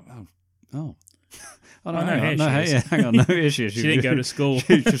 he was like, oh. Oh, no, hang on. No, here she is. She didn't go to school.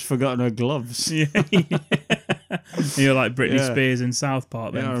 She's just forgotten her gloves. Yeah. You're like Britney Spears in South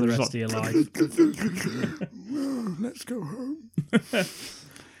Park then for the rest of your life. Let's go home.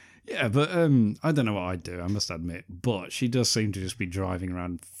 Yeah, but I don't know what I'd do, I must admit. But she does seem to just be driving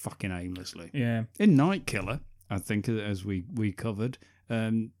around fucking aimlessly. Yeah. In Night Killer, I think, as we covered,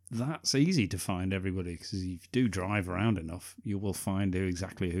 that's easy to find everybody, because if you do drive around enough, you will find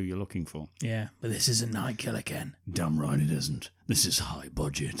exactly who you're looking for. Yeah, but this isn't Night Killer, Ken. Damn right it isn't. This is high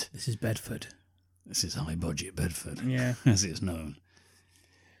budget. This is Bedford. This is high budget Bedford. Yeah. As it's known.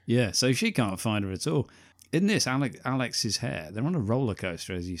 Yeah, so she can't find her at all. In this, Alex's hair, they're on a roller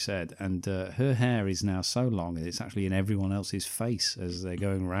coaster, as you said, and her hair is now so long that it's actually in everyone else's face as they're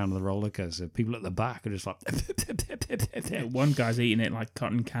going around the roller coaster. People at the back are just like... One guy's eating it like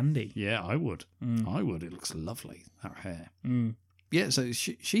cotton candy. Yeah, I would. I would. It looks lovely, that hair. Mm. Yeah, so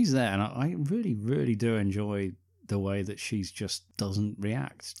she's there, and I really, really do enjoy the way that she's just doesn't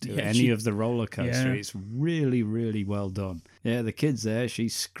react to any of the roller coaster. Yeah. It's really, really well done. Yeah, the kid's there.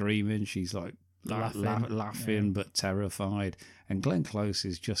 She's screaming. She's like laughing but terrified. And Glenn Close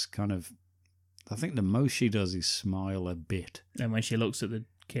is just kind of... I think the most she does is smile a bit. And when she looks at the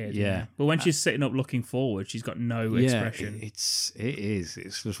kid. Yeah. But when she's sitting up looking forward, she's got no expression. It is.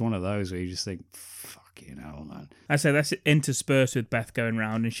 It's just one of those where you just think, fucking hell, man. I say that's interspersed with Beth going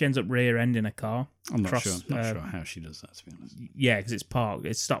round, and she ends up rear-ending a car. I'm not sure how she does that, to be honest. Yeah, because it's parked.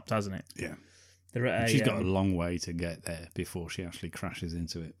 It's stopped, hasn't it? Yeah. She's got a long way to get there before she actually crashes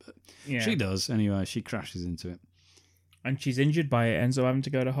into it. But yeah. She does. Anyway, she crashes into it. And she's injured by it, ends up having to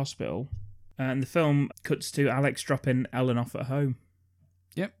go to hospital. And the film cuts to Alex dropping Ellen off at home.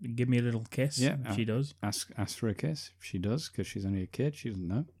 Yep. Give me a little kiss. Yeah. She does. Ask for a kiss. She does, because she's only a kid. She doesn't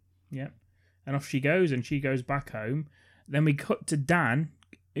know. Yep. And off she goes, and she goes back home. Then we cut to Dan,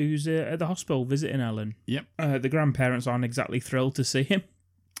 who's at the hospital visiting Ellen. Yep. The grandparents aren't exactly thrilled to see him.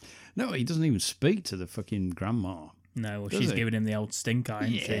 No, he doesn't even speak to the fucking grandma. No, well, she's giving him the old stink eye.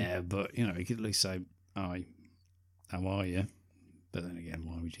 Yeah, but, you know, he could at least say, "Hi, how are you?" But then again,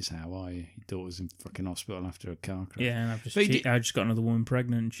 why would you say, "How are you?" Your daughter's in fucking hospital after a car crash. Yeah, and I just got another woman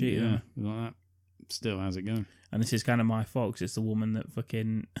pregnant and cheated. Yeah, like that. Still, how's it going? And this is kind of my fault, 'cause it's the woman that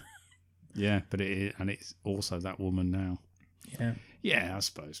fucking... Yeah, but it's also that woman now. Yeah. Yeah, I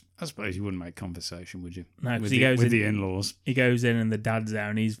suppose you wouldn't make conversation, would you? No, because with the in-laws. He goes in and the dad's there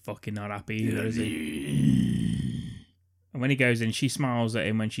and he's fucking not happy either, is he? And when he goes in, she smiles at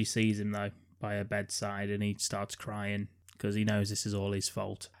him when she sees him, though, by her bedside, and he starts crying because he knows this is all his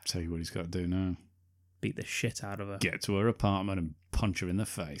fault. Tell you what he's got to do now. Beat the shit out of her. Get to her apartment and punch her in the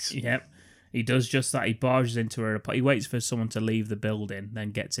face. Yep. He does just that. He barges into her apartment. He waits for someone to leave the building,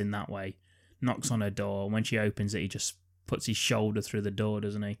 then gets in that way, knocks on her door, and when she opens it, he just puts his shoulder through the door,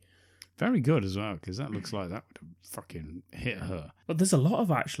 doesn't he? Very good as well, because that looks like that would have fucking hit her. But there's a lot of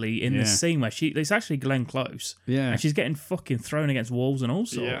actually in this scene where it's actually Glenn Close. Yeah. And she's getting fucking thrown against walls and all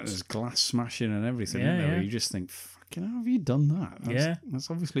sorts. Yeah, there's glass smashing and everything Yeah, in there. yeah. You just think, fucking how have you done that? That's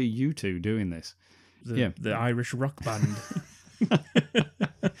obviously you two doing this. The Irish rock band.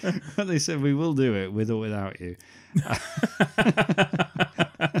 But they said, we will do it with or without you.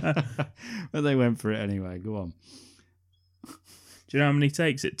 But they went for it anyway. Go on. Do you know how many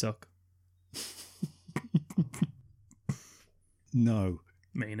takes it took? No.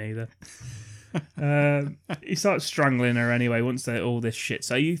 Me neither. He starts strangling her anyway once all this shit.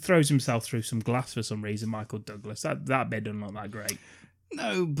 So he throws himself through some glass for some reason, Michael Douglas. That bit doesn't look that great.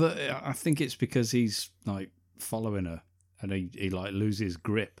 No, but I think it's because he's like following her and he like loses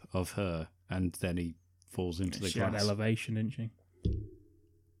grip of her and then he falls into the she glass. had elevation, didn't she?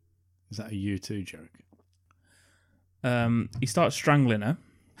 Is that a U2 joke? He starts strangling her.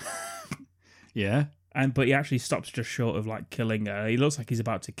 Yeah. But he actually stops just short of like killing her. He looks like he's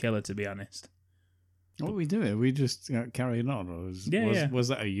about to kill her, to be honest. What are we doing? Are we just carrying on? Or was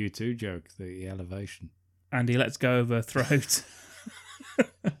that a U2 joke, the elevation? And he lets go of her throat.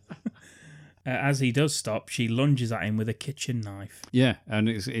 As he does stop, she lunges at him with a kitchen knife. Yeah, and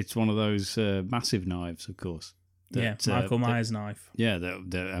it's one of those massive knives, of course. Michael Myers knife. Yeah,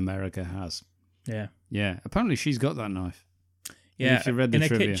 that America has. Yeah. Yeah, apparently she's got that knife. Yeah, if you read the in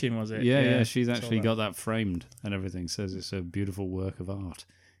trivia. a kitchen, was it? Yeah, she's actually got that framed and everything. Says it's a beautiful work of art,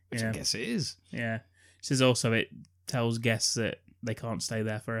 which Yeah. I guess it is. Yeah. She says also it tells guests that they can't stay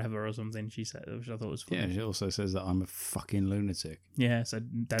there forever or something, she said, which I thought was funny. Yeah, she also says that I'm a fucking lunatic. Yeah, so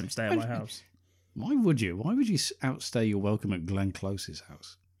don't stay at my house. Why would you? Why would you outstay your welcome at Glenn Close's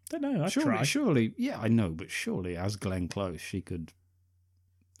house? Don't know, I'd try. Surely, yeah, I know, but surely as Glenn Close, she could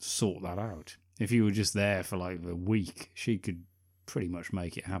sort that out. If you were just there for like a week, she could pretty much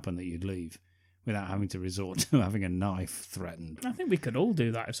make it happen that you'd leave without having to resort to having a knife threatened. I think we could all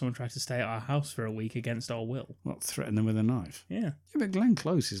do that if someone tried to stay at our house for a week against our will. What, threaten them with a knife? Yeah. Yeah, but Glenn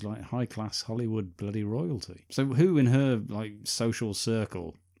Close is like high-class Hollywood bloody royalty. So who in her like social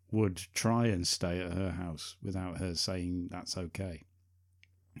circle would try and stay at her house without her saying that's okay?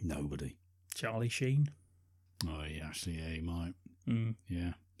 Nobody. Charlie Sheen. Oh, yeah, actually, yeah, he might. Mm.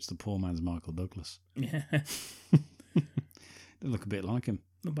 Yeah, it's the poor man's Michael Douglas. Yeah. They look a bit like him.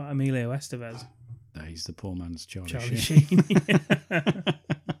 What about Emilio Estevez? No, he's the poor man's Charlie Sheen. It's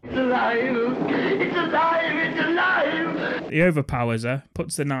alive! It's alive! It's alive! He overpowers her,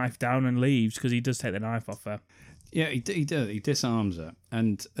 puts the knife down and leaves because he does take the knife off her. Yeah, he does. He disarms her.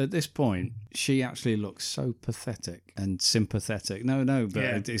 And at this point, she actually looks so pathetic and sympathetic. No, but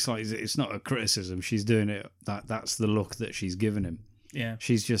Yeah. it's like, it's not a criticism. She's doing it. That's the look that she's given him. Yeah.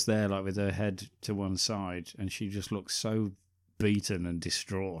 She's just there like with her head to one side and she just looks so beaten and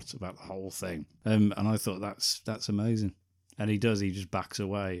distraught about the whole thing. And I thought that's amazing. And he just backs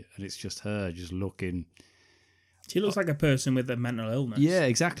away and it's just her just looking. She looks like a person with a mental illness. Yeah,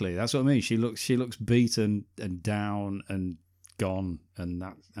 exactly. That's what I mean. She looks beaten and down and gone and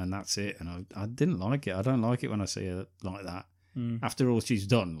that's it. And I didn't like it. I don't like it when I see her like that. After all she's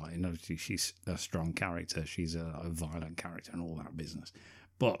done, like, you know, she's a strong character, she's a violent character and all that business.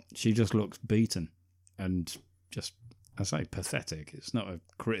 But she just looks beaten and just, I say, pathetic. It's not a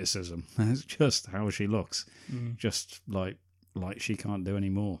criticism. It's just how she looks. Just like she can't do any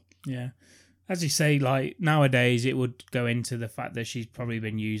more. Yeah. As you say, like, nowadays it would go into the fact that she's probably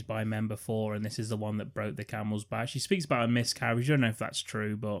been used by men before and this is the one that broke the camel's back. She speaks about a miscarriage. I don't know if that's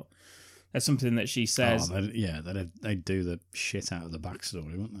true, but that's something that she says. They'd do the shit out of the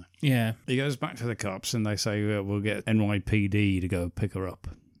backstory, wouldn't they? Yeah. He goes back to the cops and they say, we'll get NYPD to go pick her up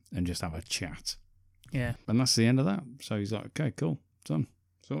and just have a chat. Yeah. And that's the end of that. So he's like, okay, cool, done.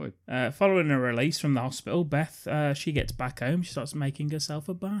 Sorted. Following her release from the hospital, Beth, she gets back home. She starts making herself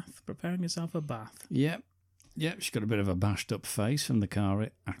a bath, preparing herself a bath. Yep. She's got a bit of a bashed up face from the car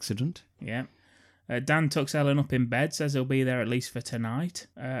accident. Yeah. Dan tucks Ellen up in bed, says he'll be there at least for tonight.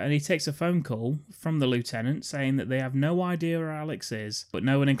 And he takes a phone call from the lieutenant saying that they have no idea where Alex is, but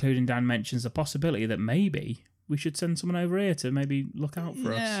no one, including Dan, mentions the possibility that maybe we should send someone over here to maybe look out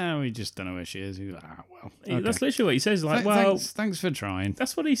for us. Yeah, we just don't know where she is. He's like, well. Okay. That's literally what he says. Like, thanks for trying.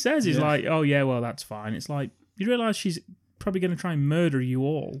 That's what he says. He's like, oh, yeah, well, that's fine. It's like, you realise she's probably going to try and murder you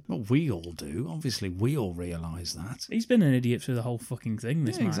all. Well, we all do. Obviously, we all realise that. He's been an idiot through the whole fucking thing,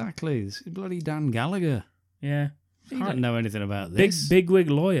 this man. Exactly. This is bloody Dan Gallagher. Yeah. He doesn't know anything about this. Big-wig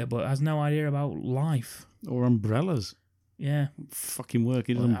lawyer, but has no idea about life. Or umbrellas. Yeah. Fucking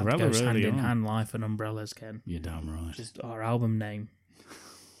working umbrella goes hand early in on. hand, life and umbrellas, Ken. You're damn right. Just our album name.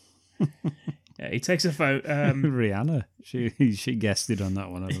 Yeah, he takes a photo. Rihanna. She guessed it on that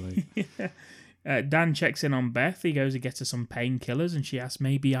one, I believe. Yeah. Dan checks in on Beth. He goes and gets her some painkillers, and she asks,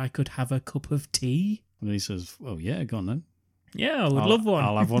 maybe I could have a cup of tea? And he says, oh, yeah, go on then. Yeah, I would love one.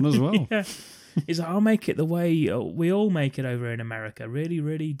 I'll have one as well. Yeah. He's like, I'll make it the way we all make it over in America. Really,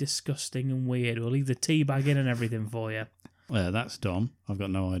 really disgusting and weird. We'll leave the tea bag in and everything for you. Well, that's dumb. I've got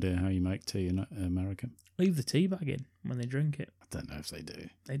no idea how you make tea in America. Leave the tea bag in when they drink it. I don't know if they do.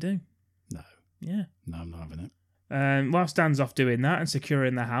 They do. No. Yeah. No, I'm not having it. Whilst Dan's off doing that and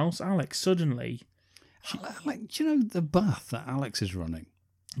securing the house, Alex suddenly... do you know the bath that Alex is running?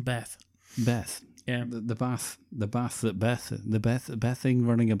 Beth. Yeah. The bath that Bething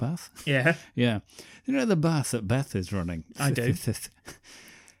running a bath? Yeah. Yeah. You know the bath that Beth is running? I do.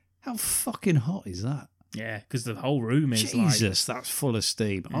 How fucking hot is that? Yeah, because the whole room is Jesus, that's full of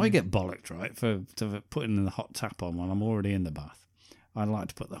steam. I get bollocked, right, for putting the hot tap on when I'm already in the bath. I like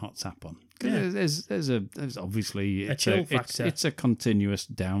to put the hot tap on. Yeah. There's obviously a chill factor. It's a continuous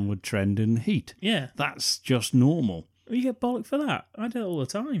downward trend in heat. Yeah. That's just normal. You get bollocked for that. I do it all the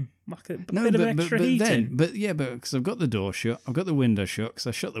time. Like a bit of extra heating. But because I've got the door shut, I've got the window shut, because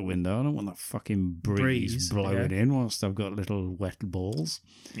I shut the window. I don't want that fucking breeze blowing in whilst I've got little wet balls.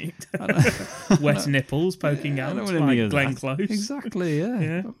 Wet nipples poking out like Glenn Close. Exactly,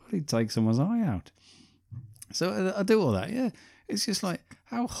 yeah. It takes someone's eye out. So I do all that, yeah. It's just like,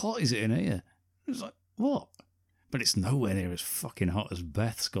 how hot is it in here? It's like, what? But it's nowhere near as fucking hot as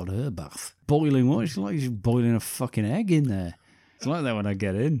Beth's got her bath. Boiling what? It's like she's boiling a fucking egg in there. It's like that when I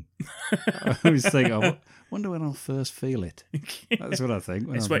get in. I always think, I wonder when I'll first feel it. That's what I think.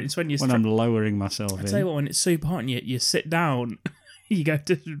 When I'm lowering myself in. I tell you what, when it's super hot and you sit down, you go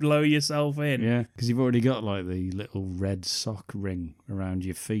to lower yourself in. Yeah, because you've already got like the little red sock ring around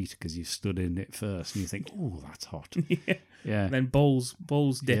your feet because you stood in it first, and you think, oh, that's hot. Yeah. And then balls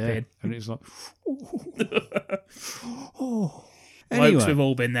dip in. And it's like, oh. Anyway. Blokes, we've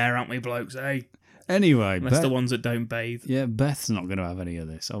all been there, haven't we, blokes, eh? Anyway. Unless the ones that don't bathe. Yeah, Beth's not going to have any of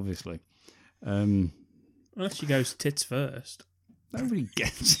this, obviously. Unless she goes tits first. Nobody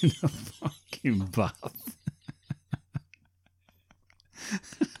gets in a fucking bath.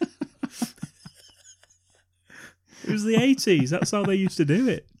 It was the 80s. That's how they used to do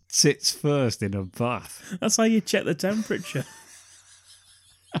it. Tits first in a bath. That's how you check the temperature.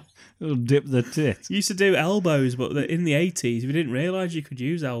 It'll dip the tit. You used to do elbows, but in the 80s, we didn't realise you could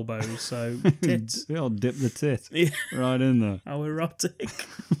use elbows, so tits. It'll dip the tit. Yeah. Right in there. How erotic.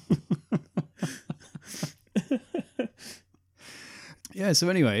 Yeah, so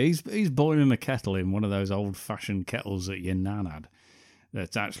anyway, he's boiling a kettle in one of those old-fashioned kettles that your nan had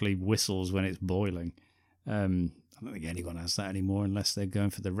that actually whistles when it's boiling. I don't think anyone has that anymore unless they're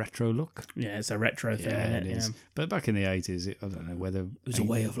going for the retro look. Yeah, it's a retro thing. Yeah, it is. Yeah. But back in the 80s, I don't know whether... It was a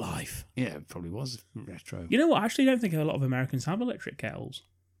way of life. Yeah, it probably was retro. You know what? I actually don't think a lot of Americans have electric kettles.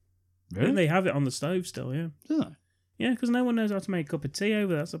 Really? I think they have it on the stove still, yeah. Do they? Yeah, because no one knows how to make a cup of tea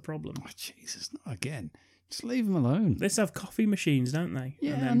over. That's a problem. Oh, Jesus, not again. Just leave them alone. They still have coffee machines, don't they?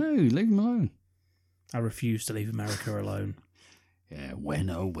 Yeah, I know. Leave them alone. I refuse to leave America alone. Yeah, when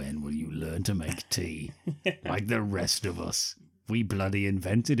oh when will you learn to make tea? Like the rest of us. We bloody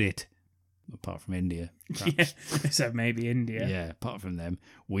invented it. Apart from India. Yeah, except maybe India. Yeah, apart from them.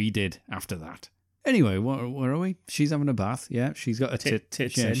 We did after that. Anyway, where are we? She's having a bath. Yeah, she's got a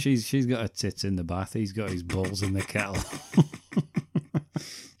tits Yeah, in. she's got her tits in the bath. He's got his balls in the kettle.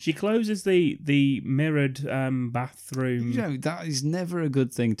 She closes the mirrored bathroom. You know, that is never a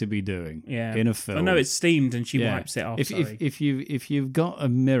good thing to be doing. Yeah. In a film. I know it's steamed and she Yeah. wipes it off. If you've got a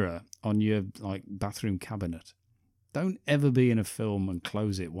mirror on your like bathroom cabinet, don't ever be in a film and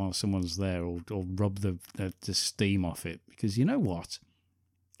close it while someone's there, or rub the steam off it, because you know what?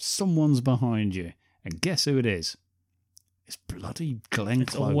 Someone's behind you, and guess who it is? It's bloody Glenn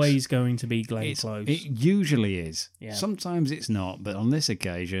It's Close. always going to be Glenn Close. It usually is. Yeah. Sometimes it's not, but on this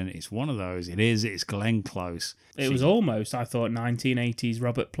occasion, it's one of those. It's Glenn Close. It was almost, I thought, 1980s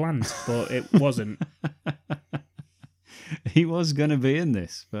Robert Plant, but it wasn't. He was going to be in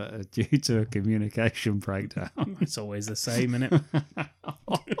this, but due to a communication breakdown. It's always the same, innit?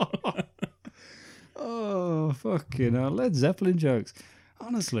 Oh, fucking hell. Led Zeppelin jokes.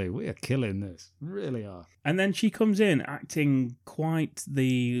 Honestly, we are killing this. Really are. And then she comes in acting quite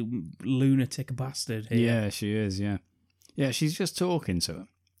the lunatic bastard here. Yeah, she is, yeah. Yeah, she's just talking to her.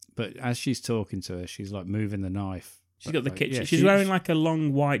 But as she's talking to her, she's like moving the knife. She's got the Like, kitchen. yeah, she's wearing like a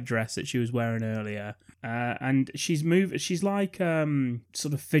long white dress that she was wearing earlier, and she's like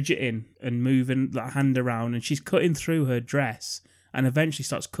sort of fidgeting and moving that hand around, and she's cutting through her dress, and eventually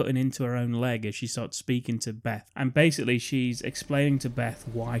starts cutting into her own leg as she starts speaking to Beth. And basically, she's explaining to Beth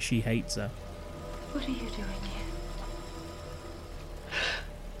why she hates her. What are you doing here?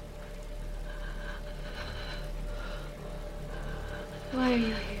 Why are you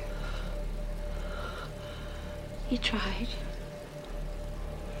here? He tried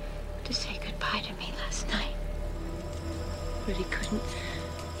to say goodbye to me last night, but he couldn't,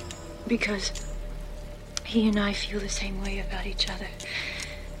 because he and I feel the same way about each other.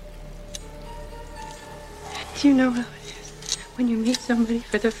 Do you know how it is when you meet somebody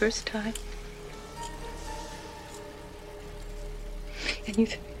for the first time and you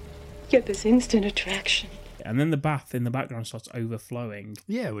get this instant attraction? And then the bath in the background starts overflowing.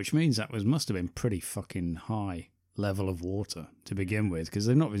 Yeah, which means that must have been pretty fucking high level of water to begin with, because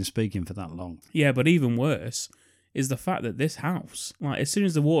they've not been speaking for that long. Yeah, but even worse is the fact that this house, like as soon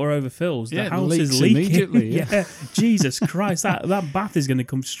as the water overfills, the Yeah, it house leaks is leaking. immediately, yeah. Jesus Christ, that bath is going to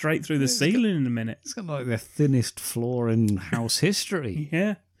come straight through the ceiling in a minute. It's got like the thinnest floor in house history.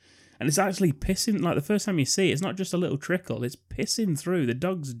 Yeah. And it's actually pissing, like the first time you see it, it's not just a little trickle, it's pissing through. The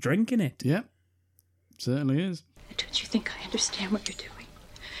dog's drinking it. Yep, certainly is. Don't you think I understand what you're doing?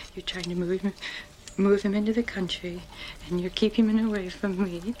 You're trying to move him into the country, and you're keeping him away from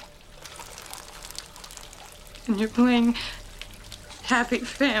me. And you're playing happy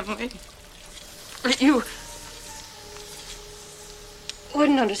family. But you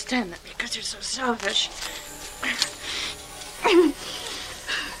wouldn't understand that because you're so selfish.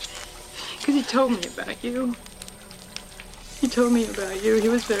 Because he told me about you. He told me about you. He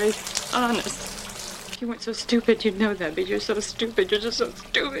was very honest. You weren't so stupid, you'd know that, but you're so stupid. You're just so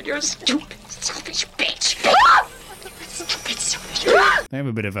stupid. You're a stupid, selfish bitch. Stupid, selfish. They have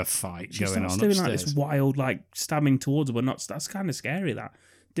a bit of a fight She going on starts doing upstairs. like this wild, like stabbing towards her, but not. That's kind of scary. That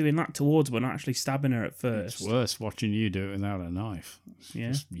doing that towards her, but not actually stabbing her at first. It's worse watching you do it without a knife. It's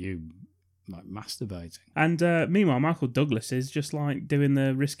Yeah. just you like masturbating. And meanwhile, Michael Douglas is just like doing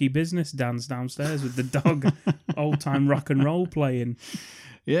the risky business dance downstairs with the dog, old time rock and roll playing.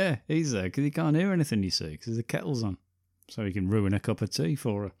 Yeah, he's there because he can't hear anything, you see, because the kettle's on. So he can ruin a cup of tea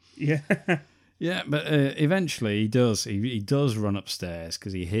for her. Yeah. Yeah, but eventually he does. He does run upstairs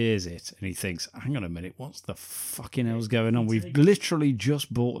because he hears it and he thinks, hang on a minute, what's the fucking hell's going on? We've literally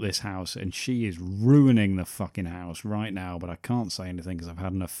just bought this house and she is ruining the fucking house right now, but I can't say anything because I've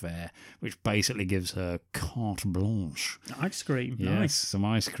had an affair, which basically gives her carte blanche. Ice cream. Yes, Nice. some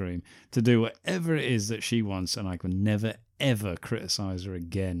ice cream to do whatever it is that she wants, and I can never, ever criticise her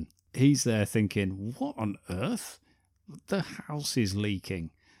again. He's there thinking, what on earth? The house is leaking.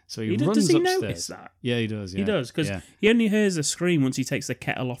 So he runs does he upstairs. notice that? Yeah, he does. Yeah. He does, because yeah. he only hears a scream once he takes the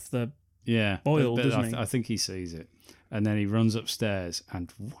kettle off the boil, but doesn't he? I think he sees it. And then he runs upstairs,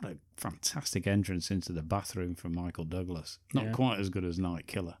 and what a fantastic entrance into the bathroom from Michael Douglas. Not Yeah. quite as good as Night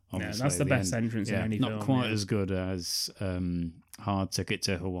Killer, obviously. Yeah, that's the best entrance in any not film, quite yeah. as good as Hard Ticket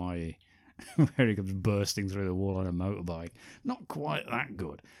to Hawaii, where he comes bursting through the wall on a motorbike. Not quite that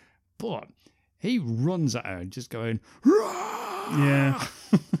good. But he runs at her just going, Yeah.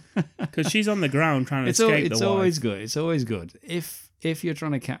 Because she's on the ground trying to escape the It's wife. always good. It's always good. If if you're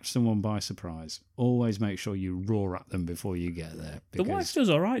trying to catch someone by surprise, always make sure you roar at them before you get there. The wife does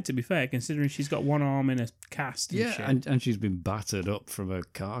all right, to be fair, considering she's got one arm in a cast. And shit. And she's been battered up from a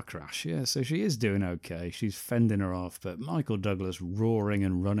car crash. Yeah, so she is doing okay. She's fending her off, but Michael Douglas roaring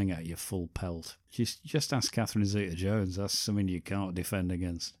and running at you full pelt. Just ask Catherine Zeta-Jones. That's something you can't defend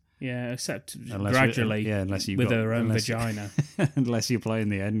against. Yeah, except gradually unless you've with got, her own vagina. Unless you're playing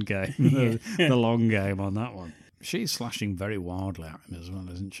the end game, the long game on that one. She's slashing very wildly at him as well,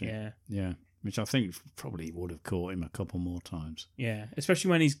 isn't she? Yeah. Yeah. Which I think probably would have caught him a couple more times. Yeah, especially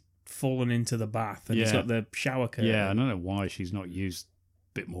when he's fallen into the bath and he's got the shower curtain. Yeah, I don't know why she's not used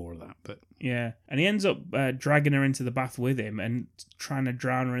a bit more of that, but... Yeah, and he ends up dragging her into the bath with him and trying to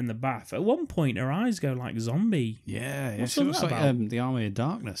drown her in the bath. At one point, her eyes go like zombie. Yeah, What's she looks that like about? The Army of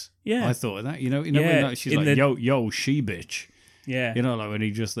Darkness. Yeah. I thought of that. You know Yeah, when she's in like, the- yo, she bitch. Yeah. You know, like when he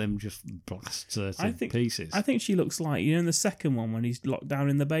just blasts her to pieces. I think she looks like, in the second one when he's locked down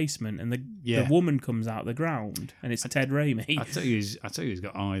in the basement and the Yeah. woman comes out of the ground and it's Ted Raimi. I tell you, he's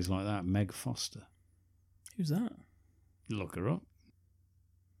got eyes like that. Meg Foster. Who's that? Look her up.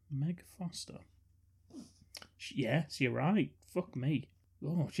 Meg Foster. Yes, you're right. Fuck me.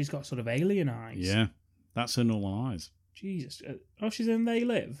 Oh, she's got sort of alien eyes. Yeah, that's her normal eyes. Jesus. Oh, she's in They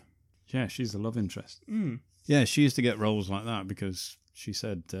Live. Yeah, she's the love interest. Mm. Yeah, she used to get roles like that because she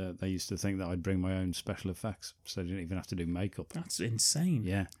said they used to think that I'd bring my own special effects, so they didn't even have to do makeup. That's insane.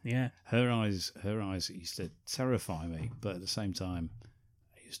 Yeah, Yeah. Her eyes used to terrify me, but at the same time,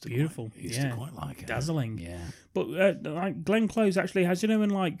 I used to Beautiful. to quite like her. Dazzling. Yeah. But like Glenn Close actually has,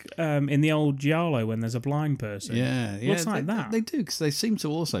 in the old Giallo when there's a blind person. Yeah, Looks like that. They do, because they seem to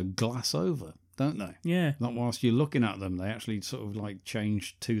also glass over, don't they? Yeah. Not whilst you're looking at them, they actually sort of like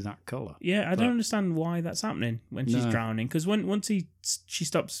change to that colour. Yeah, I don't understand why that's happening when she's No. drowning. Because once she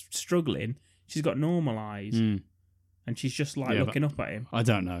stops struggling, she's got normal eyes, and she's just like Yeah, looking up at him. I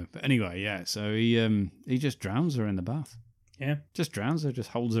don't know, but anyway, yeah. So he just drowns her in the bath. Yeah, just drowns her,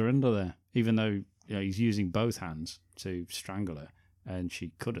 just holds her under there, even though he's using both hands to strangle her, and she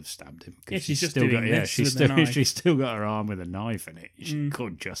could have stabbed him. 'cause Yeah, she's just still doing got, this with the knife. she's still got her arm with a knife in it. She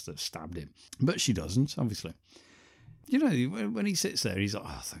could just have stabbed him, but she doesn't, obviously. You know, when he sits there, he's like,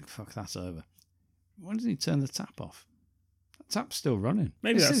 "Oh, thank fuck, that's over." Why doesn't he turn the tap off? The tap's still running.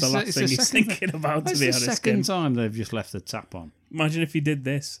 Maybe that's the last thing he's thinking about, to be honest. It's the second time they've just left the tap on. Imagine if he did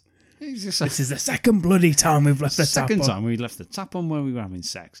this. This is the second bloody time we've left the tap on. Second time we left the tap on when we were having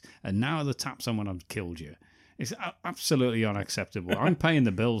sex, and now the tap's on when I've killed you. It's absolutely unacceptable. I'm paying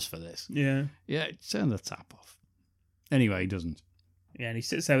the bills for this. Yeah. Yeah, turn the tap off. Anyway, he doesn't. Yeah, and he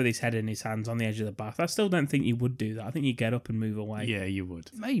sits there with his head in his hands on the edge of the bath. I still don't think you would do that. I think you get up and move away. Yeah, you would.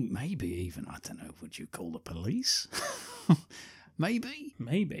 Maybe even, I don't know, would you call the police? Maybe.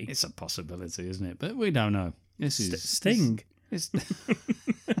 Maybe. It's a possibility, isn't it? But we don't know. This is Sting.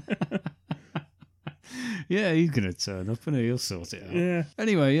 Yeah, he's going to turn up and he'll sort it out. Yeah.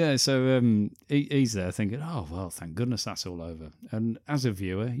 Anyway, yeah, so he's there thinking, oh, well, thank goodness that's all over. And as a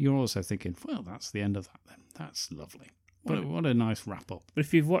viewer, you're also thinking, well, that's the end of that then. That's lovely. What a nice wrap-up. But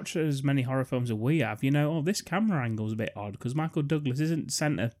if you've watched as many horror films as we have, you know, this camera angle's a bit odd because Michael Douglas isn't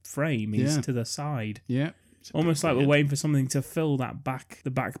centre frame, he's to the side. Yeah. Almost like we're waiting for something to fill the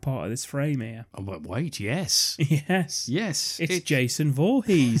back part of this frame here. Oh, but wait, yes. Yes. Yes. It's Jason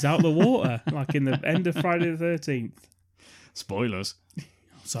Voorhees out the water, like in the end of Friday the 13th. Spoilers.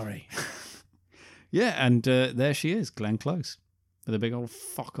 Sorry. Yeah, and there she is, Glenn Close, with a big old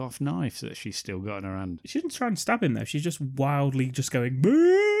fuck-off knife that she's still got in her hand. She doesn't try and stab him, though. She's just wildly just going...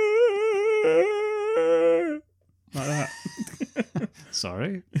 like that.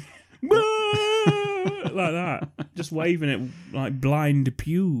 Sorry? like that. Just waving it like blind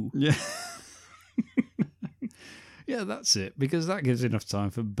pew. Yeah. Yeah, that's it. Because that gives enough time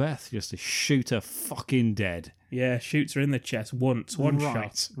for Beth just to shoot her fucking dead. Yeah, shoots her in the chest once. One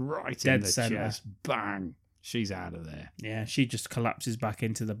right, shot. Right dead in the center. chest. Bang. She's out of there. Yeah, she just collapses back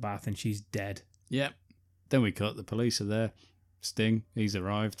into the bath and she's dead. Yep. Then we cut. The police are there. Sting, he's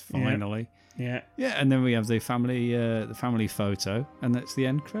arrived finally. Yeah. Yeah, and then we have the family photo, and that's the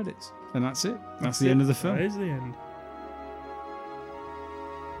end credits. And that's it. That's the end of the film. That is the end.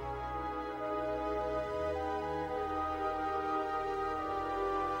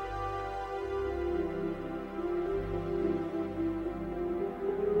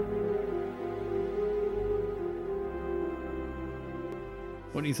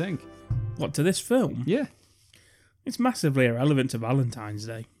 What do you think? What, to this film? Yeah. It's massively irrelevant to Valentine's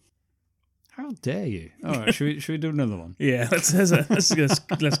Day. How dare you? All right, should we do another one? Yeah, let's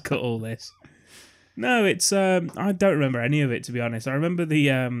cut all this. No, it's I don't remember any of it, to be honest. I remember the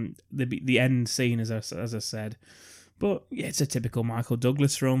end scene, as I said, But yeah, it's a typical Michael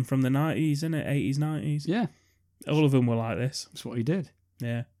Douglas film from the 90s, isn't it? 80s, 90s. Yeah. All of them were like this. That's what he did.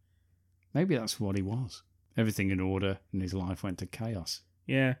 Yeah. Maybe that's what he was. Everything in order, and his life went to chaos.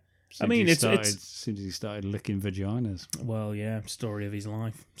 Yeah. As soon as he started licking vaginas. Well, yeah, story of his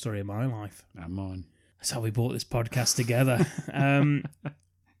life. Story of my life. And mine. That's how we brought this podcast together.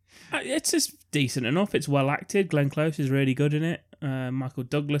 It's just decent enough. It's well acted. Glenn Close is really good in it. Michael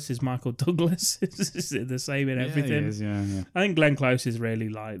Douglas is Michael Douglas. It's the same in everything. He is, yeah. I think Glenn Close is really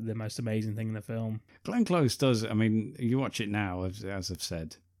like the most amazing thing in the film. Glenn Close does. I mean, you watch it now, as I've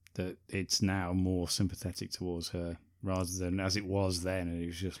said, that it's now more sympathetic towards her rather than as it was then. And it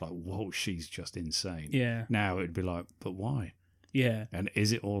was just like, whoa, she's just insane. Yeah. Now it'd be like, but why? Yeah. And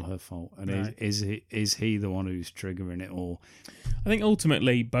is it all her fault? And No. is he the one who's triggering it all? I think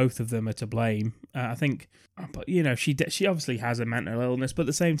ultimately both of them are to blame. I think, but you know, she obviously has a mental illness, but at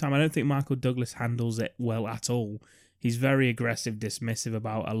the same time, I don't think Michael Douglas handles it well at all. He's very aggressive, dismissive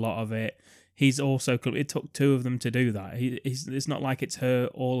about a lot of it. He's also, it took two of them to do that. It's not like it's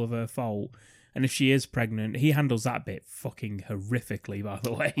all of her fault. And if she is pregnant, he handles that bit fucking horrifically, by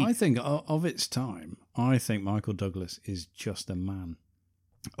the way. I think of its time, I think Michael Douglas is just a man.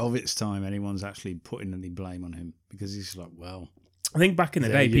 Of its time, anyone's actually putting any blame on him because he's like, well, I think back in the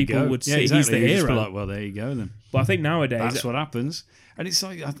there day, you people go. would Yeah, say exactly. he's the You'd just be hero. like, well, there you go then. But I think nowadays, That's what happens. And it's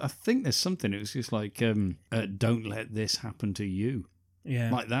like, I think there's something, it was just like, don't let this happen to you.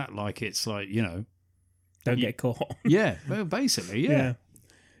 yeah, Like that, like it's like, you know. don't get caught. Yeah, well, basically, yeah.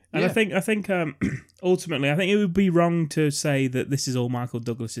 And Yeah. I think ultimately, I think it would be wrong to say that this is all Michael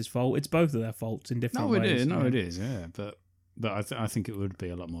Douglas's fault. It's both of their faults in different ways. It is, yeah. But I think it would be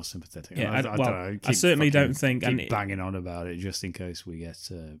a lot more sympathetic. Yeah, I well, don't know. I certainly don't think- keep and banging on about it just in case we get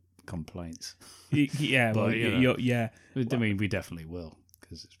complaints. Yeah, But, well, you know. yeah. I mean, we definitely will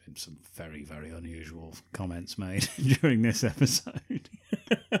because there's been some very, very unusual comments made during this episode.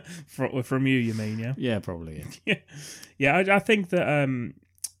 From you, you mean? Yeah. Yeah, probably. Yeah. I think that.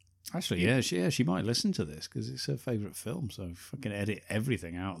 Actually, yeah, she might listen to this because it's her favourite film. So fucking edit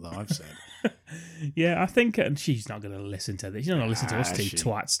everything out that I've said. Yeah, I think, and she's not going to listen to this. She's not going to listen to us two she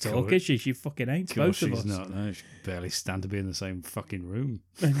twats talk, could. is she? She fucking hates Of course both of she's us. not. No, she can barely stand to be in the same fucking room.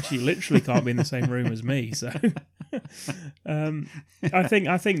 And she literally can't be in the same room as me. So, I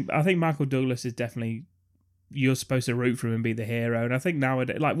think Michael Douglas is definitely, you're supposed to root for him and be the hero. And I think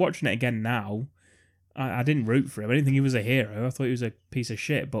nowadays, like watching it again now, I didn't root for him. I didn't think he was a hero. I thought he was a piece of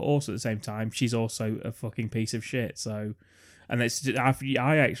shit. But also at the same time, she's also a fucking piece of shit. So, and it's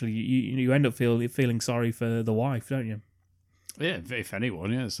I actually you end up feeling sorry for the wife, don't you? Yeah, if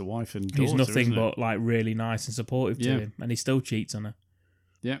anyone, yeah, it's the wife and daughter. He's nothing isn't it? but like really nice and supportive to Yeah. him, and he still cheats on her.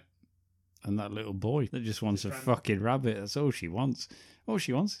 Yeah. And that little boy that just wants a fucking rabbit. That's all she wants. All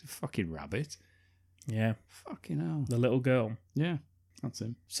she wants is a fucking rabbit. Yeah, Fucking hell. the little girl. Yeah, that's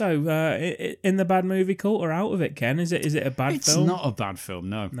him. So, in the bad movie cult or out of it, Ken? Is it a bad It's film? not a bad film,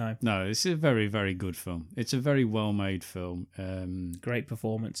 no. No. It's a very, very good film. It's a very well-made film. Great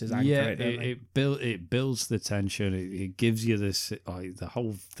performances. Anchor Yeah, it, don't they? it builds the tension. It gives you this, like, the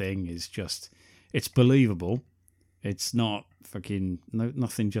whole thing is just, it's believable. It's not fucking,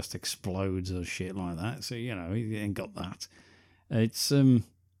 nothing just explodes or shit like that. So, you know, you ain't got that. It's,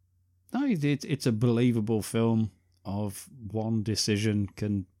 it's a believable film of one decision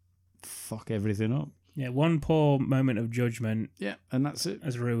can fuck everything up. Yeah, one poor moment of judgment. Yeah, and that's it.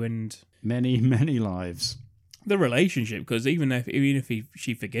 Has ruined many, many lives. The relationship, because even if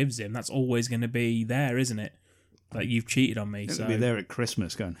she forgives him, that's always going to be there, isn't it? Like, you've cheated on me. It'll So be there at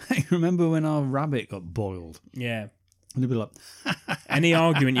Christmas going, hey, remember when our rabbit got boiled? Yeah. And he'll be like, any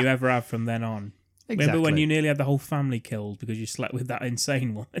argument you ever have from then on. Exactly. Remember when you nearly had the whole family killed because you slept with that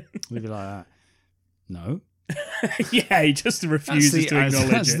insane woman? We'd be like that. No. Yeah, he just refuses to acknowledge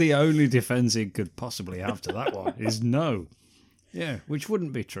that's it. the only defense he could possibly have to that one is no. Yeah, which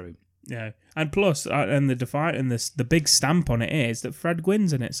wouldn't be true. Yeah, and plus, and the big stamp on it is that Fred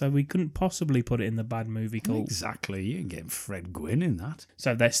Gwynn's in it, so we couldn't possibly put it in the bad movie cult. Exactly, you ain't getting Fred Gwynn in that.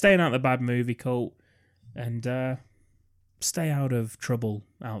 So they're staying out of the bad movie cult, and stay out of trouble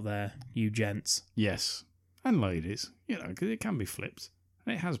out there, you gents. Yes, and ladies, you know, because it can be flipped,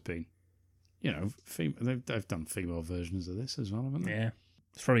 and it has been. You know, they've done female versions of this as well, haven't they? Yeah,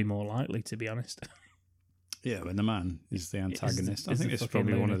 it's probably more likely, to be honest. Yeah, when the man is the antagonist. I think this is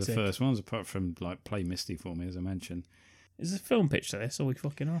probably one of the first ones, apart from, like, Play Misty for Me, as I mentioned. Is there a film pitch to this, or are we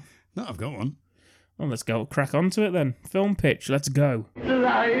fucking off? No, I've got one. Well, let's go crack onto it then. Film pitch, let's go. It's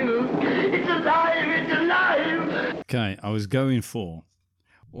alive! It's alive! It's alive! Okay, I was going for,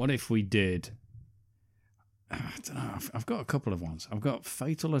 what if we did... I don't know, I've got a couple of ones. I've got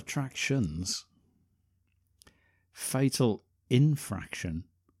Fatal Attractions fatal infraction,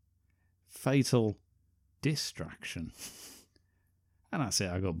 fatal distraction. And that's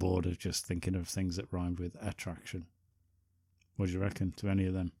it. I got bored of just thinking of things that rhymed with attraction. What do you reckon to any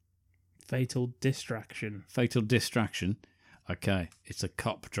of them? Fatal distraction. Fatal distraction. Okay, it's a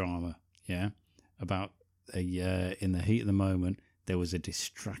cop drama, yeah? About in the heat of the moment, there was a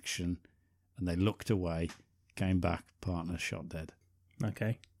distraction and they looked away, came back, partner shot dead.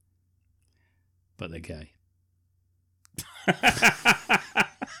 Okay. But they're gay.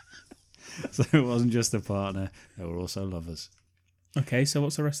 So it wasn't just a partner, they were also lovers. Okay, so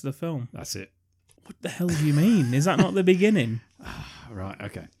what's the rest of the film? That's it. What the hell do you mean? Is that not the beginning? Right,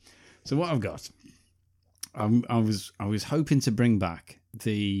 okay. So what I've got, I was hoping to bring back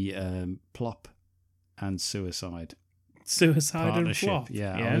the plop and suicide Partnership. And flop.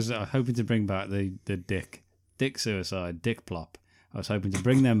 Yeah, I was hoping to bring back the Dick suicide, Dick plop. I was hoping to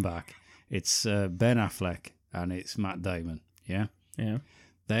bring them back. It's Ben Affleck and it's Matt Damon. Yeah, yeah.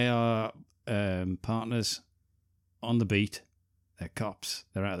 They are partners on the beat. They're cops.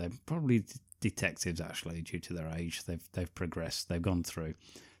 They're out there, probably detectives actually, due to their age. They've progressed. They've gone through.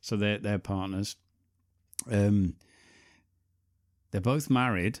 So they're partners. They're both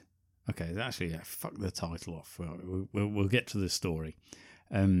married. Okay, actually, fuck the title off. We'll get to the story.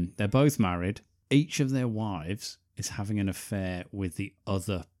 They're both married. Each of their wives is having an affair with the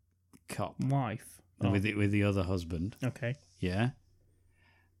other cop. Wife? With the other husband. Okay. Yeah.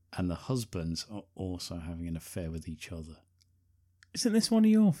 And the husbands are also having an affair with each other. Isn't this one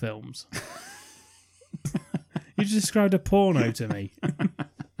of your films? You just described a porno to me.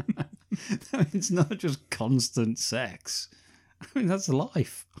 It's not just constant sex. I mean, that's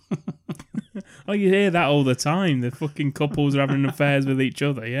life. Oh, you hear that all the time. The fucking couples are having affairs with each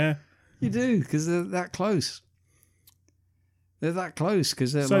other, yeah? You do, because they're that close. They're that close.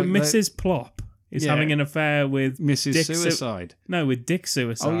 Cause they're so like, Mrs. Plop is having an affair with Mrs. Dick Suicide. No, with Dick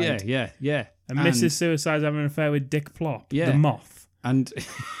Suicide. Oh, yeah. And Mrs. Suicide's having an affair with Dick Plop, the moth. And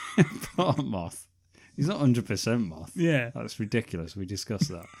part moth. He's not 100% moth. Yeah. That's ridiculous. We discussed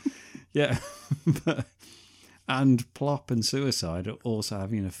that. Yeah. And Plop and Suicide are also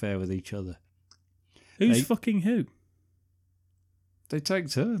having an affair with each other. Who's fucking who? They take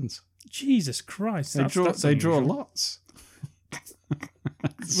turns. Jesus Christ. They draw lots.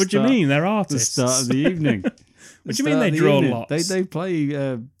 What do you mean? They're artists. The start of the evening. What do you mean they draw lots? They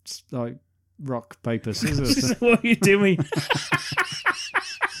play like rock, paper, scissors. What are you doing?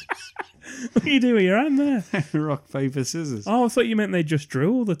 What are you doing with your hand there? Rock, paper, scissors. Oh, I thought you meant they just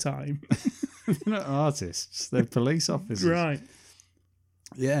drew all the time. They're not artists. They're police officers. Right.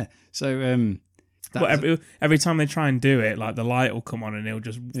 Yeah. So every time they try and do it, like the light will come on and he'll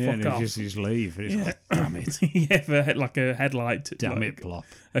just fuck off. Just leave. It's like, damn it. Yeah, like a headlight. Damn like it, Plop.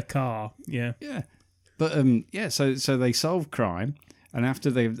 A car. Yeah. Yeah. But so they solve crime, and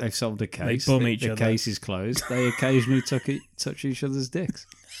after they've solved a case, they bum each other. The case is closed. They occasionally touch each other's dicks.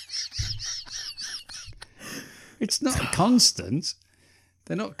 It's not constant.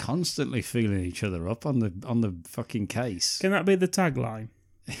 They're not constantly feeling each other up on the fucking case. Can that be the tagline?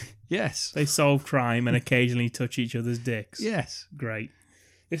 Yes. They solve crime and occasionally touch each other's dicks. Yes. Great.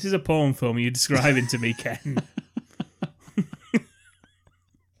 This is a porn film you're describing to me, Ken.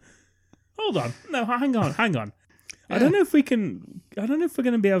 Hold on. No, hang on. Yeah. I don't know if we're going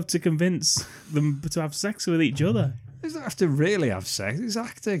to be able to convince them to have sex with each other. They don't have to really have sex. It's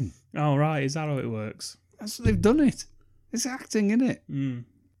acting. Oh, right. Is that how it works? They've done it. It's acting, isn't it? Mm.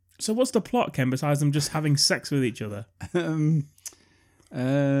 So what's the plot, Ken, besides them just having sex with each other? Oh,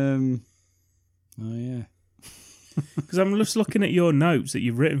 yeah. Because I'm just looking at your notes that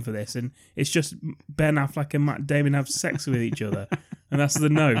you've written for this, and it's just Ben Affleck and Matt Damon have sex with each other. And that's the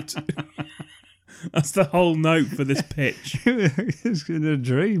note. That's the whole note for this pitch. It's in a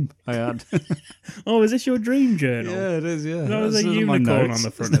dream I had. Oh, is this your dream journal? Yeah, it is, yeah. That was a unicorn on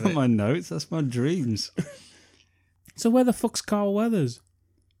the front of it. That's not my notes, that's my dreams. So where the fuck's Carl Weathers?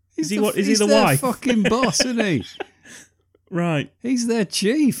 Is he the wife? He's their fucking boss, isn't he? Right. He's their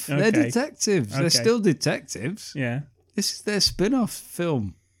chief. Okay. They're detectives. Okay. They're still detectives. Yeah. This is their spin-off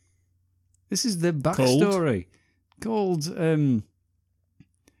film. This is their backstory. Called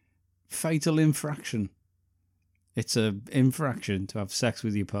Fatal Infraction. It's an infraction to have sex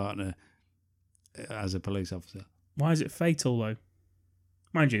with your partner as a police officer. Why is it fatal, though?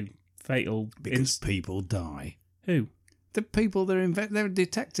 Mind you, fatal... Because people die. Who? The people, they're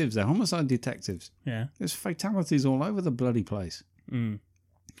detectives. They're homicide detectives. Yeah. There's fatalities all over the bloody place. Mm.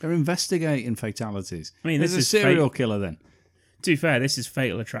 They're investigating fatalities. I mean, there's a serial killer then. To be fair, this is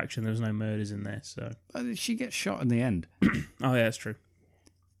Fatal Attraction. There was no murders in this, so... She gets shot in the end. Oh, yeah, that's true.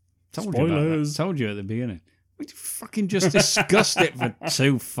 Told Spoilers. You about that. Told you at the beginning. We fucking just discussed it for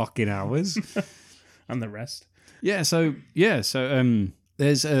 2 fucking hours. And the rest. So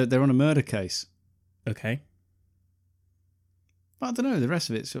there's they're on a murder case. Okay. But I don't know. The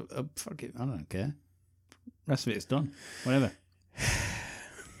rest of it's fuck it. I don't care. The rest of it's done. Whatever.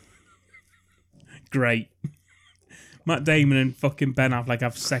 Great. Matt Damon and fucking Ben Affleck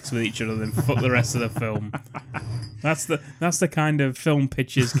have sex with each other, then fuck the rest of the film. That's the kind of film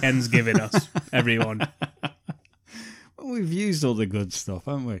pictures Ken's giving us, everyone. Well, we've used all the good stuff,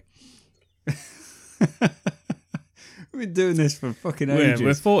 haven't we? We've been doing this for fucking ages.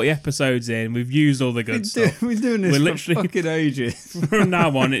 We're 40 episodes in. We've used all the good stuff. We're doing this for fucking ages. From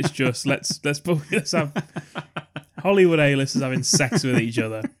now on, it's just let's have Hollywood A-listers having sex with each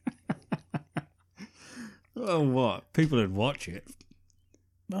other. Oh, what? People would watch it.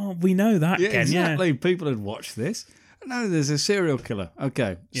 Oh, we know that, Yeah, Ken. exactly. Yeah. People would watch this. No, there's a serial killer.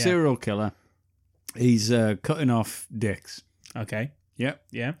 Okay, Yeah. serial killer. He's cutting off dicks. Okay. Yep.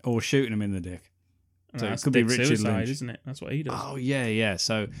 Yeah. Or shooting them in the dick. So That's it could be dick Richard suicide, Lynch, isn't it? That's what he does. Oh yeah.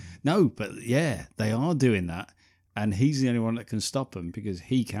 So no, but yeah, they are doing that, and he's the only one that can stop them because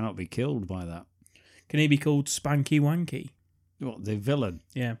he cannot be killed by that. Can he be called Spanky Wanky? What, the villain?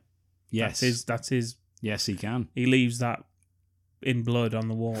 Yeah. Yes. That's his. Yes, he can. He leaves that in blood on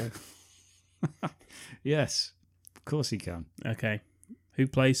the wall. Yes, of course he can. Okay. Who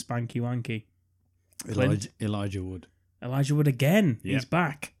plays Spanky Wanky? Elijah Wood. Elijah Wood again. Yep. He's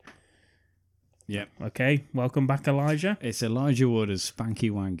back. Yep. Okay. Welcome back, Elijah. It's Elijah Wood as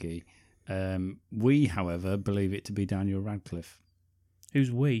Spanky Wanky. We, however, believe it to be Daniel Radcliffe. Who's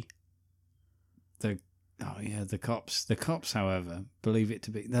we? The cops. The cops, however, believe it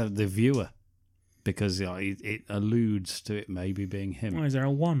to be the viewer, because it alludes to it maybe being him. Oh, is there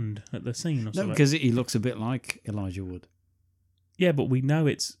a wand at the scene or No, something? because he looks a bit like Elijah Wood. Yeah, but we know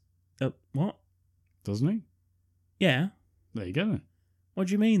it's what? Doesn't he? Yeah. There you go. What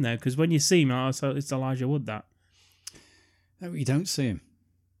do you mean though? Because when you see him, so it's Elijah Wood. That. No, you don't see him.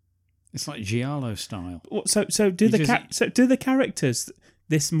 It's like Giallo style. So do the characters?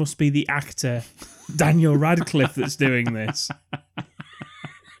 This must be the actor Daniel Radcliffe that's doing this.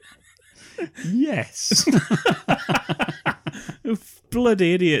 Yes.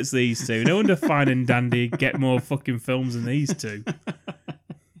 Bloody idiots, these two. No wonder Fine and Dandy get more fucking films than these two.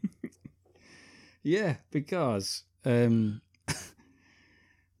 Yeah, because when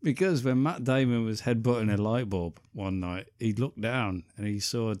Matt Damon was headbutting a light bulb one night, he looked down and he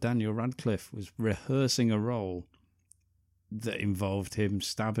saw Daniel Radcliffe was rehearsing a role that involved him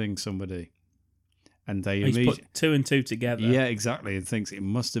stabbing somebody. And they He's put 2 and 2 together. Yeah, exactly. And thinks it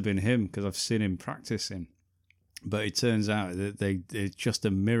must have been him because I've seen him practicing. But it turns out that it's just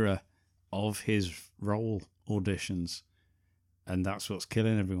a mirror of his role auditions. And that's what's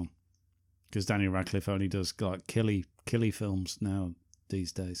killing everyone. Because Daniel Radcliffe only does like killy films now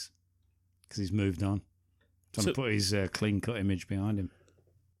these days. Because he's moved on. Trying to put his clean-cut image behind him.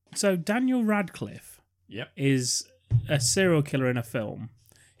 So Daniel Radcliffe is a serial killer in a film.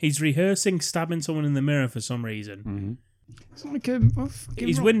 He's rehearsing stabbing someone in the mirror for some reason. Mm-hmm. It's like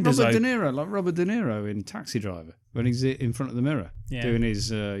his windows Robert open. De Niro, like Robert De Niro in Taxi Driver, when he's in front of the mirror doing his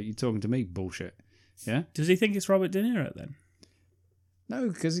 "you talking to me" bullshit. Yeah. Does he think it's Robert De Niro then? No,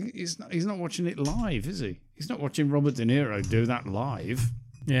 because he's not watching it live, is he? He's not watching Robert De Niro do that live.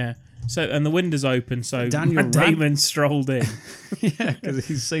 Yeah. So and the window's open, so Daniel Matt Damon strolled in. Yeah, because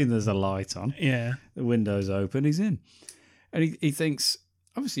he's seen there's a light on. Yeah. The window's open. He's in, and he thinks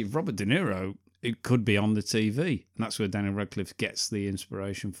obviously Robert De Niro. It could be on the TV, and that's where Daniel Radcliffe gets the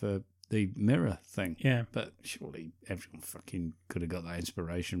inspiration for the mirror thing. Yeah. But surely everyone fucking could have got that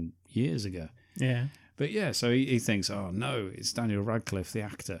inspiration years ago. Yeah. But yeah, so he thinks, oh no, it's Daniel Radcliffe, the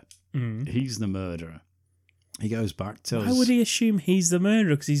actor. Mm. He's the murderer. He goes back, tells... Why would he assume he's the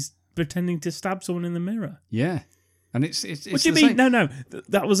murderer? Because he's pretending to stab someone in the mirror. Yeah. And it's what do you mean? same. No.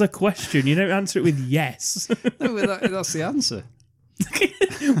 That was a question. You don't answer it with yes. No, but that's the answer.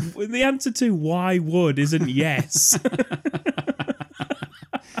 The answer to why would isn't yes.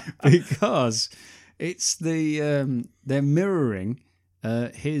 Because it's they're mirroring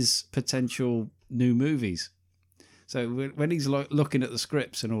his potential new movies. So when he's looking at the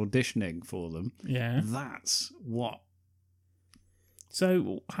scripts and auditioning for them, that's what.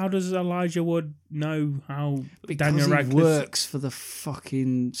 So how does Elijah Wood know how Because Daniel he Radcliffe works for the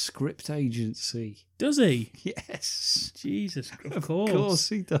fucking script agency? Does he? Yes. Jesus, of course. Of course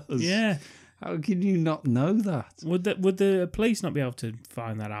he does. Yeah. How can you not know that? Would the police not be able to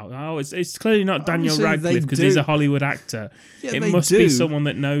find that out? Oh, it's clearly not Daniel Obviously Radcliffe because he's a Hollywood actor. Yeah, it they must do. be someone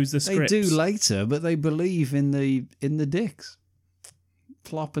that knows the scripts. They do later, but they believe in the dicks.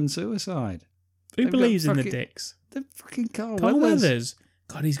 Plop and suicide. Who They've believes got in the fucking- dicks? They're fucking Carl Carl Weathers. Weathers.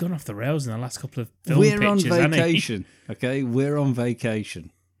 God, he's gone off the rails in the last couple of film We're on pictures, hasn't he? vacation, okay? We're on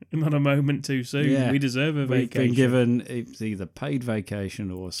vacation. Not a moment too soon. Yeah. We deserve a We've vacation. been given it's either paid vacation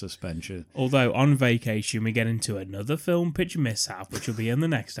or suspension. Although on vacation we get into another film pitch mishap, which will be in the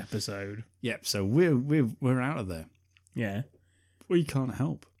next episode. Yep. So we're out of there. Yeah. We can't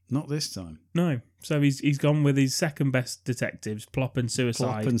help. Not this time. No. So he's gone with his second best detectives, Plop and Suicide.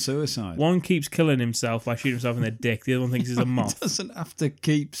 Plop and Suicide. One keeps killing himself by shooting himself in the dick. The other one thinks he's a He moth. doesn't have to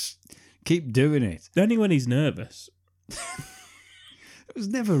keep doing it. Only when he's nervous. It was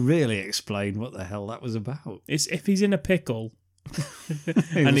never really explained what the hell that was about. It's if he's in a pickle.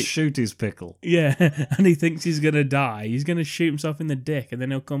 He'll shoot his pickle. Yeah, and he thinks he's going to die. He's going to shoot himself in the dick, and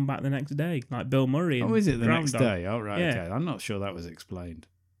then he'll come back the next day, like Bill Murray. Oh, is it the next Groundhog. day? Oh, right, Yeah. okay. I'm not sure that was explained.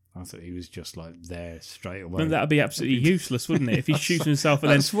 I thought he was just like there straight away. Then that'd be absolutely useless, wouldn't it? If he shoots himself and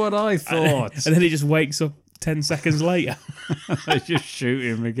That's what I thought. and then he just wakes up 10 seconds later. They just shoot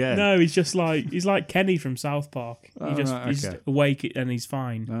him again. No, he's like Kenny from South Park. Oh, right, He's okay. awake and he's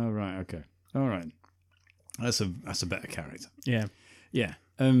fine. Oh, right, okay. All right. That's a better character. Yeah. Yeah.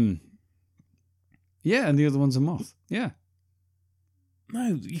 Yeah, and the other one's a moth. Yeah.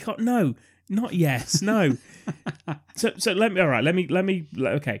 No, you can't. No, not yes. No. so let me. All right. Let me.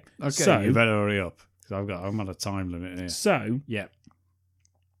 Okay. Okay. So you better hurry up because I'm on a time limit here. So yeah.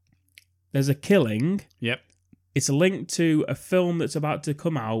 There's a killing. Yep. It's linked to a film that's about to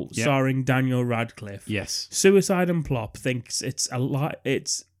come out Yep. starring Daniel Radcliffe. Yes. Suicide and Plop thinks it's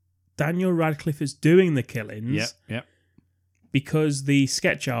Daniel Radcliffe is doing the killings. Yep. Yep. Because the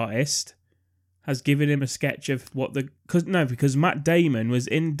sketch artist has given him a sketch of what because Matt Damon was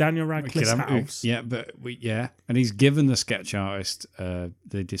in Daniel Radcliffe's house. Yeah, and he's given the sketch artist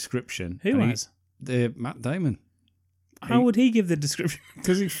the description. Who has? The Matt Damon. How would he give the description?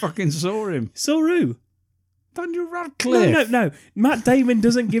 Because he fucking saw him. Saw who? Daniel Radcliffe. No. Matt Damon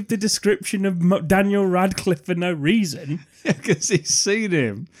doesn't give the description of Daniel Radcliffe for no reason. Because he's seen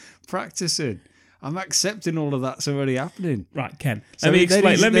him practicing. I'm accepting all of that's already happening. Right, Ken. So Let me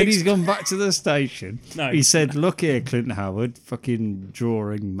explain. Then he's gone back to the station. No. He said, "Look here, Clint Howard, fucking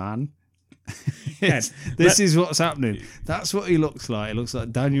drawing man. Ken, this is what's happening. That's what he looks like. He looks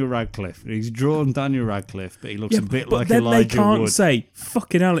like Daniel Radcliffe. He's drawn Daniel Radcliffe, but he looks a bit like then Elijah they can't Wood." say,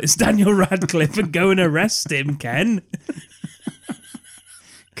 fucking hell, it's Daniel Radcliffe and go and arrest him, Ken.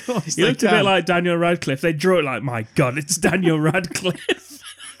 Of course He they looked a can. bit like Daniel Radcliffe. They draw it like, my God, it's Daniel Radcliffe.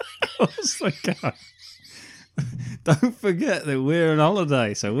 Of course they can. Don't forget that we're on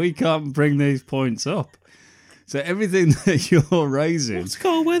holiday, so we can't bring these points up. So everything that you're raising, What's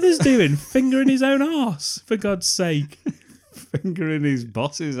Carl Weathers doing? Fingering his own arse, for God's sake. fingering his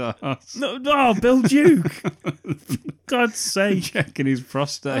boss's ass, No, oh, Bill Duke. For God's sake. checking his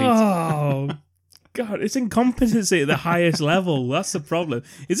prostate. Oh, God, it's incompetency at the highest level. That's the problem.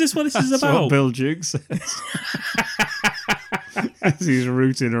 Is this what this is That's about? what Bill Duke says. As he's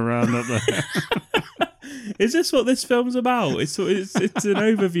rooting around up there. Is this what this film's about? It's an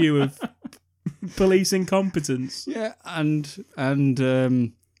overview of police incompetence. Yeah, and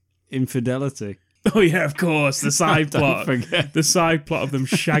infidelity. Oh yeah, of course. The side Don't plot. forget. The side plot of them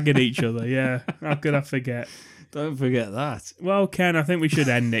shagging each other. Yeah, how could I forget? Don't forget that. Well, Ken, I think we should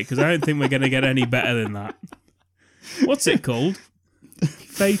end it because I don't think we're going to get any better than that. What's it called?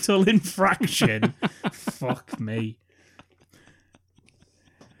 Fatal Infraction. Fuck me.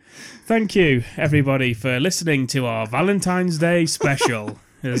 Thank you, everybody, for listening to our Valentine's Day special.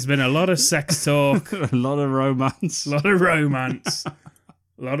 There's been a lot of sex talk, A lot of romance. a lot of romance, a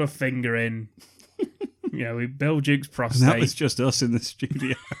lot of fingering. Yeah, we Bill Duke's And prostate. that was just us in the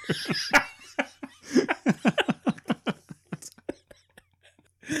studio.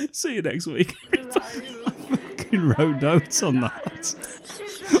 See you next week. Fucking wrote notes on that.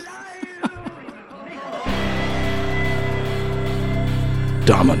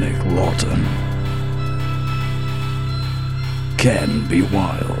 Dominic Lawton. Can be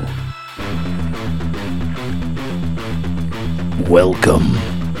wild. Welcome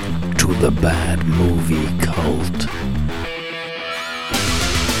to the Bad Movie Cult.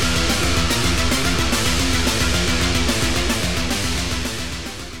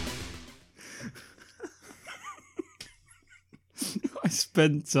 I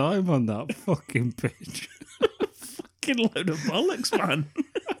spent time on that fucking pitch. Fucking load of bollocks, man.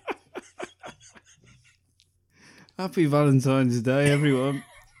 Happy Valentine's Day, everyone.